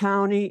Cook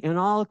County and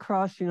all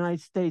across the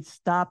United States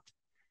stopped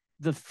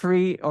the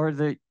free or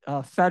the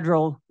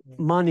federal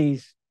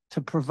monies to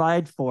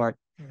provide for it.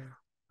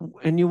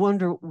 And you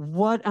wonder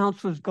what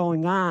else was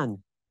going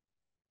on.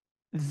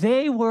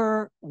 They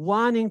were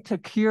wanting to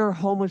cure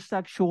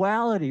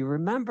homosexuality.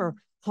 Remember,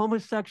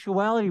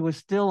 homosexuality was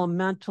still a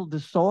mental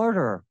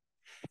disorder.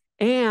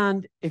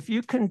 And if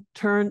you can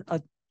turn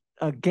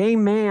a gay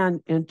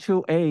man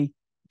into a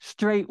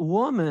straight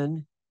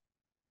woman,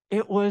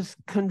 it was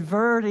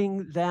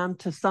converting them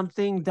to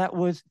something that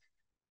was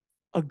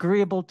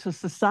agreeable to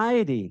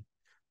society.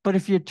 But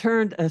if you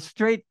turned a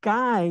straight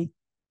guy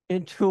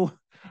into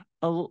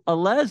a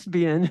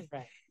lesbian,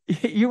 Right.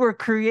 you were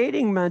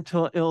creating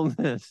mental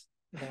illness.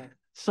 Right.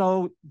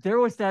 So there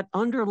was that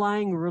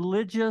underlying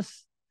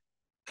religious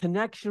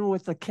connection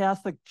with the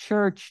Catholic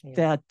Church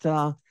that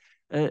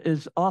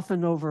is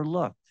often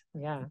overlooked.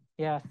 Yeah,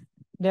 yeah.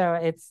 No,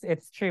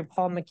 it's true.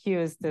 Paul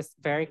McHugh is this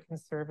very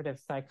conservative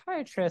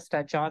psychiatrist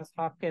at Johns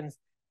Hopkins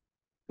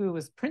who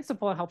was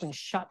principal in helping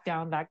shut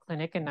down that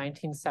clinic in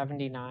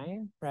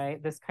 1979,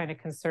 right? This kind of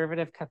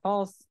conservative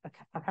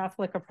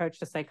Catholic approach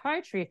to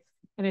psychiatry.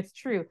 And it's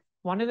true.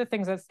 One of the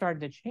things that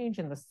started to change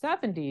in the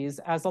 70s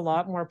as a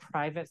lot more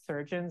private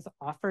surgeons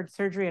offered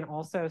surgery, and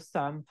also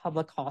some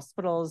public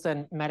hospitals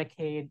and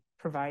Medicaid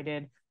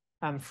provided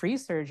free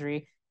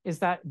surgery, is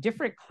that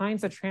different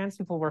kinds of trans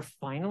people were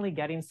finally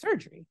getting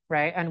surgery,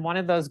 right? And one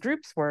of those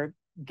groups were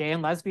gay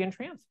and lesbian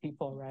trans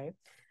people, right?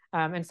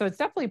 And so it's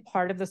definitely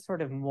part of the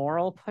sort of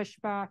moral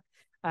pushback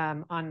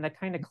on the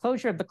kind of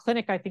closure of the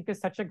clinic. I think is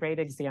such a great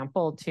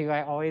example too.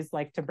 I always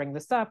like to bring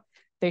this up.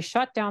 They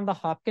shut down the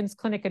Hopkins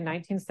Clinic in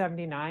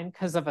 1979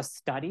 because of a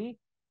study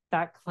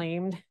that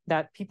claimed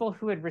that people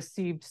who had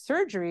received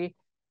surgery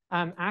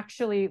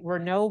actually were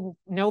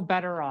no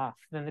better off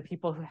than the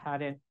people who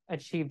hadn't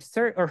achieved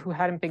or who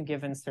hadn't been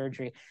given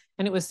surgery.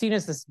 And it was seen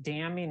as this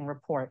damning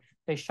report.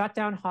 They shut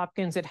down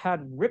Hopkins. It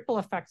had ripple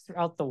effects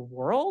throughout the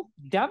world,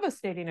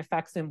 devastating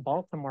effects in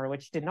Baltimore,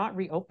 which did not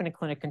reopen a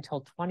clinic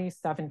until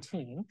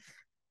 2017.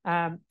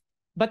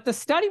 But the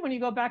study, when you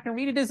go back and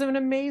read it, is an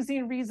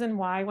amazing reason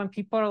why when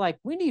people are like,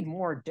 we need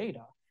more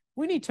data,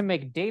 we need to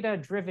make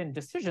data-driven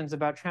decisions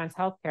about trans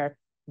healthcare,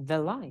 they're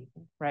lying,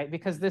 right?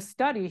 Because this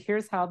study,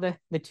 here's how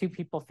the two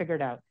people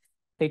figured out.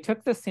 They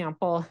took the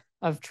sample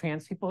of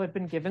trans people who had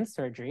been given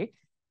surgery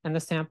and the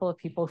sample of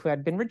people who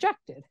had been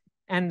rejected.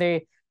 And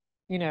they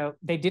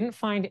didn't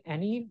find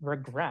any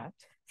regret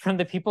from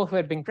the people who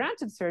had been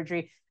granted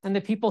surgery, and the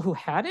people who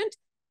hadn't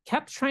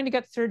kept trying to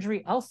get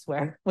surgery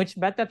elsewhere, which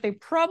meant that they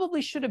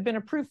probably should have been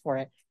approved for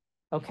it.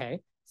 Okay,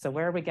 so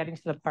where are we getting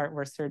to the part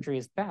where surgery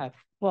is bad?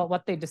 Well,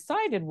 what they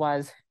decided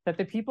was that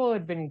the people who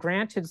had been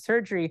granted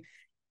surgery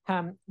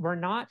were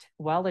not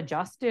well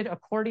adjusted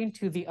according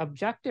to the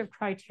objective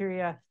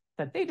criteria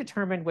that they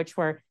determined, which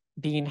were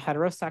being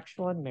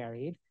heterosexual and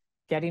married,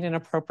 getting an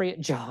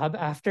appropriate job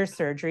after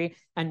surgery,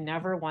 and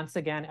never once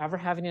again ever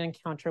having an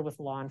encounter with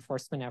law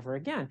enforcement ever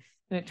again.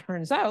 And it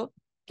turns out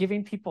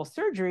giving people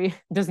surgery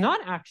does not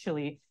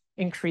actually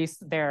increase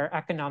their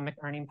economic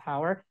earning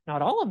power.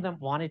 Not all of them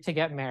wanted to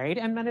get married,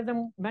 and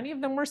many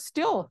of them were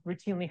still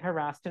routinely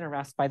harassed and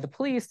arrested by the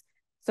police.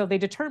 So they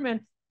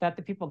determined that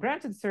the people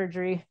granted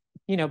surgery,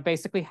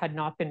 basically had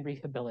not been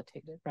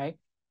rehabilitated, right?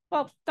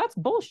 Well, that's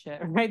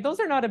bullshit, right? Those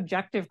are not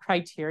objective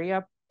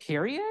criteria,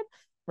 period,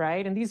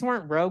 right? And these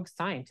weren't rogue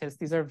scientists.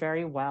 These are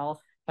very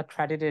well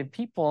accredited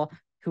people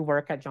who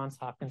work at Johns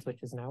Hopkins,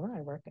 which is now where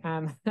I work.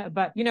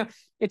 But,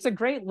 it's a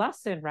great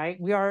lesson, right?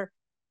 We are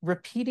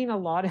repeating a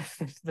lot of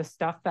the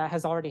stuff that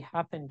has already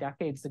happened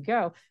decades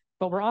ago,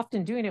 but we're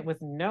often doing it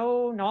with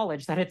no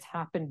knowledge that it's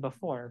happened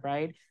before,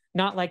 right?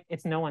 Not like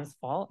it's no one's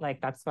fault.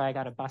 Like, that's why I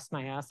got to bust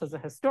my ass as a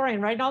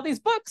historian writing all these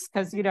books,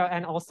 because,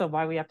 and also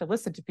why we have to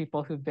listen to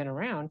people who've been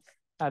around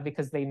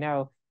because they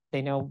know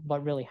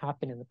what really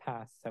happened in the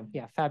past. So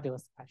yeah,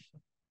 fabulous question.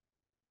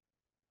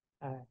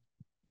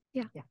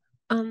 Yeah.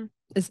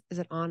 Is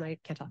it on? I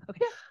can't tell. Okay.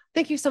 Yeah.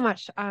 Thank you so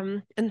much.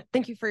 And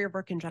thank you for your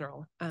work in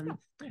general.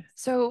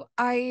 So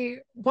I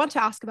want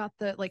to ask about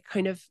the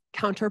kind of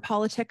counter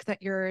politic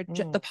that you're,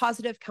 the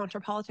positive counter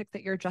politic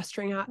that you're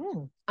gesturing at.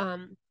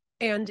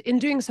 And in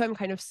doing so, I'm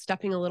kind of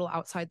stepping a little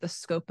outside the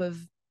scope of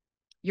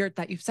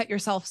that you've set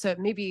yourself. So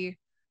maybe,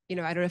 I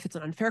don't know if it's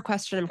an unfair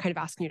question. I'm kind of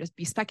asking you to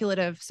be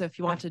speculative. So if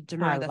you want to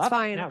demur, that's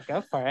fine. No,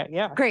 go for it.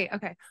 Yeah. Great.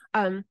 Okay.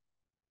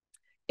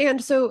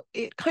 And so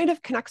it kind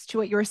of connects to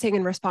what you were saying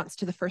in response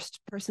to the first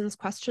person's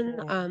question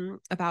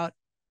about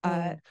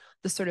the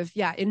sort of,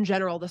 in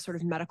general, the sort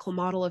of medical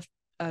model of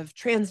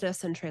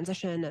transness and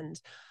transition,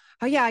 and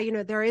how,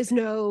 there is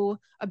no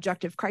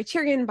objective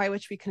criterion by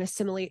which we can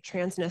assimilate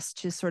transness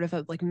to sort of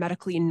a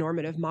medically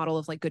normative model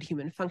of good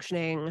human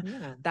functioning.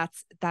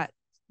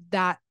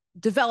 That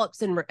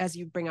develops as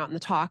you bring out in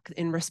the talk,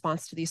 in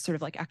response to these sort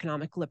of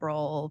economic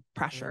liberal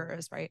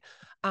pressures, right?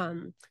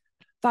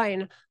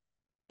 Fine.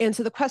 And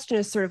so the question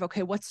is sort of,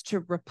 okay, what's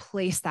to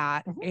replace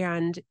that?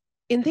 And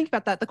in thinking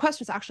about that, the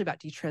question is actually about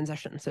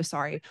detransition. So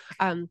sorry.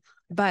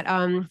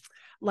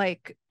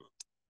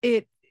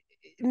 It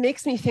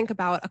makes me think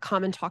about a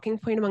common talking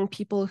point among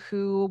people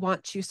who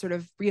want to sort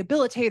of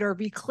rehabilitate or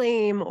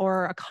reclaim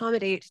or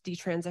accommodate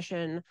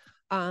detransition.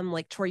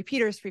 Like Tori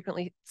Peters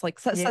frequently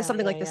says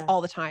something like this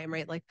all the time,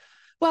 right? Like,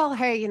 well,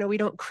 hey, we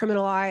don't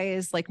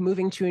criminalize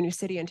moving to a new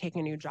city and taking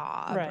a new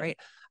job, right?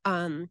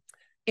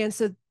 And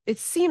so it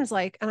seems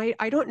like, and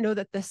I don't know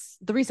that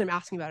the reason I'm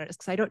asking about it is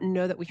because I don't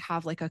know that we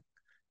have a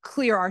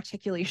clear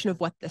articulation of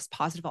what this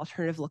positive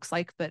alternative looks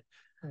like, but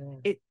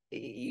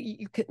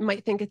you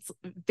might think it's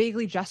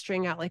vaguely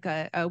gesturing at like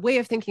a way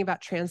of thinking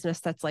about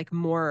transness that's like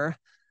more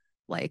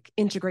like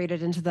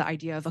integrated into the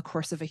idea of a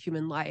course of a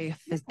human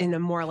life in a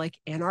more like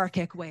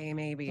anarchic way,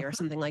 maybe, or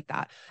something like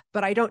that.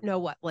 But I don't know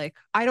what, like,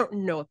 I don't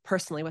know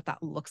personally what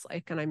that looks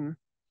like. And I'm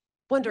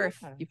wonder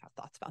if you have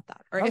thoughts about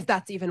that, or if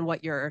that's even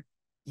what you're,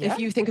 if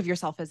you think of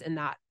yourself as in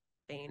that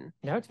vein.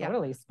 No,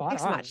 totally. Yeah. Spot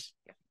Thanks on. so much.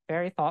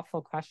 Very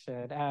thoughtful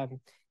question.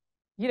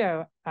 You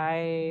know,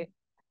 I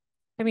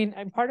mean,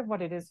 and part of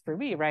what it is for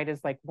me, right,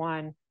 is like,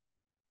 one,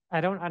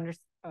 I don't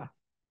understand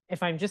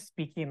if I'm just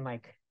speaking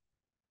like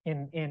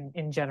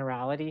in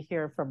generality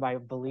here from my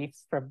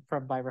beliefs,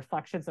 from my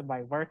reflections of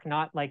my work,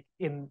 not like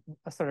in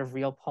a sort of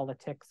real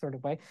politics sort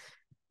of way.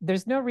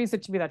 There's no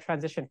reason to me that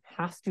transition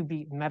has to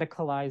be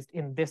medicalized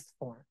in this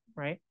form,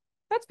 right?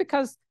 That's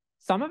because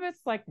some of it's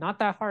like not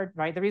that hard,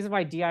 right? The reason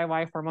why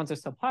DIY hormones are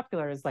so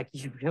popular is like,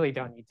 you really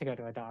don't need to go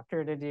to a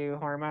doctor to do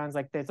hormones.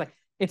 Like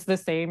it's the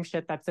same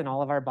shit that's in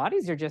all of our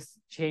bodies. You're just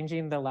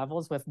changing the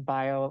levels with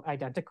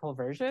bio-identical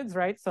versions,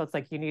 right? So it's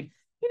like you need,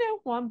 you know,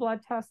 one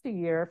blood test a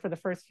year for the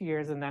first few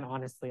years. And then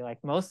honestly, like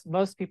most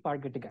people are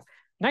good to go.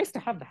 Nice to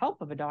have the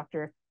help of a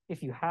doctor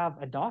if you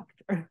have a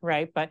doctor,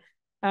 right? But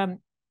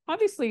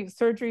obviously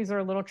surgeries are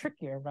a little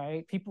trickier,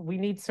 right? We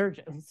need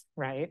surgeons,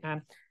 right?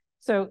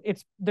 So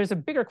there's a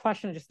bigger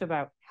question just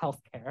about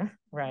healthcare,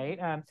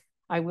 right?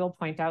 I will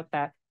point out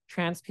that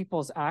trans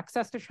people's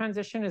access to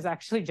transition is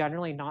actually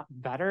generally not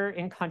better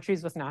in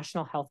countries with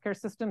national healthcare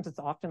systems. It's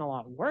often a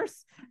lot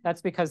worse.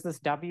 That's because this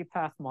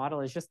WPATH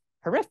model is just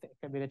horrific.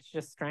 I mean, it's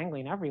just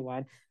strangling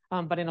everyone.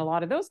 But in a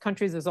lot of those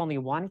countries, there's only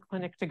one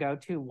clinic to go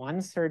to,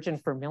 one surgeon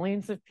for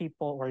millions of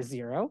people, or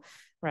zero,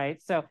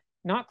 right? So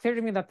not clear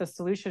to me that the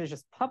solution is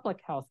just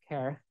public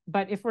healthcare.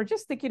 But if we're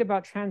just thinking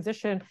about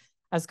transition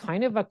as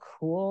kind of a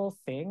cool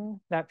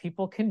thing that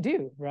people can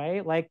do,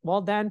 right? Like,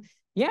 well, then,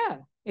 yeah,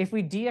 if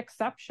we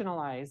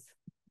de-exceptionalize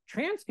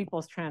trans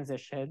people's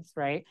transitions,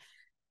 right,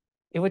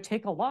 it would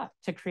take a lot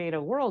to create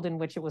a world in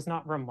which it was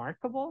not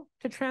remarkable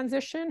to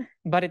transition,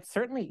 but it's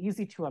certainly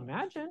easy to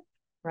imagine,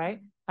 right?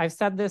 I've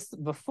said this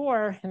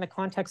before in the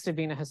context of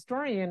being a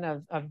historian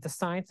of the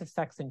science of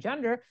sex and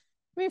gender.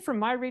 I mean, from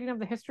my reading of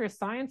the history of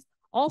science,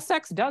 all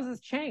sex does is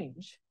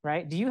change,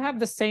 right? Do you have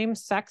the same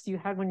sex you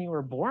had when you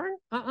were born?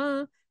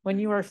 When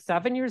you were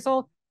 7 years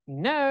old?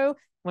 No.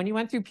 When you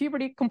went through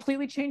puberty,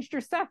 completely changed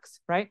your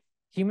sex, right?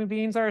 Human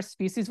beings are a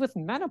species with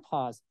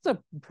menopause. It's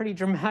a pretty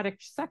dramatic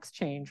sex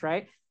change,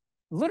 right?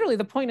 Literally,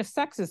 the point of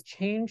sex is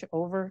change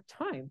over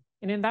time.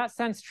 And in that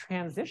sense,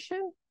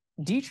 transition,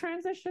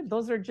 detransition,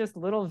 those are just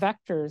little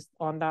vectors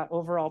on that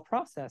overall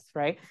process,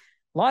 right?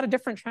 A lot of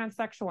different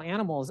transsexual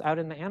animals out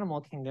in the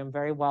animal kingdom,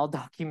 very well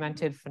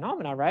documented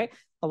phenomena, right?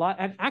 A lot,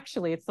 and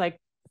actually it's like,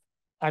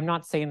 I'm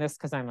not saying this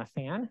because I'm a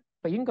fan,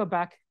 but you can go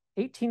back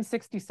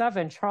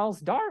 1867, Charles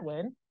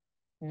Darwin,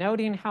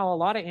 noting how a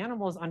lot of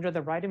animals under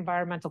the right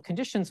environmental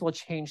conditions will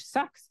change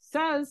sex,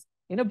 says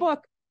in a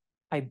book,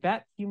 I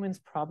bet humans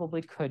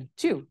probably could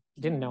too.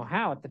 Didn't know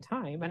how at the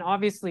time. And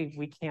obviously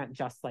we can't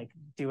just like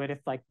do it if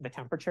like the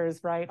temperature is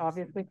right,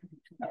 obviously.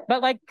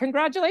 But like,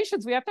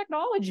 congratulations, we have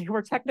technology.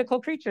 We're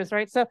technical creatures,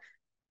 right? So,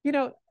 you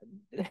know,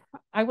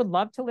 I would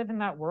love to live in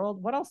that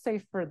world. What I'll say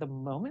for the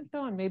moment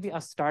though, and maybe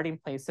a starting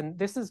place, and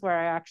this is where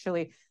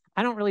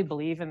I don't really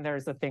believe in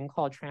there's a thing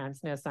called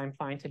transness. I'm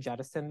fine to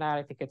jettison that.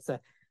 I think it's a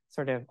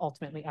sort of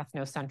ultimately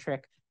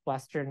ethnocentric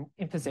Western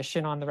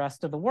imposition on the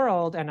rest of the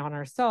world and on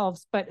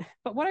ourselves. But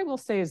what I will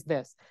say is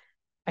this.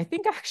 I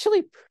think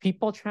actually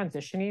people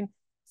transitioning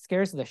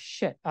scares the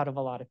shit out of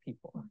a lot of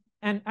people.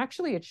 And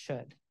actually it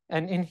should.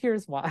 And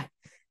here's why.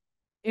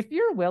 If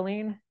you're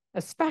willing,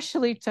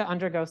 especially to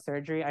undergo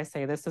surgery, I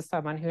say this as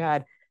someone who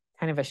had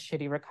kind of a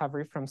shitty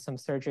recovery from some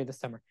surgery this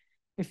summer.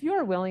 If you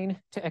are willing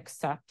to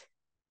accept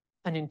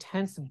an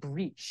intense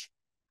breach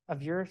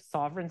of your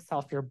sovereign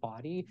self, your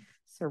body,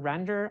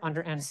 surrender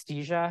under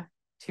anesthesia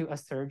to a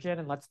surgeon,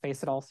 and let's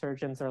face it, all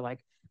surgeons are like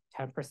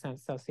 10%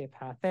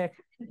 sociopathic.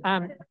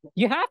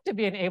 You have to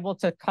be able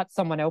to cut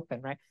someone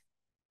open, right?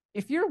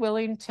 If you're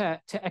willing to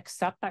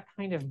accept that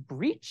kind of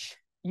breach,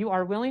 you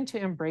are willing to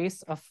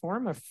embrace a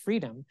form of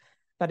freedom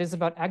that is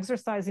about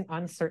exercising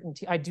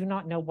uncertainty. I do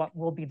not know what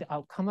will be the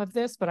outcome of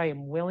this, but I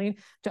am willing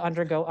to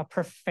undergo a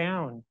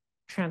profound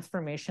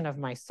transformation of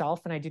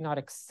myself, and I do not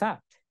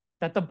accept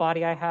that the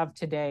body I have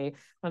today,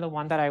 or the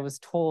one that I was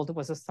told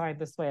was assigned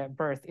this way at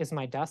birth, is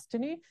my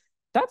destiny.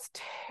 That's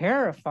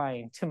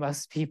terrifying to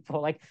most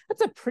people. Like,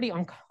 that's a pretty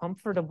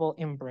uncomfortable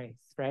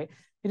embrace, right?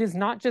 It is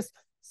not just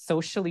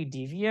socially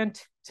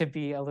deviant, to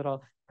be a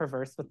little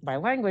perverse with my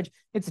language.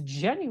 It's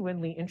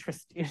genuinely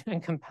interesting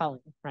and compelling,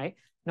 right?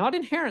 Not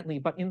inherently,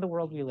 but in the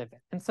world we live in.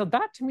 And so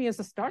that to me is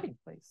a starting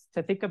place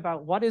to think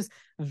about what is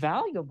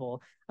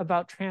valuable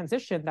about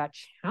transition that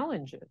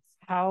challenges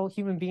how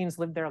human beings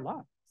live their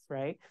lives,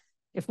 right?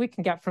 If we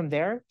can get from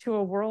there to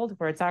a world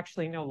where it's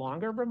actually no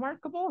longer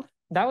remarkable,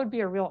 that would be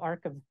a real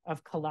arc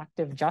of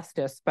collective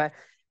justice. But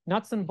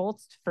nuts and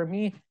bolts for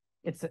me,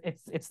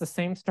 it's the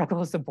same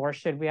struggle as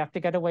abortion. We have to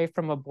get away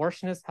from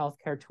abortionist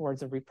healthcare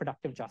towards a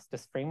reproductive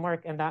justice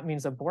framework. And that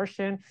means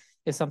abortion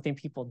is something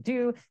people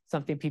do,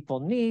 something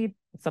people need,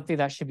 it's something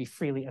that should be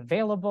freely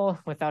available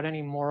without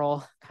any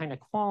moral kind of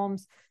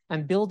qualms,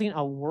 and building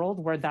a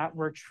world where that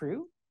were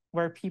true,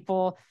 where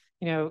people,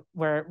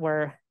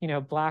 where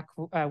Black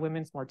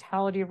women's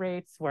mortality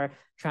rates, where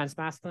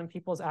transmasculine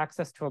people's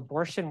access to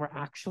abortion were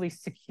actually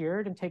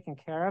secured and taken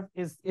care of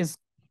is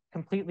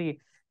completely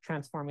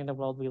transforming the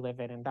world we live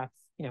in. And that's,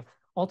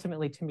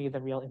 ultimately to me, the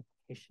real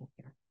implication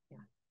here.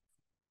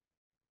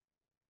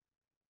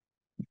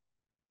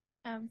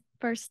 Yeah.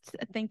 First,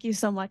 thank you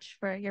so much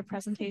for your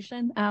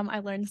presentation. I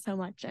learned so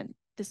much and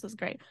this was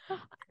great.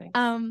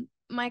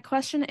 My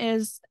question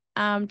is,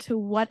 to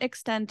what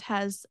extent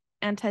has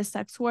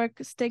anti-sex work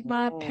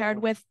stigma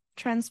paired with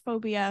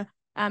transphobia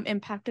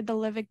impacted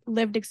the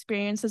lived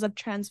experiences of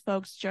trans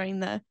folks during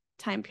the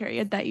time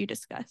period that you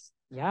discussed?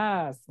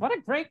 Yes, what a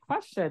great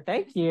question.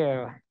 Thank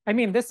you. I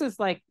mean, this is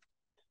like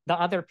the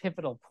other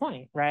pivotal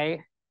point,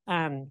 right?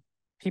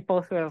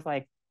 People who have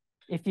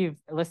if you've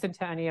listened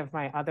to any of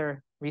my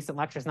other recent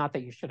lectures, not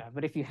that you should have,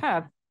 but if you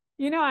have,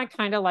 I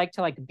kind of like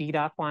to beat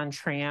up on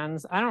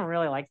trans. I don't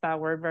really like that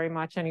word very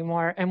much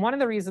anymore. And one of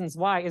the reasons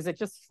why is it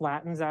just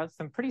flattens out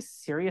some pretty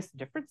serious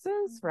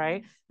differences,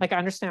 right? I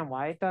understand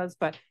why it does,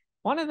 but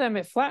one of them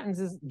it flattens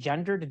is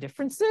gendered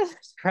differences,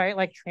 right?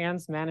 Like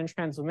trans men and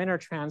trans women, or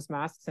trans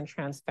mascs and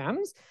trans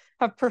femmes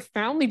have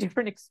profoundly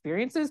different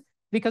experiences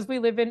because we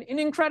live in an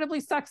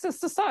incredibly sexist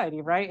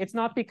society, right? It's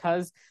not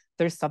because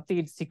there's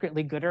something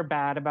secretly good or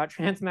bad about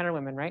trans men or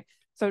women, right?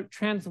 So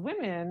trans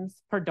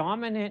women's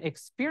predominant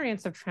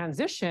experience of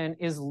transition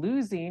is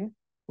losing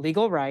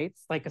legal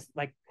rights, like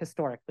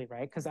historically,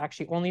 right? Because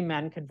actually only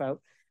men could vote,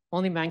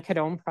 only men could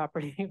own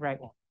property, right?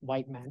 Well,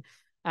 white men,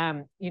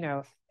 and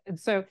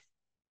so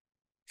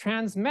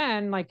trans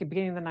men, at the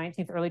beginning of the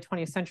 19th, early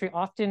 20th century,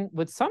 often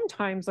would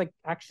sometimes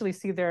actually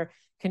see their,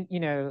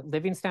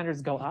 living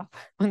standards go up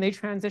when they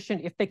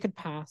transitioned, if they could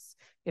pass,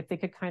 if they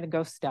could kind of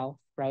go stealth,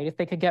 right? If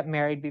they could get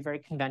married, be very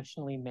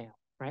conventionally male,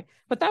 right?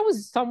 But that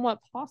was somewhat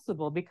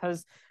possible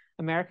because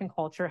American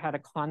culture had a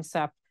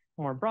concept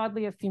more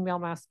broadly of female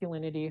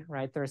masculinity,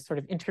 right? There's sort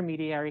of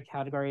intermediary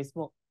categories.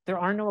 Well, there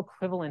are no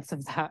equivalents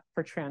of that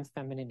for trans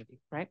femininity,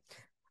 right?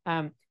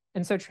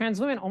 And so trans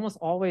women almost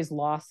always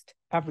lost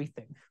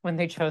everything when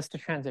they chose to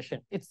transition.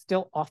 It's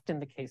still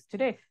often the case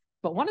today.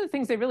 But one of the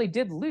things they really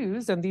did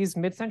lose, and these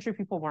mid-century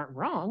people weren't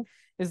wrong,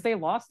 is they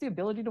lost the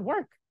ability to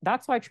work.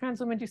 That's why trans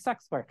women do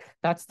sex work.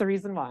 That's the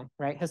reason why,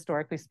 right?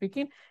 Historically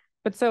speaking.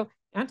 But so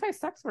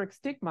anti-sex work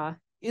stigma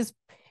is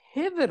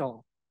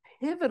pivotal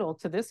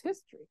to this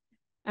history.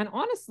 And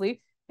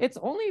honestly, it's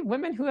only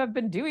women who have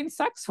been doing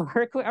sex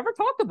work who ever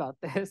talk about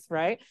this,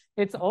 right?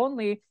 It's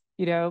only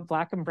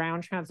Black and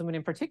brown trans women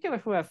in particular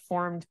who have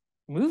formed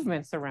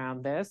movements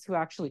around this, who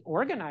actually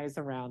organize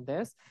around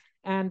this.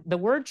 And the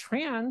word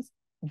trans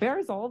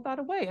bears all of that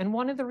away. And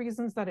one of the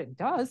reasons that it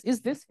does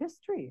is this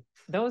history.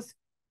 Those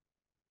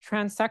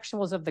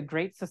transsexuals of the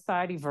Great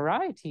Society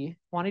variety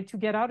wanted to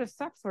get out of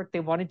sex work. They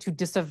wanted to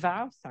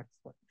disavow sex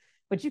work.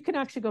 But you can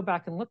actually go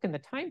back and look in the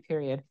time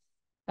period.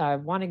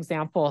 One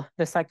example,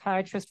 the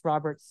psychiatrist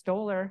Robert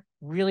Stoller,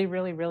 really,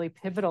 really, really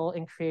pivotal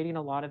in creating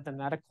a lot of the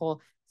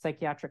medical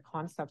psychiatric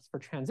concepts for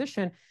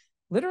transition,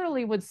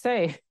 literally would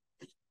say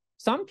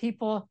some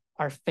people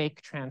are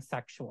fake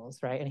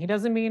transsexuals, right? And he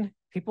doesn't mean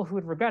people who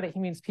would regret it.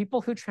 He means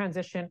people who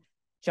transition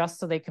just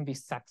so they can be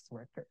sex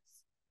workers,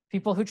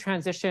 people who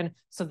transition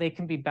so they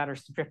can be better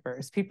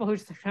strippers, people who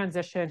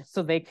transition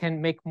so they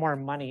can make more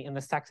money in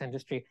the sex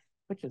industry,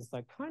 which is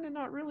kind of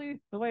not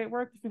really the way it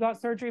works if you got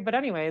surgery. But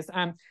anyways,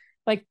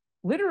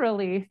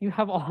 literally you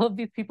have all of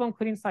these people,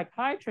 including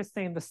psychiatrists,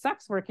 saying the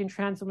sex working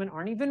trans women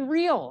aren't even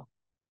real.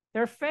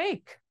 They're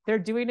fake. They're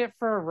doing it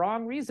for a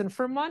wrong reason,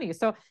 for money.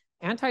 So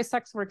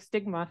anti-sex work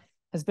stigma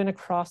has been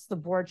across the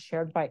board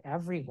shared by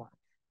everyone,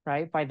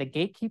 right? By the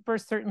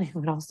gatekeepers, certainly,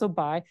 but also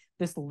by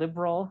this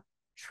liberal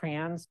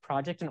trans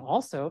project, and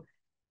also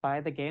by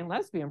the gay and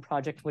lesbian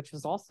project, which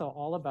was also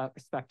all about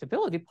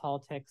respectability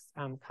politics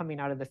coming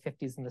out of the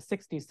 50s and the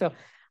 60s. So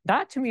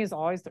that to me is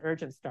always the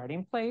urgent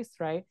starting place,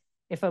 right?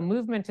 If a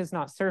movement is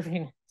not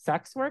serving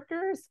sex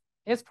workers,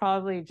 it's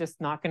probably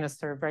just not going to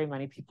serve very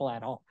many people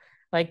at all.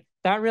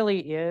 That really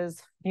is,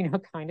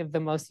 kind of the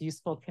most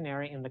useful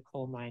canary in the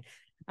coal mine.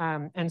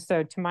 And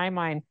so to my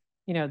mind,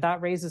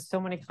 that raises so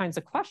many kinds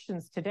of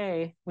questions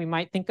today. We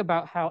might think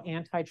about how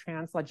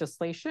anti-trans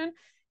legislation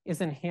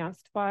is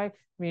enhanced by,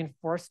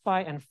 reinforced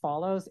by, and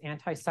follows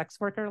anti-sex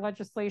worker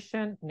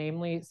legislation,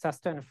 namely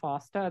SESTA and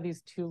FOSTA,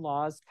 these two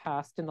laws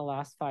passed in the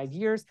last 5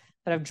 years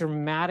that have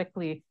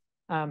dramatically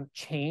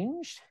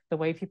changed the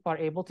way people are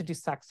able to do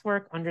sex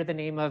work under the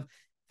name of,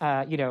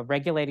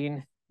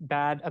 regulating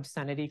bad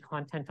obscenity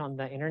content on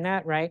the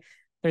internet, right?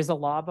 There's a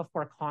law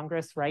before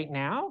Congress right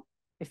now.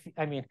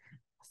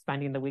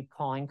 Spending the week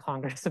calling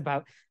Congress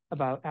about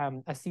a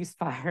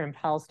ceasefire in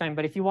Palestine,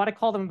 but if you want to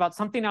call them about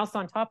something else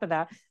on top of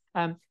that,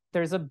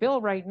 there's a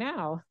bill right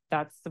now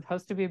that's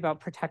supposed to be about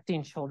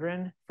protecting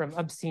children from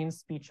obscene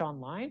speech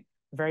online.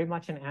 very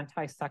much an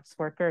anti-sex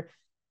worker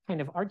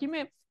kind of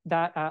argument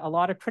that a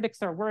lot of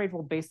critics are worried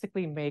will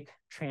basically make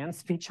trans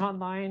speech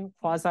online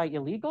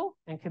quasi-illegal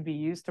and can be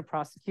used to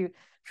prosecute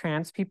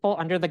trans people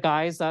under the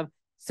guise of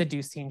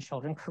seducing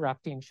children,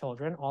 corrupting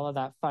children, all of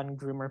that fun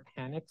groomer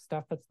panic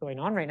stuff that's going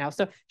on right now.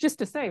 So just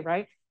to say,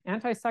 right,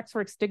 anti-sex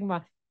work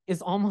stigma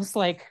is almost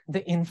like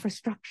the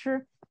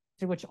infrastructure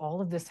through which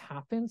all of this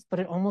happens, but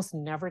it almost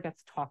never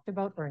gets talked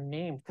about or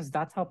named because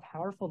that's how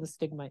powerful the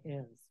stigma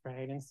is,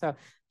 right? And so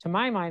to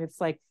my mind,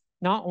 it's like,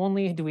 not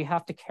only do we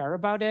have to care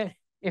about it,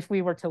 if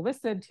we were to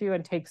listen to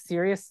and take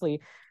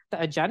seriously the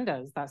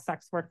agendas that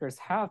sex workers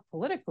have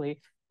politically,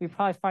 we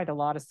probably find a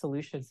lot of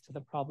solutions to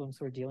the problems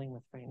we're dealing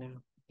with right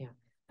now. Yeah,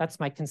 that's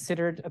my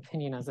considered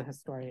opinion as a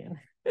historian.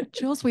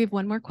 Jules, we have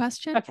one more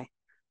question. Okay.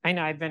 I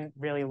know I've been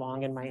really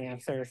long in my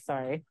answer,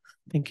 sorry.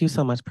 Thank you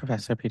so much,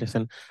 Professor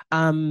Peterson.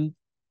 I'm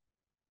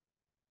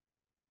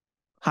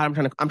trying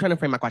to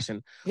frame my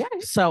question. Yeah.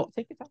 So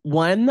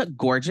one,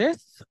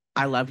 gorgeous.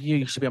 I love you.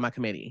 You should be on my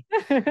committee.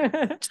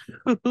 That's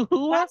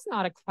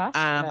not a question.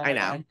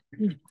 I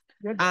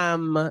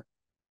know.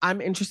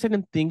 I'm interested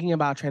in thinking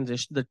about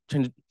transition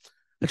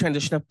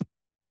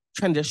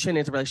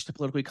into relation to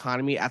political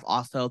economy as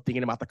also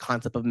thinking about the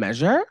concept of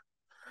measure.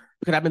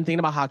 Because I've been thinking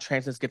about how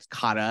transness gets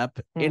caught up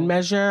in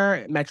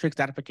measure, metrics,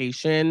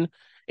 datification,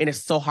 and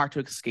it's so hard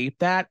to escape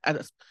that. And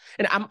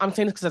I'm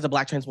saying this because as a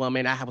Black trans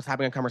woman, I was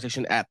having a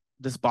conversation at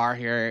this bar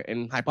here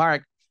in Hyde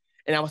Park,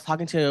 and I was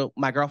talking to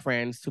my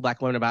girlfriends, 2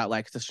 Black women, about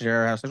like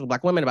heterosexual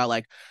Black women about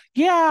like,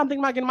 yeah, I'm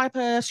thinking about getting my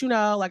push, you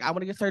know, like I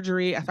want to get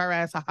surgery,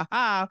 SRS, ha ha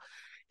ha.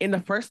 And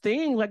the first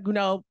thing, like, you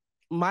know,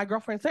 my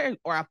girlfriend said,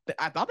 or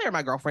I thought they were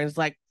my girlfriends,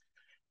 like,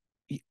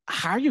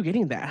 how are you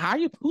getting that?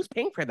 Who's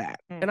paying for that?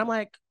 And I'm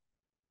like,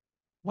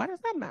 why does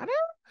that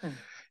matter?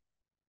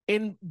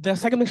 And the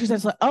second thing she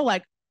says, like, oh,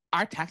 like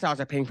our tax dollars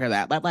are paying for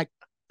that. But like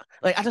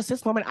as a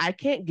cis woman, I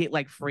can't get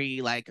like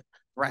free like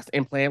breast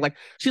implant. Like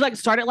she like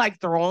started like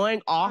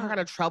throwing all her kind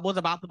of troubles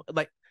about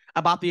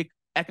the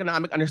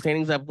economic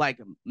understandings of like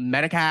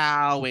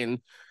Medi-Cal and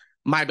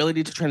my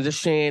ability to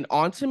transition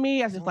onto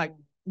me as if like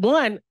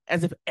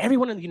as if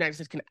everyone in the United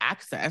States can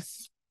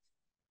access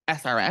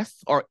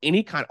SRS or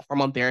any kind of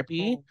hormone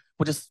therapy,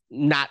 which is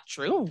not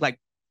true. Like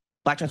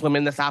Black trans women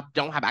in the South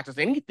don't have access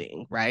to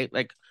anything, right?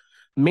 Like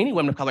many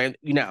women of color,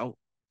 you know.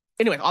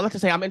 Anyway, all that to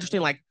say, I'm interested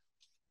in like,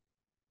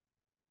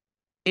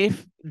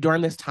 if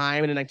during this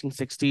time in the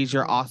 1960s,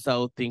 you're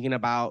also thinking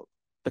about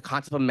the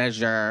concept of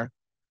measure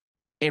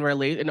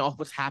and also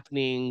what's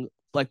happening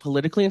like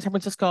politically in San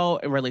Francisco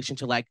in relation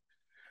to like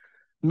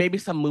maybe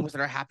some movements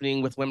that are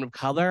happening with women of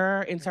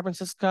color in San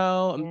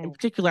Francisco. In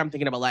particular, I'm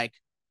thinking about like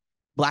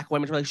Black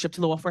women's relationship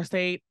to the welfare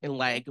state and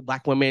like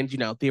Black women's, you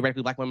know,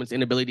 theoretically Black women's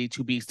inability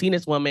to be seen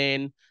as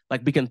women.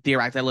 Like we can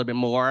theorize that a little bit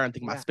more and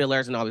think about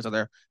Spillers and all these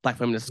other Black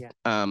feminist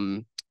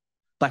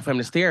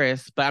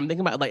theorists. But I'm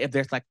thinking about like if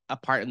there's like a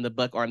part in the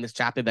book or in this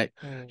chapter that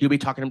you'll be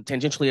talking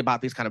tangentially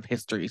about these kind of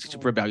histories, these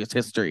rebellious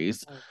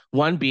histories.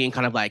 One being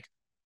kind of like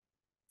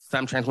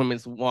some trans women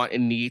want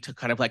and need to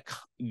kind of like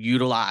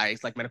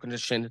utilize like medical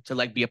condition to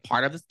like be a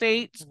part of the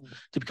state,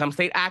 to become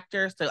state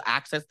actors, to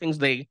access things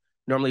they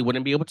normally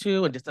wouldn't be able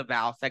to, and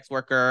disavow sex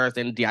workers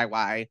and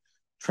DIY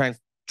trans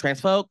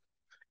folk.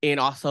 And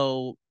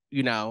also,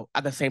 you know,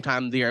 at the same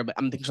time,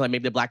 I'm thinking like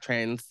maybe the Black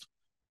trans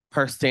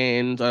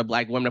persons or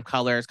Black women of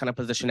color's kind of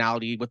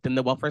positionality within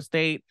the welfare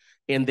state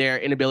and their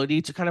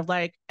inability to kind of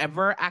like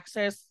ever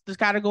access this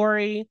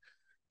category,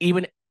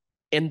 even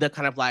in the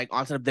kind of like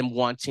onset of them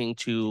wanting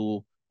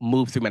to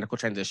move through medical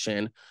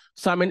transition.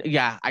 So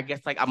I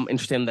guess like I'm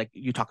interested in like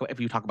if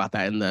you talk about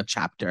that in the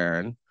chapter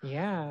and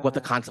what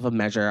the concept of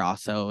measure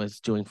also is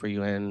doing for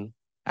you in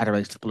as it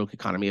relates to the political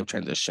economy of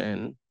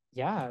transition.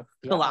 A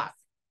lot.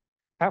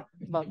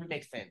 Well, it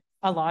makes sense.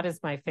 A lot is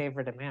my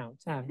favorite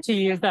amount. To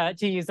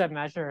use a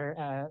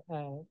measure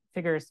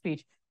figure of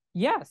speech.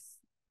 Yes,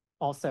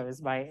 also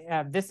is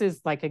my this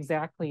is like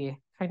exactly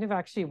kind of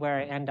actually where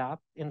I end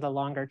up in the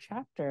longer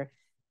chapter.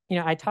 You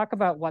know, I talk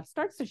about what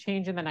starts to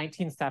change in the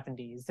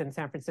 1970s in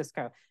San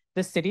Francisco.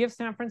 The city of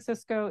San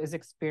Francisco is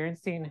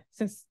experiencing,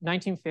 since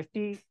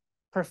 1950,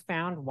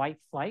 profound white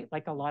flight,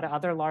 like a lot of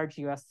other large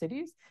US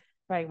cities,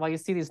 right? While you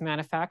see these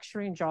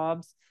manufacturing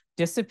jobs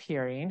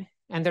disappearing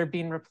and they're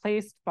being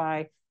replaced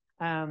by,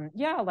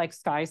 like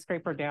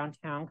skyscraper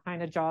downtown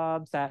kind of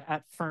jobs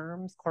at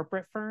firms,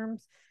 corporate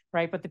firms,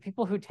 right? But the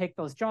people who take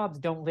those jobs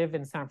don't live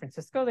in San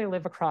Francisco. They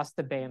live across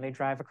the bay and they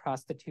drive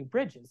across the 2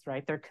 bridges,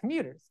 right? They're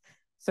commuters.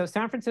 So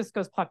San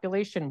Francisco's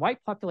population, white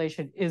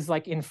population, is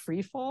like in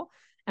free fall.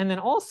 And then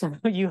also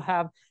you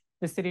have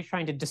the city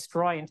trying to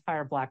destroy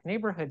entire Black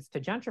neighborhoods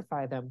to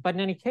gentrify them. But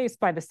in any case,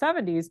 by the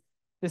 70s,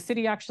 the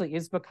city actually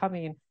is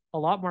becoming a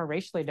lot more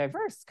racially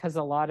diverse because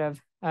there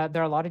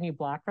are a lot of new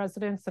Black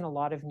residents and a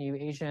lot of new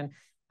Asian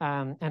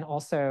and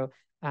also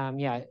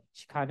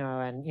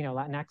Chicano and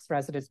Latinx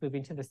residents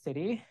moving to the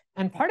city.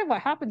 And part of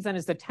what happens then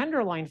is the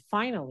Tenderloin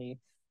finally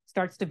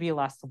starts to be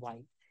less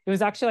white. It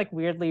was actually like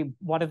weirdly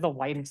one of the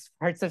whitest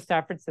parts of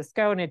San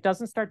Francisco, and it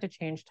doesn't start to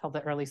change till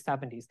the early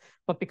 70s.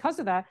 But because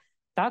of that,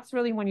 that's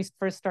really when you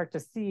first start to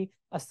see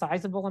a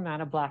sizable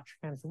amount of Black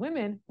trans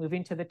women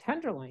moving to the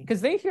Tenderloin,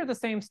 because they hear the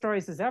same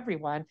stories as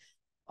everyone.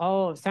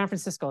 Oh, San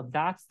Francisco,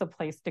 that's the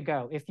place to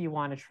go if you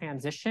want to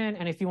transition.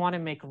 And if you want to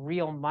make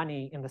real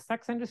money in the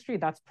sex industry,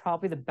 that's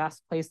probably the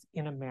best place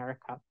in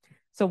America.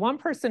 So one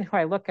person who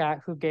I look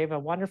at who gave a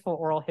wonderful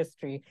oral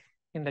history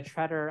in the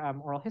Treader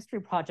Oral History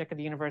Project at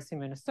the University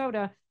of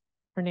Minnesota,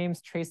 her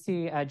name's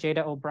Tracy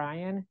Jada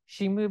O'Brien.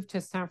 She moved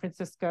to San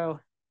Francisco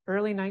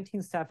early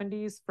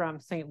 1970s from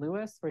St.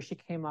 Louis, where she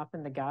came up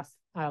in the gas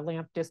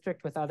lamp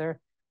district with other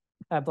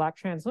Black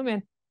trans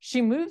women.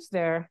 She moves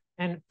there,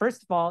 and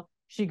first of all,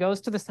 she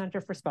goes to the Center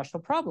for Special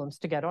Problems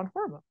to get on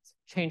hormones,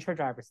 change her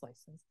driver's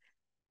license.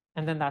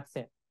 And then that's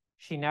it.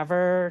 She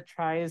never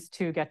tries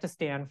to get to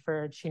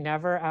Stanford. She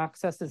never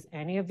accesses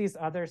any of these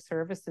other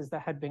services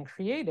that had been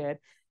created.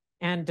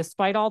 And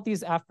despite all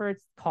these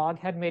efforts COG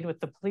had made with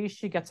the police,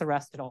 she gets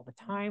arrested all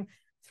the time,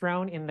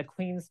 thrown in the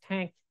Queen's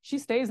tank. She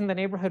stays in the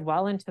neighborhood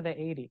well into the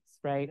 80s,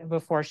 right,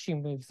 before she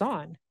moves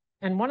on.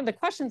 And one of the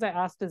questions I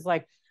asked is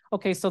like,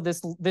 okay, so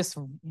this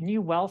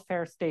new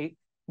welfare state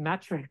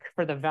metric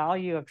for the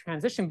value of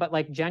transition, but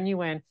like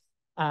genuine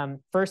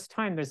first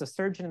time there's a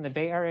surgeon in the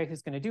Bay Area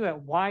who's going to do it.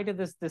 Why did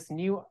this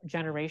new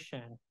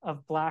generation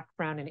of Black,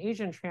 brown, and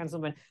Asian trans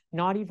women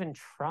not even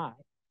try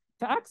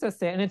to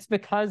access it? And it's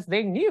because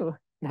they knew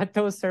that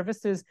those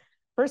services,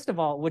 first of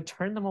all, would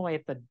turn them away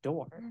at the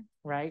door,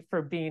 right,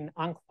 for being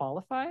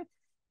unqualified.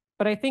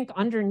 But I think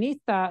underneath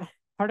that,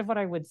 part of what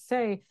I would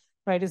say,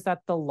 right, is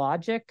that the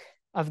logic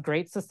of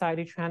Great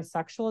Society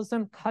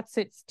transsexualism cuts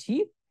its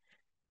teeth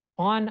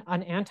on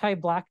an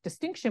anti-Black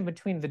distinction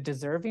between the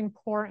deserving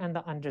poor and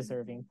the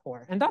undeserving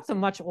poor. And that's a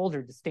much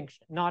older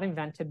distinction, not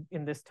invented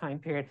in this time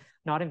period,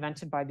 not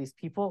invented by these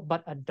people,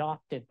 but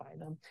adopted by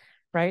them,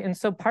 right? And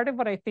so part of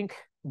what I think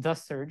the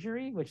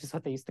surgery, which is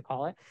what they used to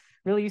call it,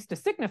 really used to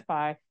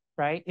signify,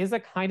 right, is a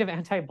kind of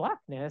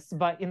anti-Blackness,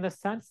 but in the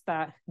sense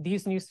that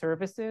these new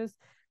services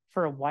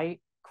for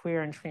white,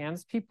 queer, and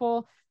trans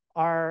people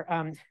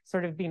are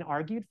sort of being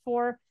argued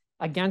for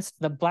against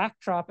the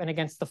backdrop and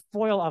against the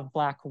foil of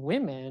Black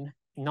women,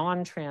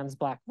 non-trans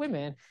Black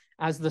women,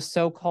 as the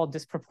so-called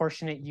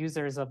disproportionate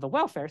users of the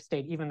welfare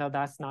state, even though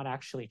that's not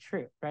actually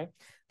true, right?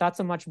 That's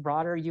a much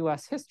broader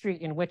US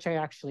history in which I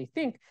actually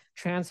think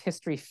trans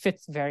history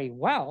fits very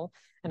well.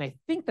 And I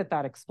think that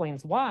that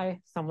explains why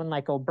someone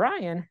like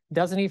O'Brien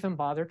doesn't even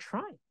bother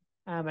trying.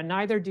 And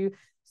neither do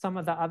some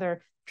of the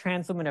other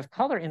trans women of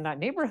color in that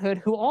neighborhood,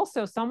 who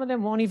also, some of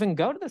them won't even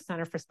go to the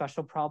Center for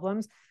Special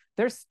Problems.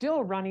 They're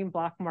still running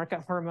Black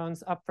market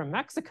hormones up from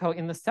Mexico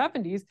in the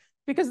 70s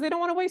because they don't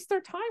want to waste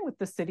their time with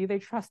the city. They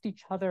trust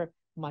each other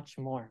much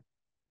more.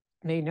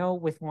 They know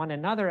with one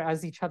another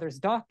as each other's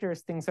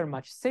doctors, things are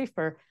much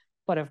safer.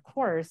 But of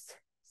course,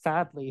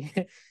 sadly,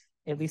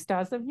 at least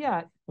as of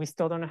yet, we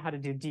still don't know how to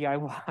do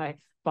DIY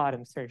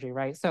bottom surgery,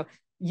 right? So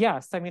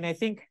yes, I mean, I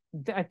think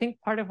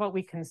part of what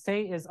we can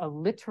say is a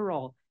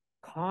literal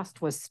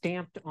cost was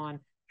stamped on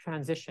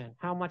transition,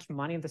 how much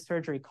money the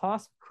surgery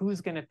costs,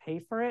 who's going to pay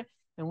for it.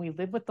 And we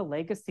live with the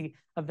legacy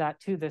of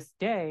that to this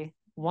day.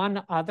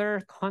 One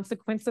other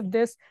consequence of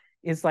this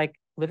is like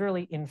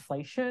literally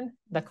inflation.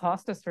 The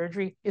cost of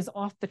surgery is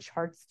off the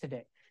charts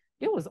today.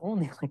 It was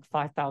only like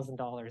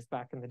 $5,000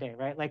 back in the day,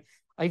 right? Like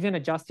even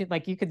adjusting,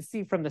 like you could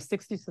see from the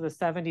 60s to the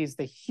 70s,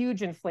 the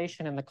huge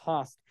inflation in the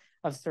cost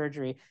of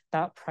surgery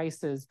that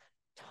prices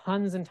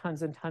tons and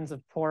tons and tons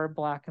of poor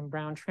Black and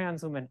brown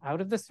trans women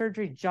out of the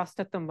surgery just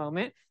at the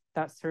moment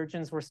that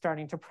surgeons were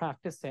starting to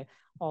practice it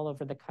all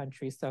over the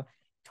country. So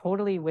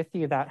totally with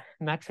you that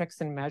metrics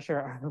and measure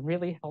are a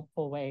really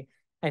helpful way,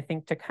 I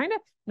think, to kind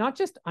of not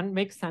just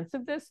make sense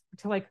of this,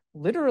 but to like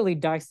literally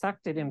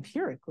dissect it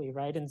empirically,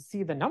 right? And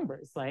see the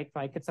numbers, like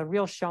it's a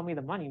real show me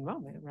the money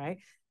moment, right?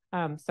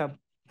 So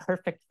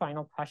perfect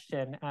final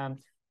question.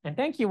 And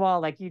thank you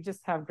all, like you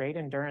just have great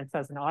endurance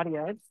as an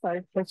audience. I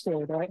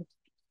appreciate it.